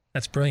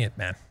 That's brilliant,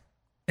 man.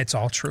 It's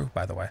all true,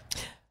 by the way.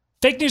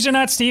 Fake news or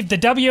not, Steve,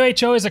 the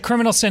WHO is a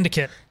criminal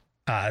syndicate.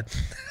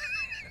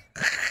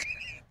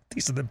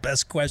 These are the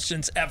best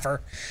questions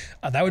ever.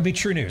 That would be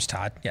true news,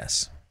 Todd.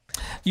 Yes.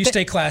 You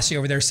stay classy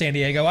over there, San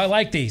Diego. I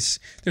like these.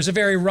 There's a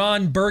very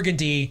Ron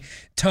Burgundy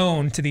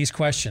tone to these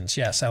questions.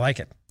 Yes, I like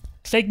it.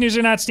 Fake news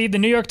or not, Steve, the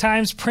New York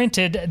Times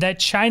printed that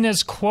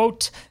China's,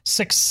 quote,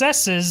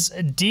 successes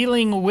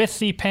dealing with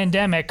the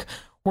pandemic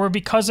were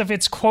because of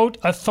its, quote,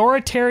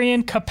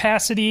 authoritarian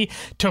capacity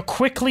to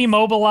quickly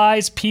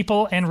mobilize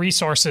people and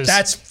resources.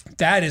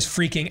 That is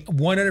freaking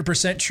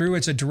 100% true.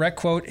 It's a direct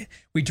quote.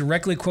 We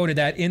directly quoted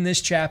that in this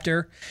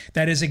chapter.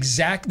 That's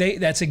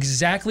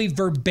exactly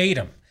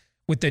verbatim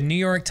what the New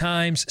York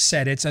Times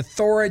said. Its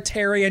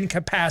authoritarian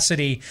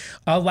capacity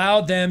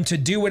allowed them to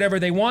do whatever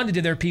they wanted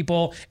to their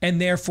people and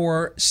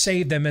therefore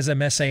save them as a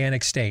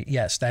messianic state.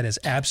 Yes, that is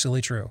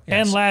absolutely true.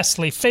 Yes. And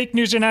lastly, fake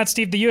news or not,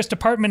 Steve, the U.S.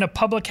 Department of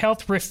Public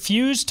Health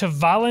refused to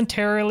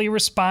voluntarily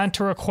respond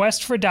to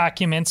requests for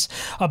documents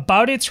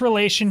about its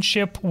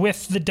relationship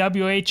with the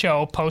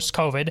WHO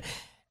post-COVID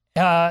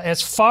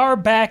as far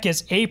back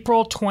as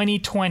April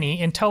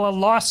 2020 until a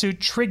lawsuit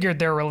triggered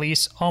their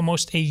release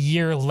almost a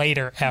year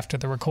later after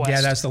the request.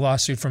 Yeah, that's the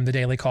lawsuit from the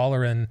Daily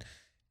Caller. And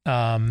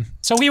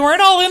so we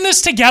weren't all in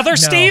this together,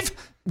 Steve?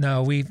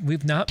 No,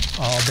 we've not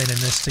all been in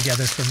this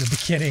together from the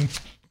beginning.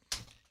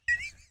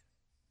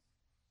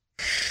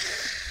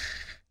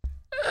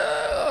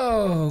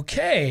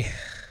 Okay.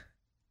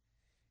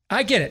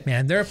 I get it,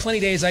 man. There are plenty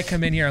of days I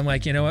come in here, I'm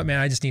like, you know what, man,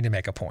 I just need to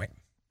make a point.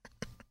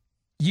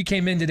 You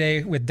came in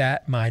today with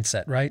that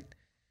mindset, right?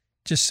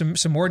 Just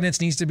some ordinance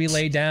needs to be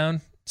laid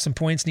down. Some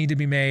points need to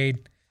be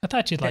made. I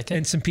thought you'd like it.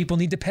 And some people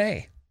need to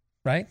pay,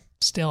 right?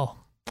 Still,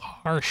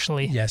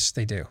 harshly. Yes,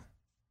 they do.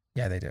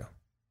 Yeah, they do.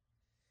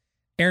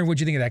 Aaron,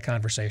 what'd you think of that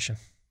conversation?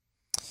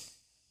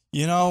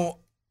 You know,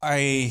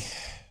 I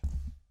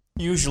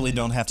usually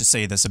don't have to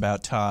say this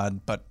about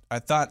Todd, but I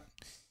thought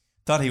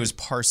he was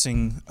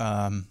parsing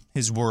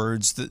his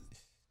words,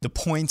 the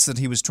points that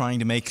he was trying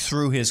to make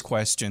through his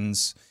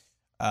questions.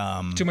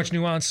 Too much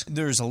nuance?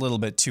 There's a little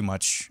bit too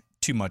much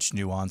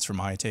nuance for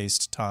my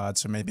taste, Todd.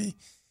 So maybe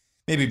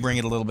bring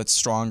it a little bit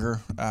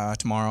stronger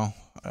tomorrow,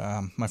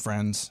 my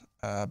friends.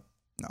 No.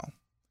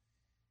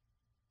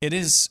 It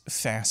is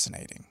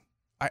fascinating.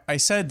 I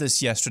said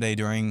this yesterday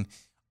during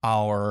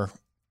our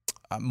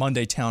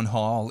Monday town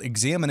hall,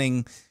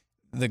 examining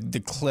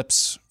the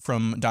clips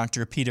from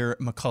Dr. Peter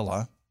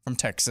McCullough from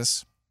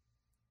Texas,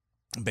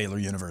 Baylor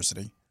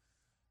University.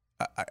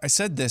 I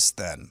said this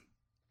then.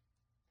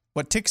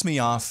 What ticks me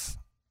off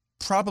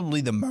probably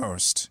the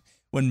most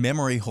when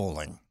memory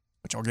holing,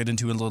 which I'll get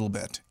into a little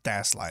bit,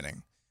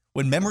 gaslighting.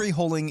 When memory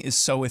holing is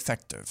so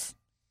effective,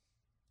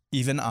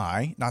 even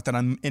I, not that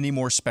I'm any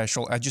more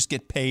special, I just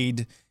get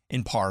paid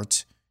in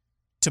part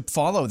to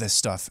follow this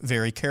stuff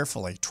very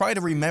carefully. Try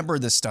to remember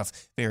this stuff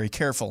very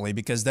carefully,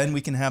 because then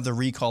we can have the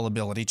recall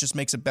ability. It just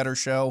makes a better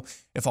show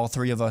if all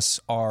three of us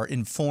are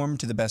informed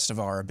to the best of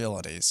our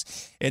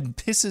abilities. It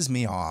pisses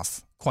me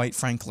off, quite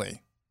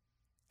frankly,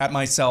 at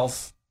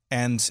myself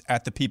and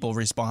at the people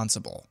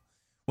responsible,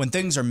 when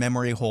things are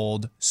memory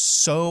holed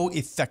so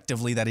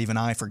effectively that even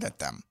I forget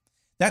them.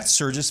 That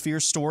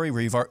Surgisphere story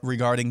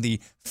regarding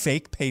the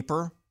fake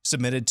paper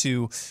submitted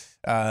to,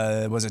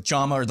 was it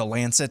JAMA or the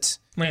Lancet?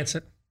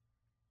 Lancet.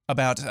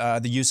 About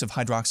the use of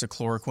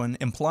hydroxychloroquine,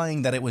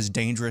 implying that it was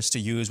dangerous to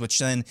use, which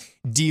then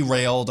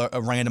derailed a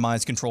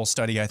randomized control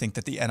study, I think,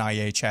 that the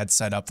NIH had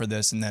set up for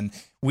this. And then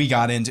we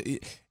got into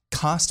it.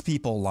 Cost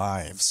people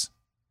lives.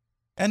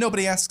 And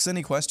nobody asks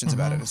any questions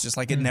about it. It's just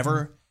like it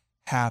never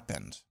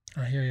happened.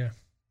 I hear you.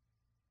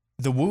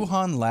 The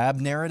Wuhan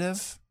lab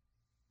narrative,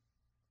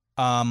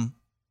 the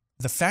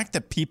fact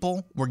that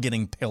people were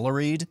getting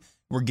pilloried,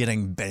 were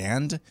getting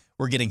banned,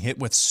 we're getting hit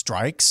with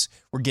strikes,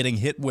 we're getting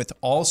hit with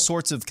all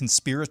sorts of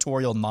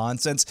conspiratorial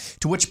nonsense,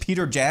 to which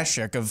Peter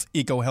Jashek of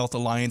EcoHealth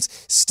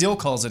Alliance still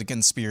calls it a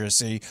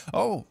conspiracy.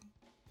 Oh,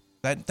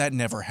 that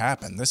never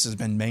happened. This has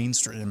been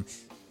mainstream.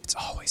 It's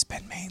always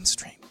been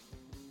mainstream.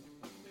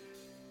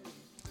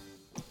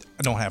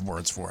 I don't have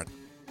words for it.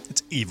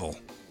 It's evil.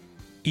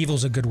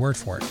 Evil's a good word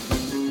for it.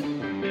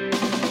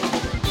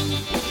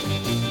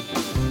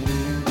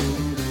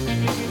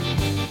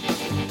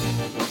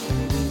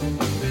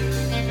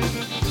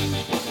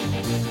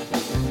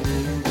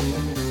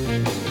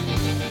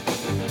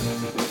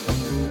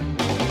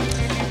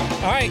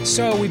 All right,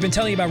 so we've been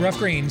telling you about Rough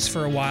Greens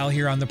for a while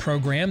here on the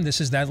program.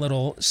 This is that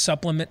little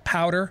supplement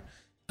powder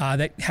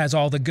that has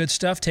all the good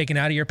stuff taken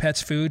out of your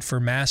pet's food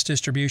for mass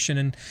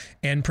distribution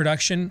and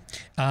production.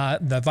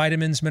 The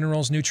vitamins,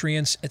 minerals,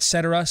 nutrients,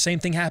 etc. Same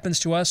thing happens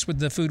to us with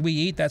the food we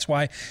eat. That's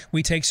why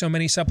we take so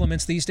many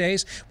supplements these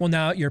days. Well,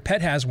 now your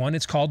pet has one.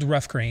 It's called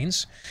Rough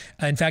Greens.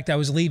 In fact, I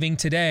was leaving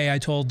today. I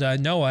told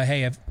Noah,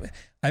 hey,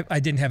 I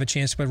didn't have a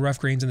chance to put Rough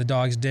Greens in the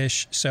dog's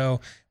dish.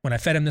 So when I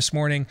fed him this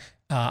morning,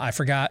 I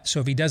forgot. So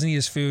if he doesn't eat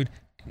his food,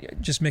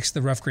 just mix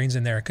the Rough Greens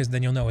in there, because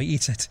then you'll know he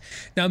eats it.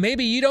 Now,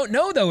 maybe you don't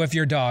know, though, if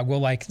your dog will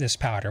like this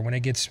powder when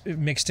it gets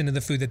mixed into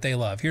the food that they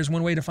love. Here's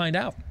one way to find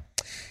out.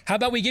 How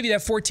about we give you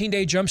that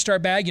 14-day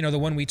Jumpstart bag, the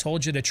one we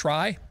told you to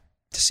try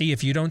to see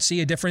if you don't see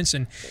a difference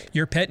in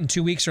your pet in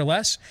 2 weeks or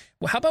less?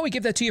 Well, how about we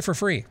give that to you for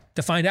free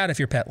to find out if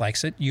your pet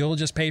likes it? You'll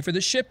just pay for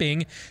the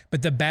shipping,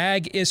 but the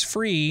bag is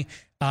free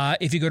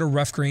if you go to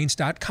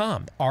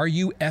roughgreens.com.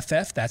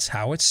 RUFF, that's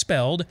how it's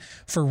spelled,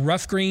 for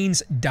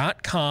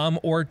roughgreens.com,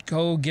 or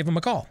go give them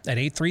a call at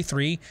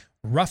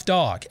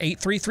 833-ROUGH-DOG,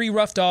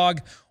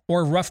 833-ROUGH-DOG,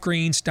 or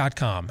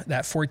roughgreens.com.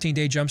 That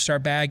 14-day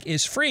Jumpstart bag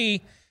is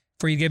free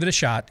for you to give it a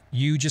shot.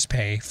 You just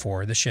pay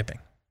for the shipping.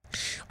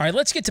 All right,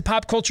 let's get to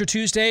Pop Culture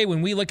Tuesday,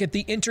 when we look at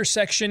the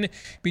intersection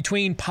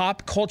between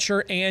pop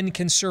culture and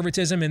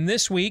conservatism. And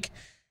this week,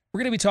 we're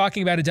going to be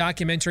talking about a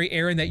documentary,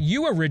 Aaron, that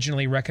you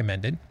originally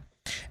recommended,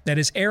 that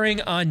is airing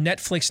on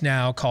Netflix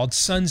now, called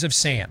Sons of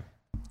Sam.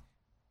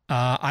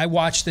 I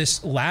watched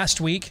this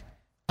last week.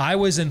 I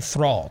was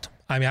enthralled.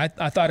 I mean,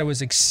 I thought it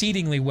was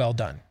exceedingly well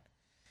done.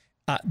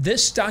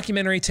 This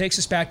documentary takes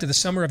us back to the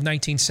summer of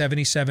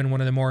 1977, one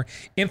of the more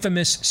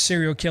infamous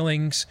serial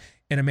killings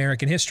in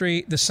American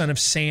history, the Son of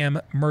Sam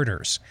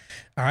murders.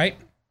 All right.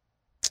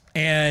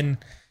 And,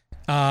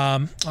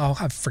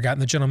 I've forgotten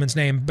the gentleman's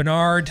name.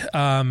 Bernard,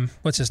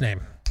 what's his name?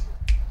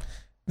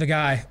 The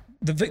guy,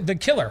 the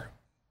killer.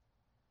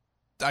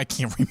 I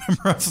can't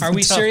remember. Are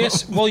we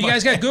serious? Well, you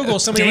guys got Google.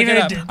 Somebody look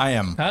it up. I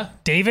am. Huh?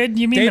 David?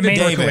 You mean David the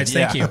main Berkowitz?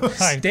 Thank yeah. you.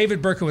 Hi.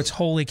 David Berkowitz.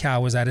 Holy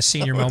cow, was that a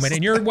senior moment?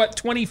 And you're what,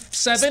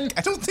 27?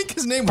 I don't think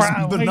his name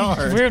was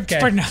Bernard.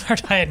 Okay.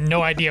 Bernard. I had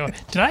no idea.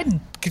 Did I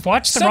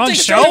watch the wrong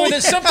show?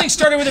 Something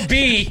started with a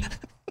B.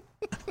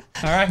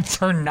 All right,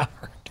 Bernard.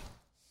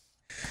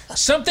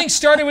 Something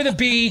started with a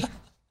B.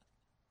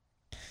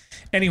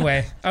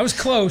 Anyway, I was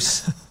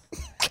close.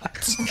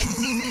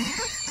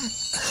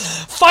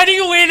 Fighting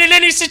a win in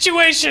any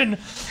situation.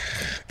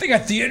 They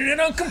got the internet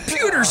on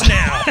computers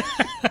now.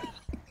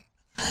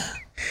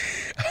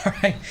 All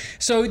right.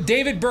 So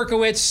David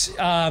Berkowitz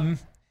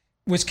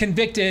was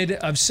convicted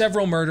of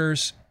several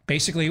murders,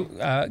 basically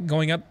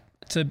going up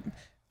to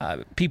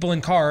people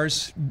in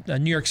cars,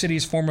 New York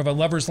City's form of a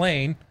lover's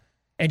lane,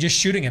 and just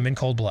shooting him in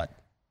cold blood.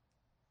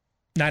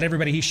 Not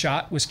everybody he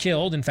shot was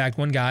killed. In fact,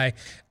 one guy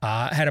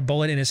had a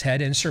bullet in his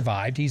head and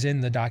survived. He's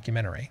in the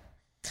documentary.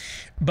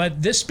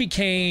 But this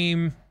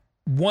became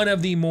one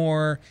of the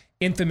more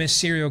infamous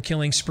serial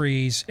killing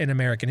sprees in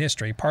American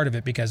history. Part of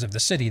it because of the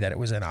city that it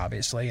was in,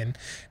 obviously, and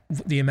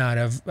the amount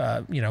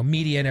of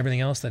media and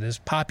everything else that is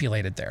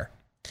populated there.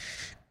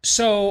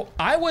 So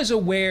I was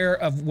aware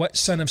of what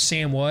Son of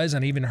Sam was,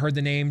 and I even heard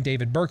the name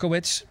David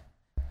Berkowitz,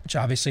 which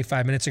obviously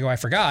 5 minutes ago I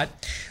forgot.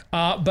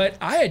 But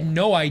I had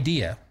no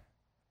idea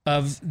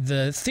of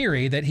the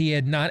theory that he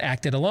had not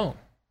acted alone.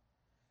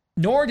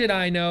 Nor did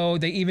I know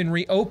they even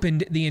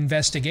reopened the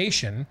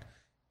investigation.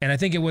 And I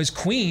think it was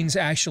Queens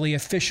actually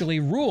officially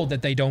ruled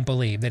that they don't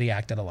believe that he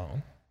acted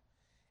alone.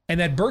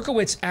 And that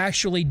Berkowitz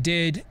actually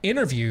did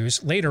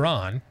interviews later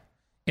on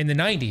in the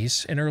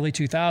 90s and early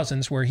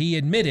 2000s where he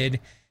admitted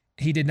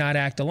he did not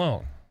act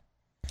alone.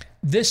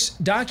 This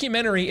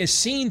documentary is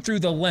seen through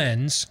the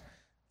lens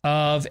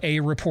of a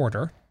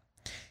reporter.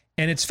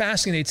 And it's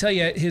fascinating. They tell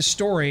you his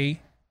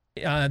story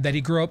that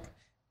he grew up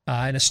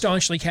in a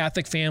staunchly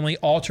Catholic family,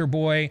 altar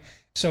boy.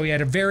 So he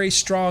had a very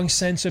strong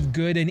sense of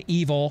good and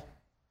evil.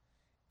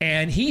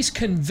 And he's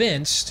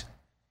convinced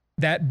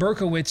that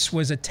Berkowitz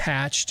was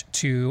attached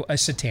to a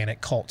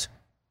satanic cult.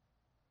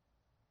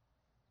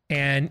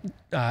 And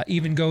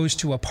even goes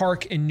to a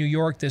park in New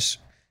York, this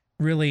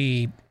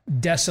really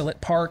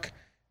desolate park,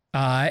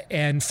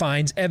 and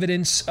finds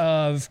evidence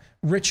of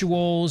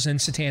rituals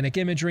and satanic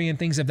imagery and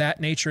things of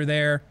that nature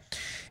there.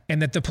 And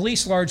that the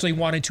police largely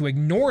wanted to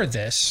ignore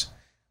this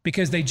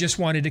because they just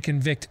wanted to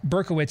convict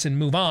Berkowitz and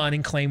move on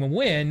and claim a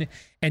win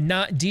and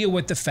not deal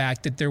with the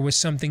fact that there was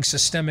something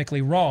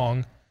systemically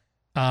wrong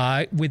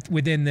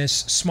within this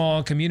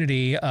small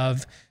community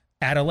of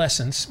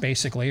adolescents,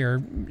 basically, or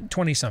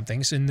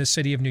 20-somethings in the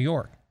city of New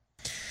York.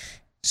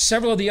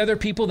 Several of the other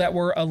people that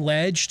were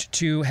alleged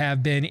to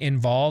have been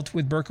involved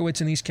with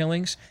Berkowitz in these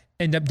killings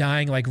end up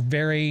dying like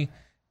very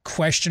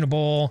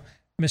questionable,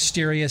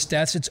 mysterious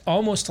deaths. It's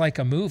almost like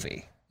a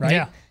movie, right?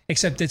 Yeah.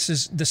 Except this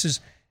is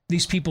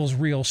these people's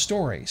real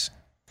stories.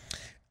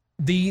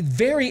 The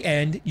very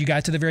end,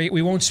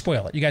 we won't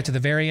spoil it. You got to the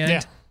very end.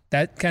 Yeah.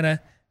 That kind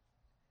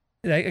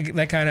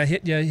of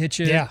hit you.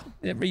 Yeah.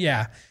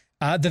 Yeah.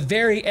 The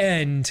very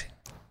end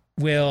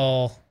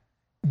will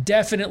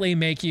definitely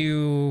make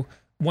you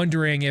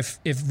wondering if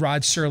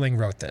Rod Serling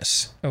wrote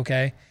this.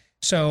 Okay.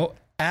 So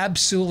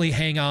absolutely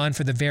hang on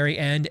for the very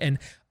end. And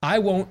I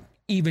won't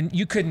even,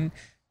 you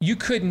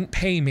couldn't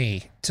pay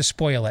me to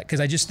spoil it,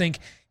 because I just think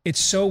it's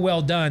so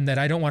well done that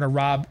I don't want to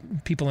rob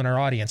people in our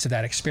audience of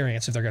that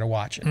experience if they're going to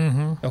watch it.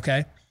 Mm-hmm.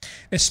 Okay?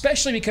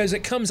 Especially because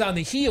it comes on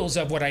the heels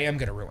of what I am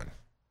going to ruin.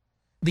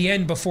 The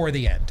end before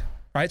the end.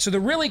 Right? So the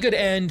really good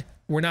end,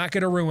 we're not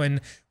going to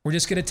ruin. We're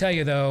just going to tell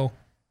you, though,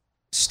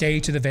 stay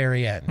to the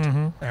very end. Mm-hmm.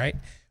 All right?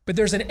 But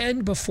there's an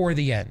end before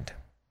the end.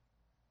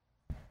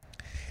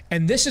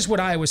 And this is what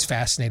I was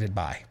fascinated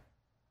by.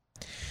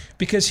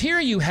 Because here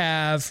you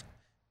have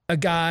a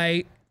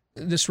guy,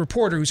 this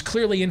reporter, who's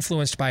clearly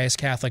influenced by his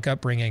Catholic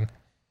upbringing.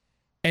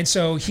 And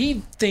so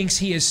he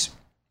thinks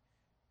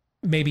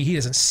maybe he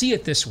doesn't see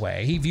it this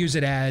way. He views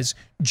it as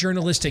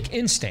journalistic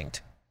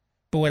instinct.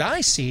 But what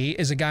I see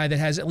is a guy that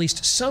has at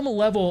least some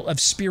level of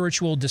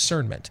spiritual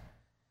discernment,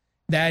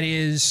 that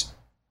is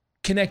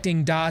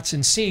connecting dots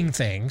and seeing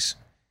things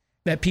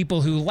that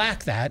people who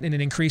lack that in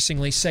an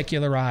increasingly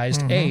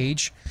secularized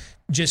age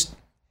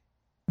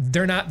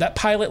they're not, that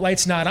pilot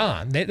light's not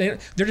on. They're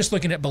just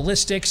looking at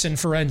ballistics and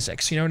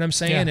forensics, you know what I'm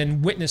saying? Yeah.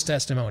 And witness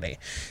testimony.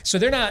 So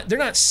they're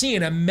not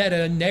seeing a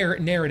meta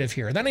narrative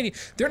here.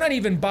 They're not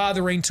even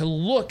bothering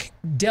to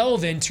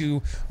delve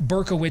into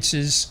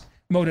Berkowitz's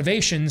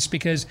motivations,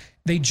 because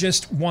they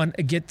just want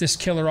to get this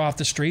killer off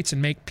the streets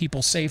and make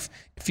people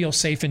feel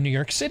safe in New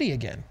York City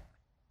again.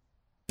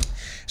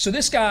 So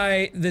this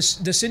guy,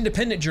 this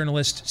independent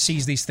journalist,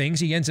 sees these things.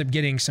 He ends up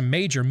getting some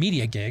major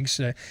media gigs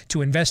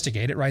to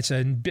investigate it. Writes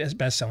a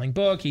best-selling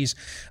book. He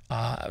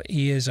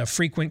is a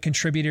frequent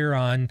contributor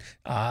on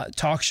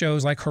talk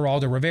shows like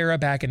Geraldo Rivera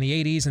back in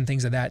the 80s and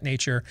things of that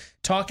nature,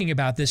 talking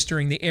about this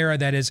during the era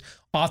that has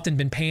often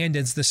been panned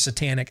as the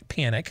Satanic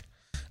Panic.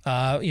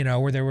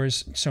 Where there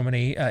was so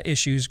many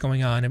issues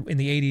going on in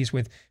the 80s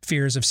with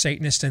fears of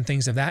Satanists and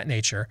things of that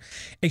nature.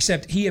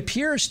 Except he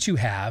appears to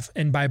have,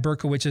 and by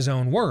Berkowitz's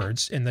own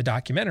words in the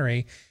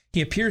documentary,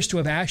 he appears to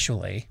have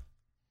actually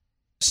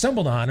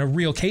stumbled on a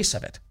real case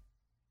of it.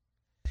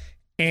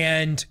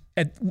 And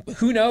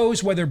who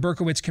knows whether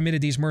Berkowitz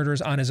committed these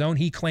murders on his own.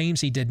 He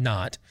claims he did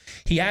not.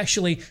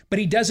 But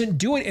he doesn't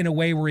do it in a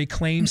way where he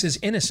claims his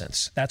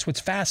innocence. That's what's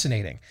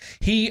fascinating.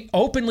 He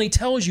openly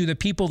tells you the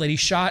people that he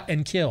shot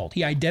and killed.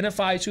 He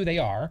identifies who they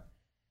are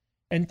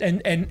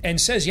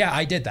and says, yeah,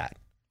 I did that.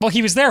 Well,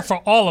 he was there for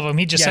all of them.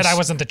 He just said I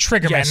wasn't the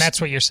trigger man.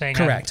 That's what you're saying.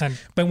 Correct.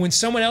 But when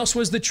someone else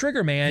was the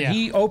trigger man,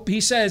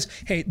 he says,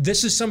 hey,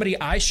 this is somebody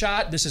I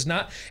shot. This is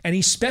not, and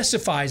he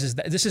specifies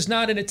that this is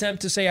not an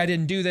attempt to say I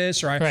didn't do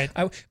this, or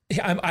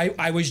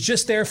I was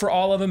just there for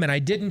all of them and I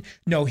didn't.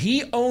 No,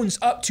 he owns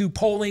up to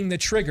pulling the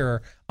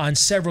trigger on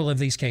several of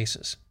these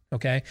cases.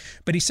 Okay.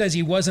 But he says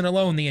he wasn't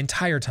alone the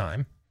entire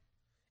time.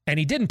 And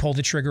he didn't pull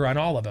the trigger on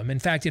all of them. In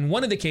fact, in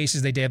one of the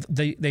cases they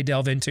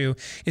delve into,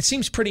 it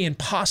seems pretty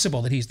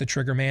impossible that he's the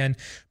trigger man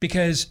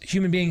because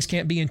human beings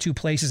can't be in two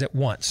places at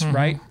once,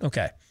 right?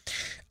 Okay.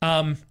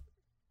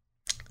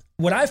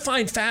 What I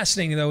find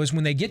fascinating, though, is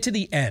when they get to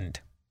the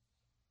end,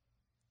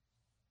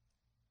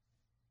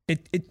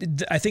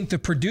 I think the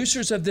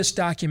producers of this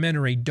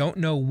documentary don't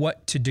know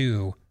what to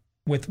do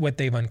with what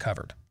they've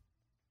uncovered.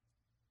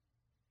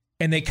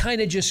 And they kind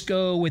of just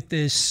go with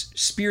this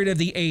spirit of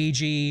the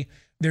age-y.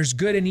 There's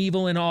good and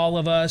evil in all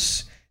of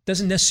us.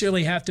 Doesn't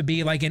necessarily have to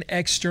be like an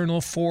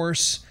external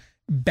force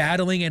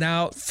battling it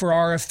out for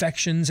our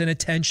affections and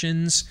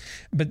attentions,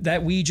 but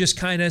that we just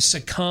kind of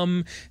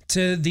succumb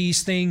to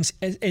these things.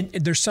 And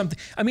there's something,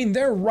 I mean,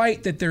 they're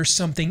right that there's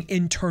something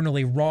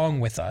internally wrong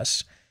with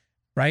us,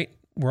 right?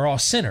 We're all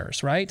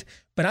sinners, right?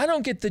 But I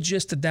don't get the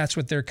gist that that's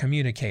what they're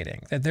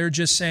communicating, that they're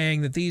just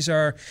saying that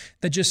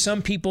that just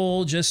some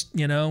people just,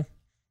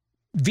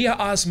 via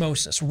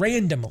osmosis,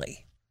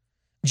 randomly,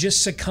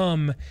 just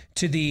succumb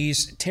to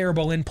these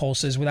terrible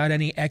impulses without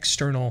any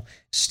external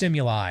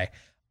stimuli.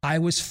 I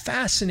was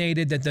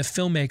fascinated that the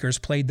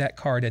filmmakers played that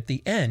card at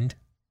the end,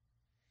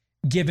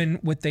 given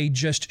what they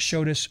just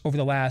showed us over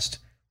the last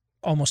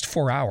almost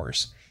 4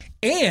 hours.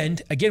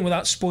 And, again,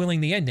 without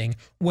spoiling the ending,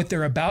 what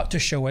they're about to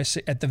show us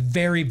at the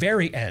very,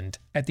 very end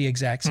at the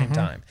exact same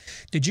time.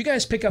 Did you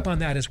guys pick up on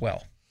that as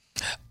well?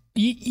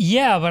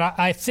 Yeah, but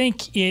I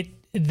think it's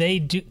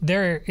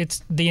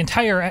the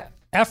entire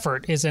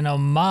effort is an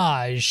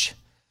homage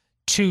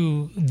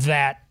to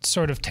that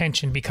sort of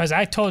tension, because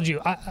I told you,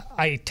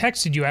 I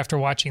texted you after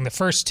watching the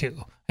first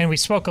two, and we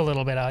spoke a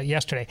little bit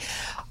yesterday.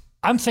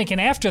 I'm thinking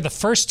after the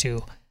first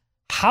two,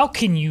 how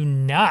can you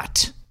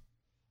not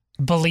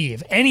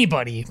believe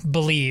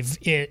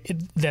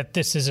that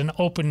this is an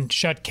open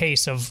shut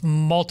case of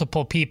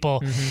multiple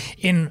people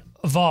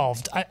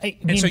involved?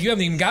 So you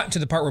haven't even gotten to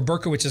the part where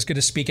Berkowitz is going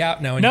to speak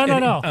out now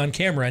on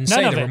camera and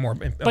say there were more.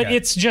 Okay. But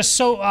it's just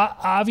so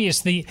obvious.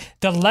 The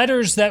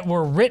letters that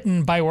were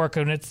written by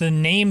Berkowitz, the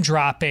name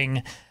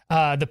dropping,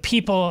 the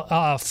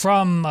people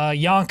from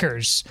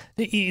Yonkers,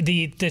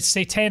 the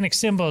satanic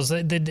symbols,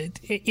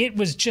 it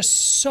was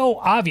just so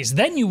obvious.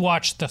 Then you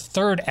watch the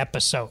third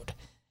episode.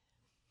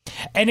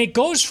 And it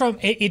goes from,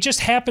 it just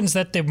happens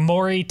that the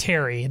Maury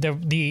Terry,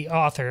 the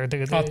author.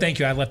 Thank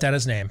you. I left out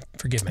his name.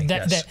 Forgive me.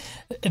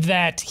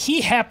 That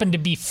he happened to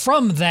be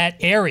from that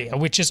area,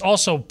 which is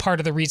also part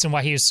of the reason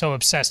why he was so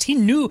obsessed. He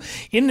knew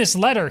in this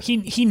letter, he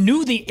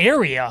knew the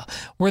area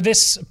where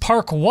this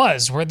park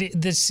was, where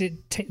these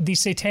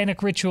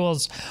satanic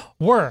rituals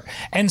were.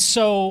 And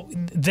so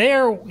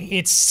there,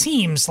 it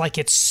seems like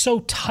it's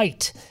so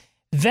tight.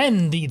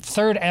 Then the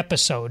third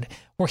episode,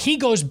 where he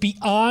goes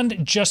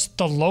beyond just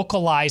the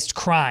localized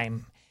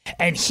crime,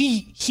 and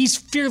he's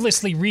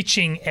fearlessly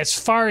reaching as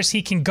far as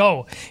he can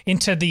go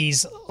into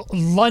these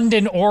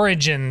London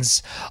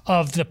origins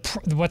of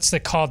what's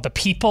it called, the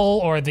people,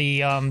 or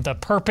the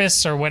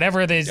purpose, or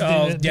whatever it is.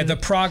 The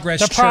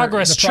Progress Church.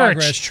 Progress Church.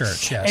 Progress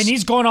Church, yes. And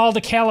he's going all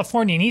to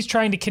California, and he's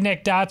trying to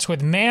connect dots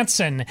with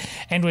Manson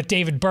and with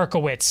David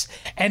Berkowitz.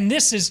 And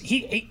this is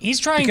he's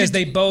trying because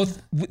they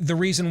both. The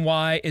reason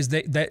why is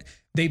that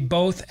they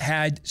both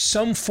had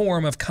some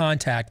form of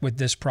contact with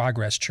this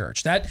Progress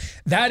Church. That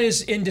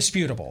is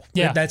indisputable.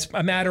 Yeah. That's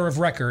a matter of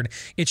record.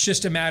 It's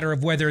just a matter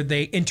of whether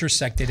they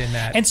intersected in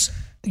that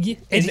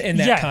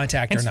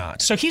contact or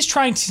not. So he's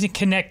trying to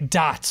connect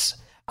dots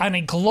on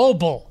a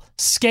global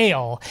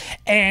scale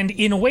and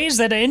in ways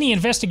that any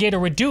investigator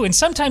would do, and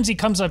sometimes he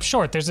comes up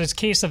short. There's this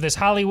case of this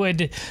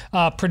Hollywood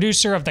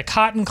producer of the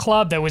Cotton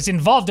Club that was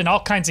involved in all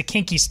kinds of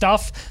kinky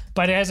stuff,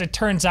 but as it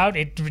turns out,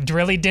 it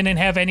really didn't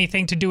have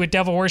anything to do with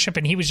devil worship,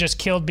 and he was just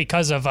killed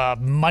because of a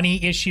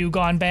money issue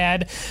gone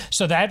bad.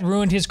 So that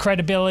ruined his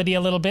credibility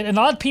a little bit, and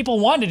a lot of people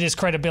wanted his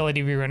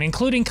credibility ruined,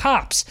 including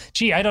cops.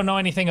 Gee, I don't know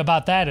anything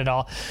about that at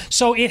all.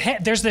 So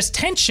there's this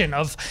tension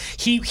of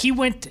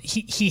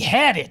he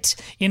had it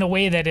in a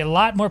way that a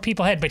lot more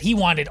people had, but he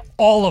wanted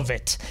all of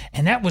it,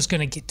 and that was going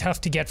to get tough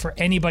to get for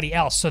anybody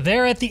else. So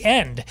there at the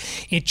end,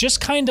 it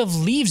just kind of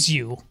leaves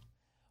you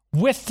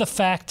with the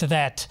fact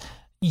that,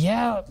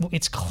 yeah,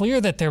 it's clear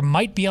that there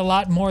might be a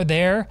lot more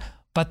there,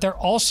 but there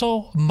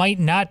also might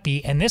not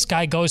be. And this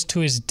guy goes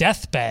to his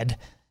deathbed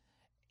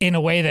in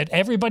a way that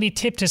everybody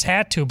tipped his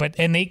hat to,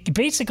 and they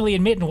basically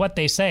admit in what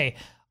they say,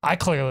 I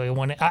clearly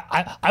want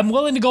to, I'm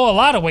willing to go a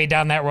lot of way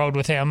down that road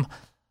with him,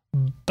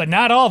 but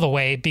not all the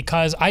way,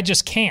 because I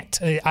just can't.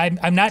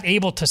 I'm not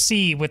able to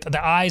see with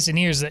the eyes and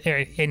ears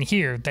and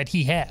hear that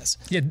he has.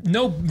 Yeah,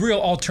 no real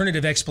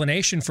alternative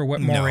explanation for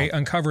what Maury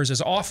uncovers is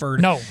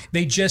offered. No.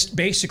 They just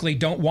basically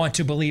don't want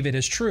to believe it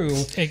is true.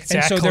 Exactly.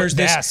 And so there's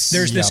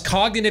this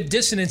cognitive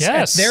dissonance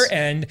at their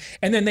end,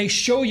 and then they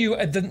show you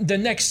the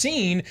next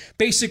scene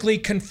basically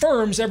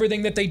confirms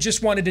everything that they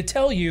just wanted to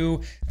tell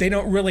you. They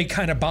don't really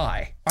kind of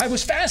buy. I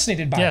was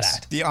fascinated by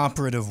that. The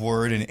operative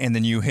word, and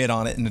then you hit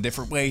on it in a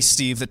different way,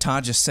 Steve, that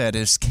Todd just said,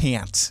 is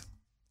can't.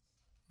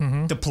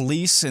 Mm-hmm. The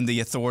police and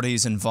the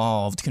authorities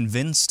involved,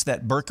 convinced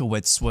that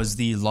Berkowitz was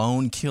the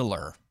lone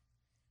killer,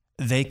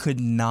 they could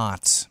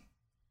not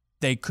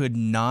They could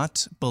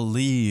not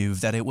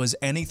believe that it was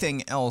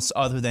anything else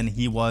other than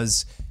he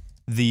was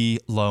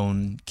the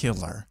lone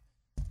killer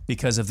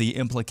because of the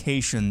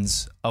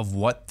implications of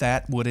what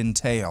that would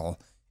entail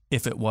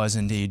if it was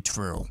indeed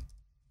true.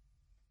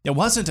 It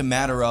wasn't a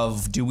matter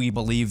of, do we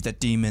believe that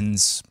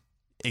demons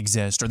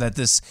exist or that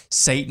this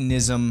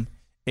Satanism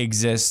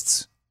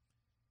exists?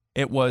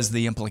 It was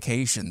the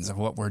implications of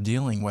what we're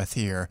dealing with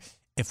here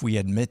if we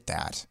admit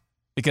that.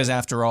 Because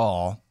after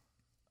all,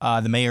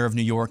 the mayor of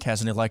New York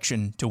has an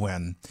election to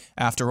win.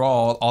 After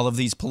all of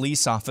these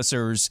police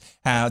officers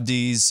had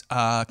these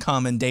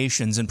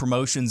commendations and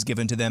promotions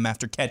given to them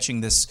after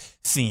catching this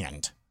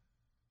fiend.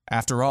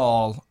 After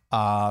all,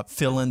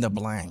 fill in the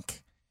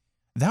blank.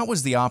 That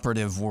was the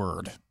operative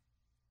word.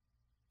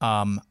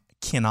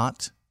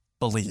 Cannot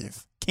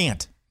believe.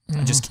 Can't.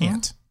 I just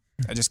can't.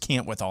 I just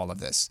can't with all of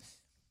this.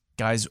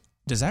 Guys,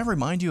 does that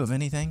remind you of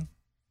anything?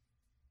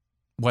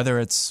 Whether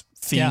it's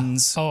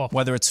fiends,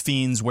 whether it's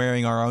fiends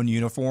wearing our own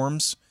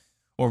uniforms,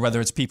 or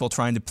whether it's people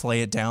trying to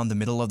play it down the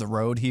middle of the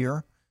road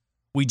here,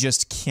 we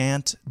just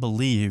can't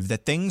believe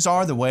that things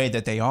are the way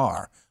that they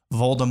are.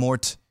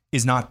 Voldemort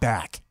is not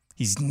back.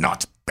 He's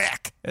not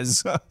back,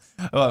 as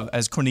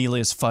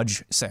Cornelius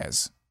Fudge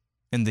says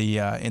in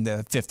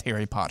the fifth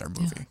Harry Potter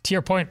movie. Yeah. To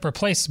your point,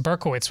 replace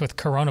Berkowitz with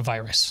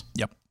coronavirus.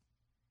 Yep.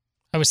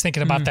 I was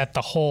thinking about that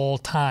the whole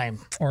time.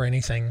 Or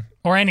anything.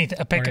 Or anything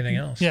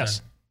else.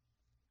 Yes.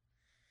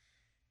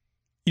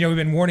 You know, we've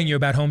been warning you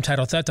about home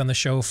title theft on the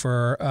show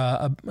for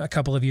a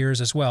couple of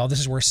years as well. This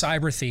is where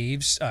cyber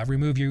thieves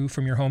remove you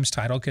from your home's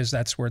title because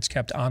that's where it's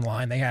kept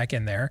online. They hack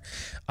in there,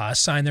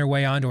 sign their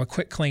way onto a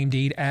quick claim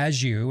deed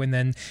as you, and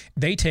then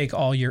they take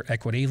all your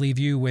equity, leave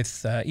you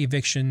with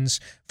evictions,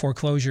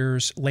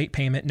 foreclosures, late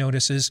payment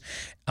notices.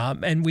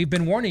 And we've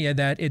been warning you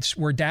that it's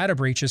where data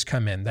breaches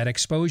come in that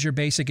expose your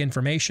basic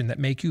information that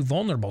make you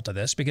vulnerable to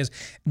this because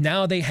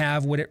now they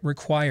have what it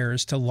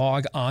requires to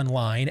log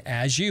online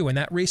as you. And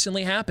that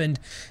recently happened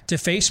to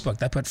Facebook.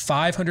 That put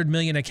 500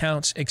 million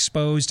accounts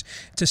exposed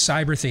to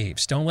cyber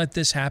thieves. Don't let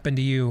this happen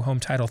to you, home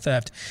title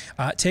theft.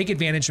 Take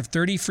advantage of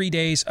 30 free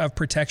days of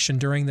protection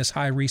during this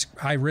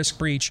high-risk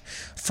breach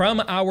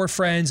from our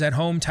friends at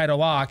Home Title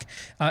Lock.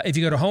 If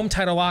you go to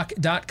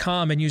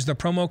HomeTitleLock.com and use the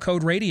promo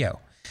code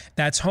RADIO,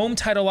 that's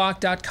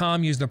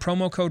HomeTitleLock.com. Use the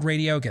promo code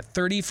RADIO. Get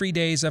 30 free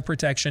days of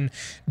protection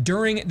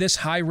during this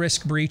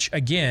high-risk breach,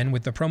 again,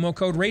 with the promo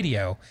code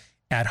RADIO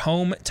at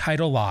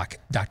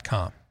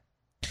HomeTitleLock.com.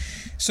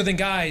 So then,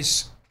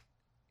 guys,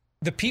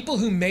 the people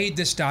who made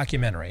this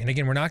documentary, and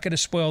again, we're not going to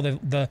spoil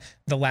the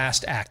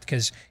last act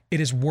because it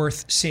is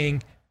worth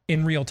seeing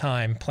in real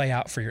time play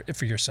out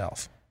for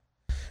yourself.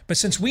 But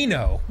since we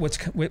know what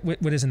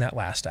is in that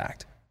last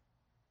act,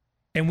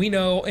 and we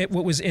know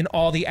what was in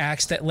all the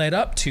acts that led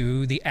up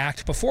to the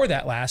act before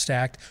that last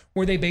act,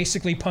 where they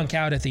basically punk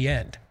out at the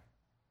end.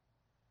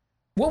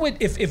 What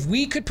would if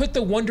we could put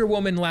the Wonder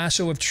Woman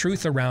lasso of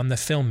truth around the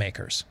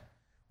filmmakers?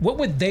 What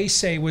would they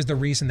say was the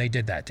reason they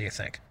did that? Do you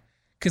think?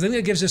 Because I think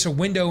it gives us a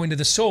window into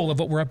the soul of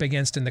what we're up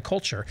against in the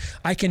culture.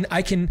 I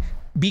can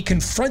be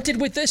confronted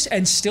with this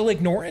and still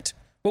ignore it.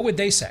 What would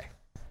they say?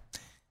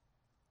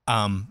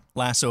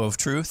 Lasso of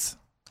truth.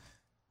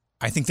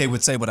 I think they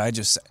would say what I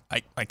just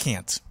said. I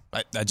can't.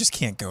 I just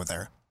can't go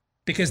there.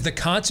 Because the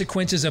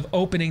consequences of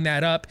opening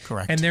that up,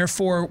 correct, and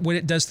therefore what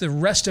it does to the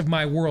rest of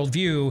my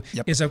worldview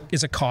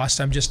is a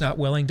cost I'm just not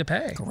willing to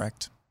pay.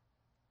 Correct.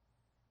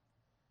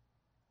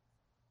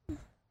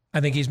 I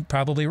think he's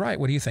probably right.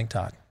 What do you think,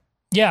 Todd?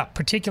 Yeah,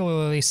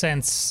 particularly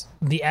since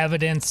the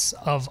evidence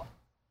of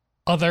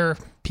other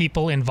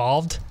people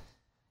involved.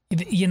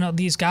 You know,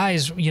 these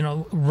guys,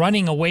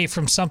 running away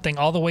from something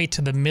all the way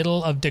to the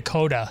middle of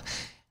Dakota.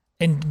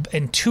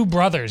 And two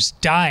brothers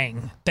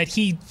dying that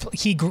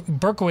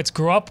Berkowitz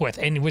grew up with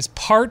and was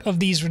part of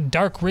these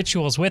dark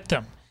rituals with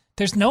them.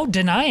 There's no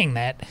denying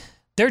that.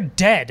 They're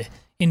dead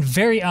in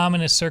very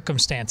ominous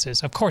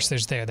circumstances. Of course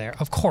there's there.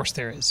 Of course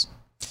there is.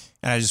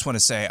 And I just want to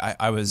say,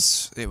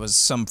 it was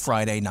some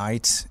Friday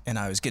night, and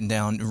I was getting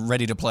down,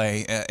 ready to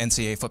play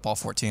NCAA Football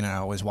 14, and I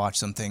always watch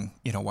something,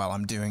 while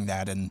I'm doing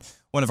that. And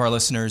one of our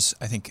listeners,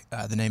 I think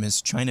the name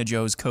is China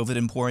Joe's COVID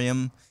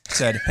Emporium,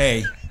 said,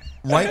 hey,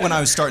 right when I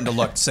was starting to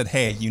look, said,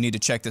 hey, you need to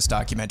check this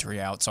documentary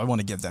out. So I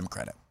want to give them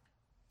credit.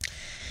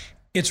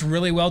 It's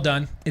really well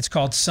done. It's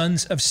called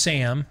Sons of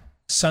Sam,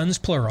 Sons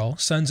plural,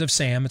 Sons of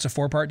Sam. It's a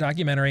 4-part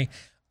documentary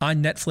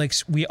on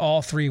Netflix. We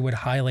all three would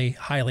highly,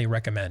 highly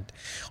recommend.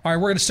 All right,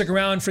 we're going to stick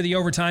around for the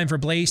overtime for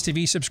Blaze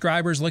TV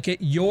subscribers. Look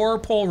at your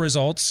poll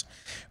results.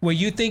 What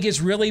you think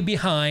is really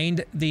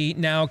behind the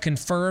now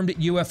confirmed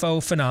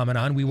UFO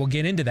phenomenon. We will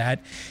get into that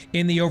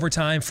in the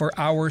overtime for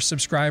our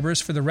subscribers.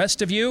 For the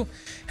rest of you,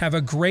 have a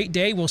great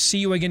day. We'll see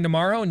you again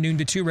tomorrow, noon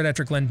to 2, right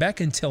after Glenn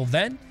Beck. Until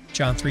then,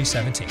 John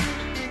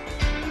 3:17.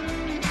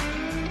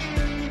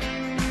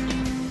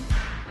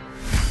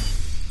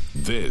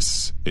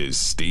 This is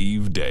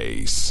Steve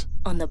Deace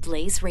on the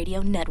Blaze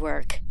Radio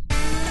Network.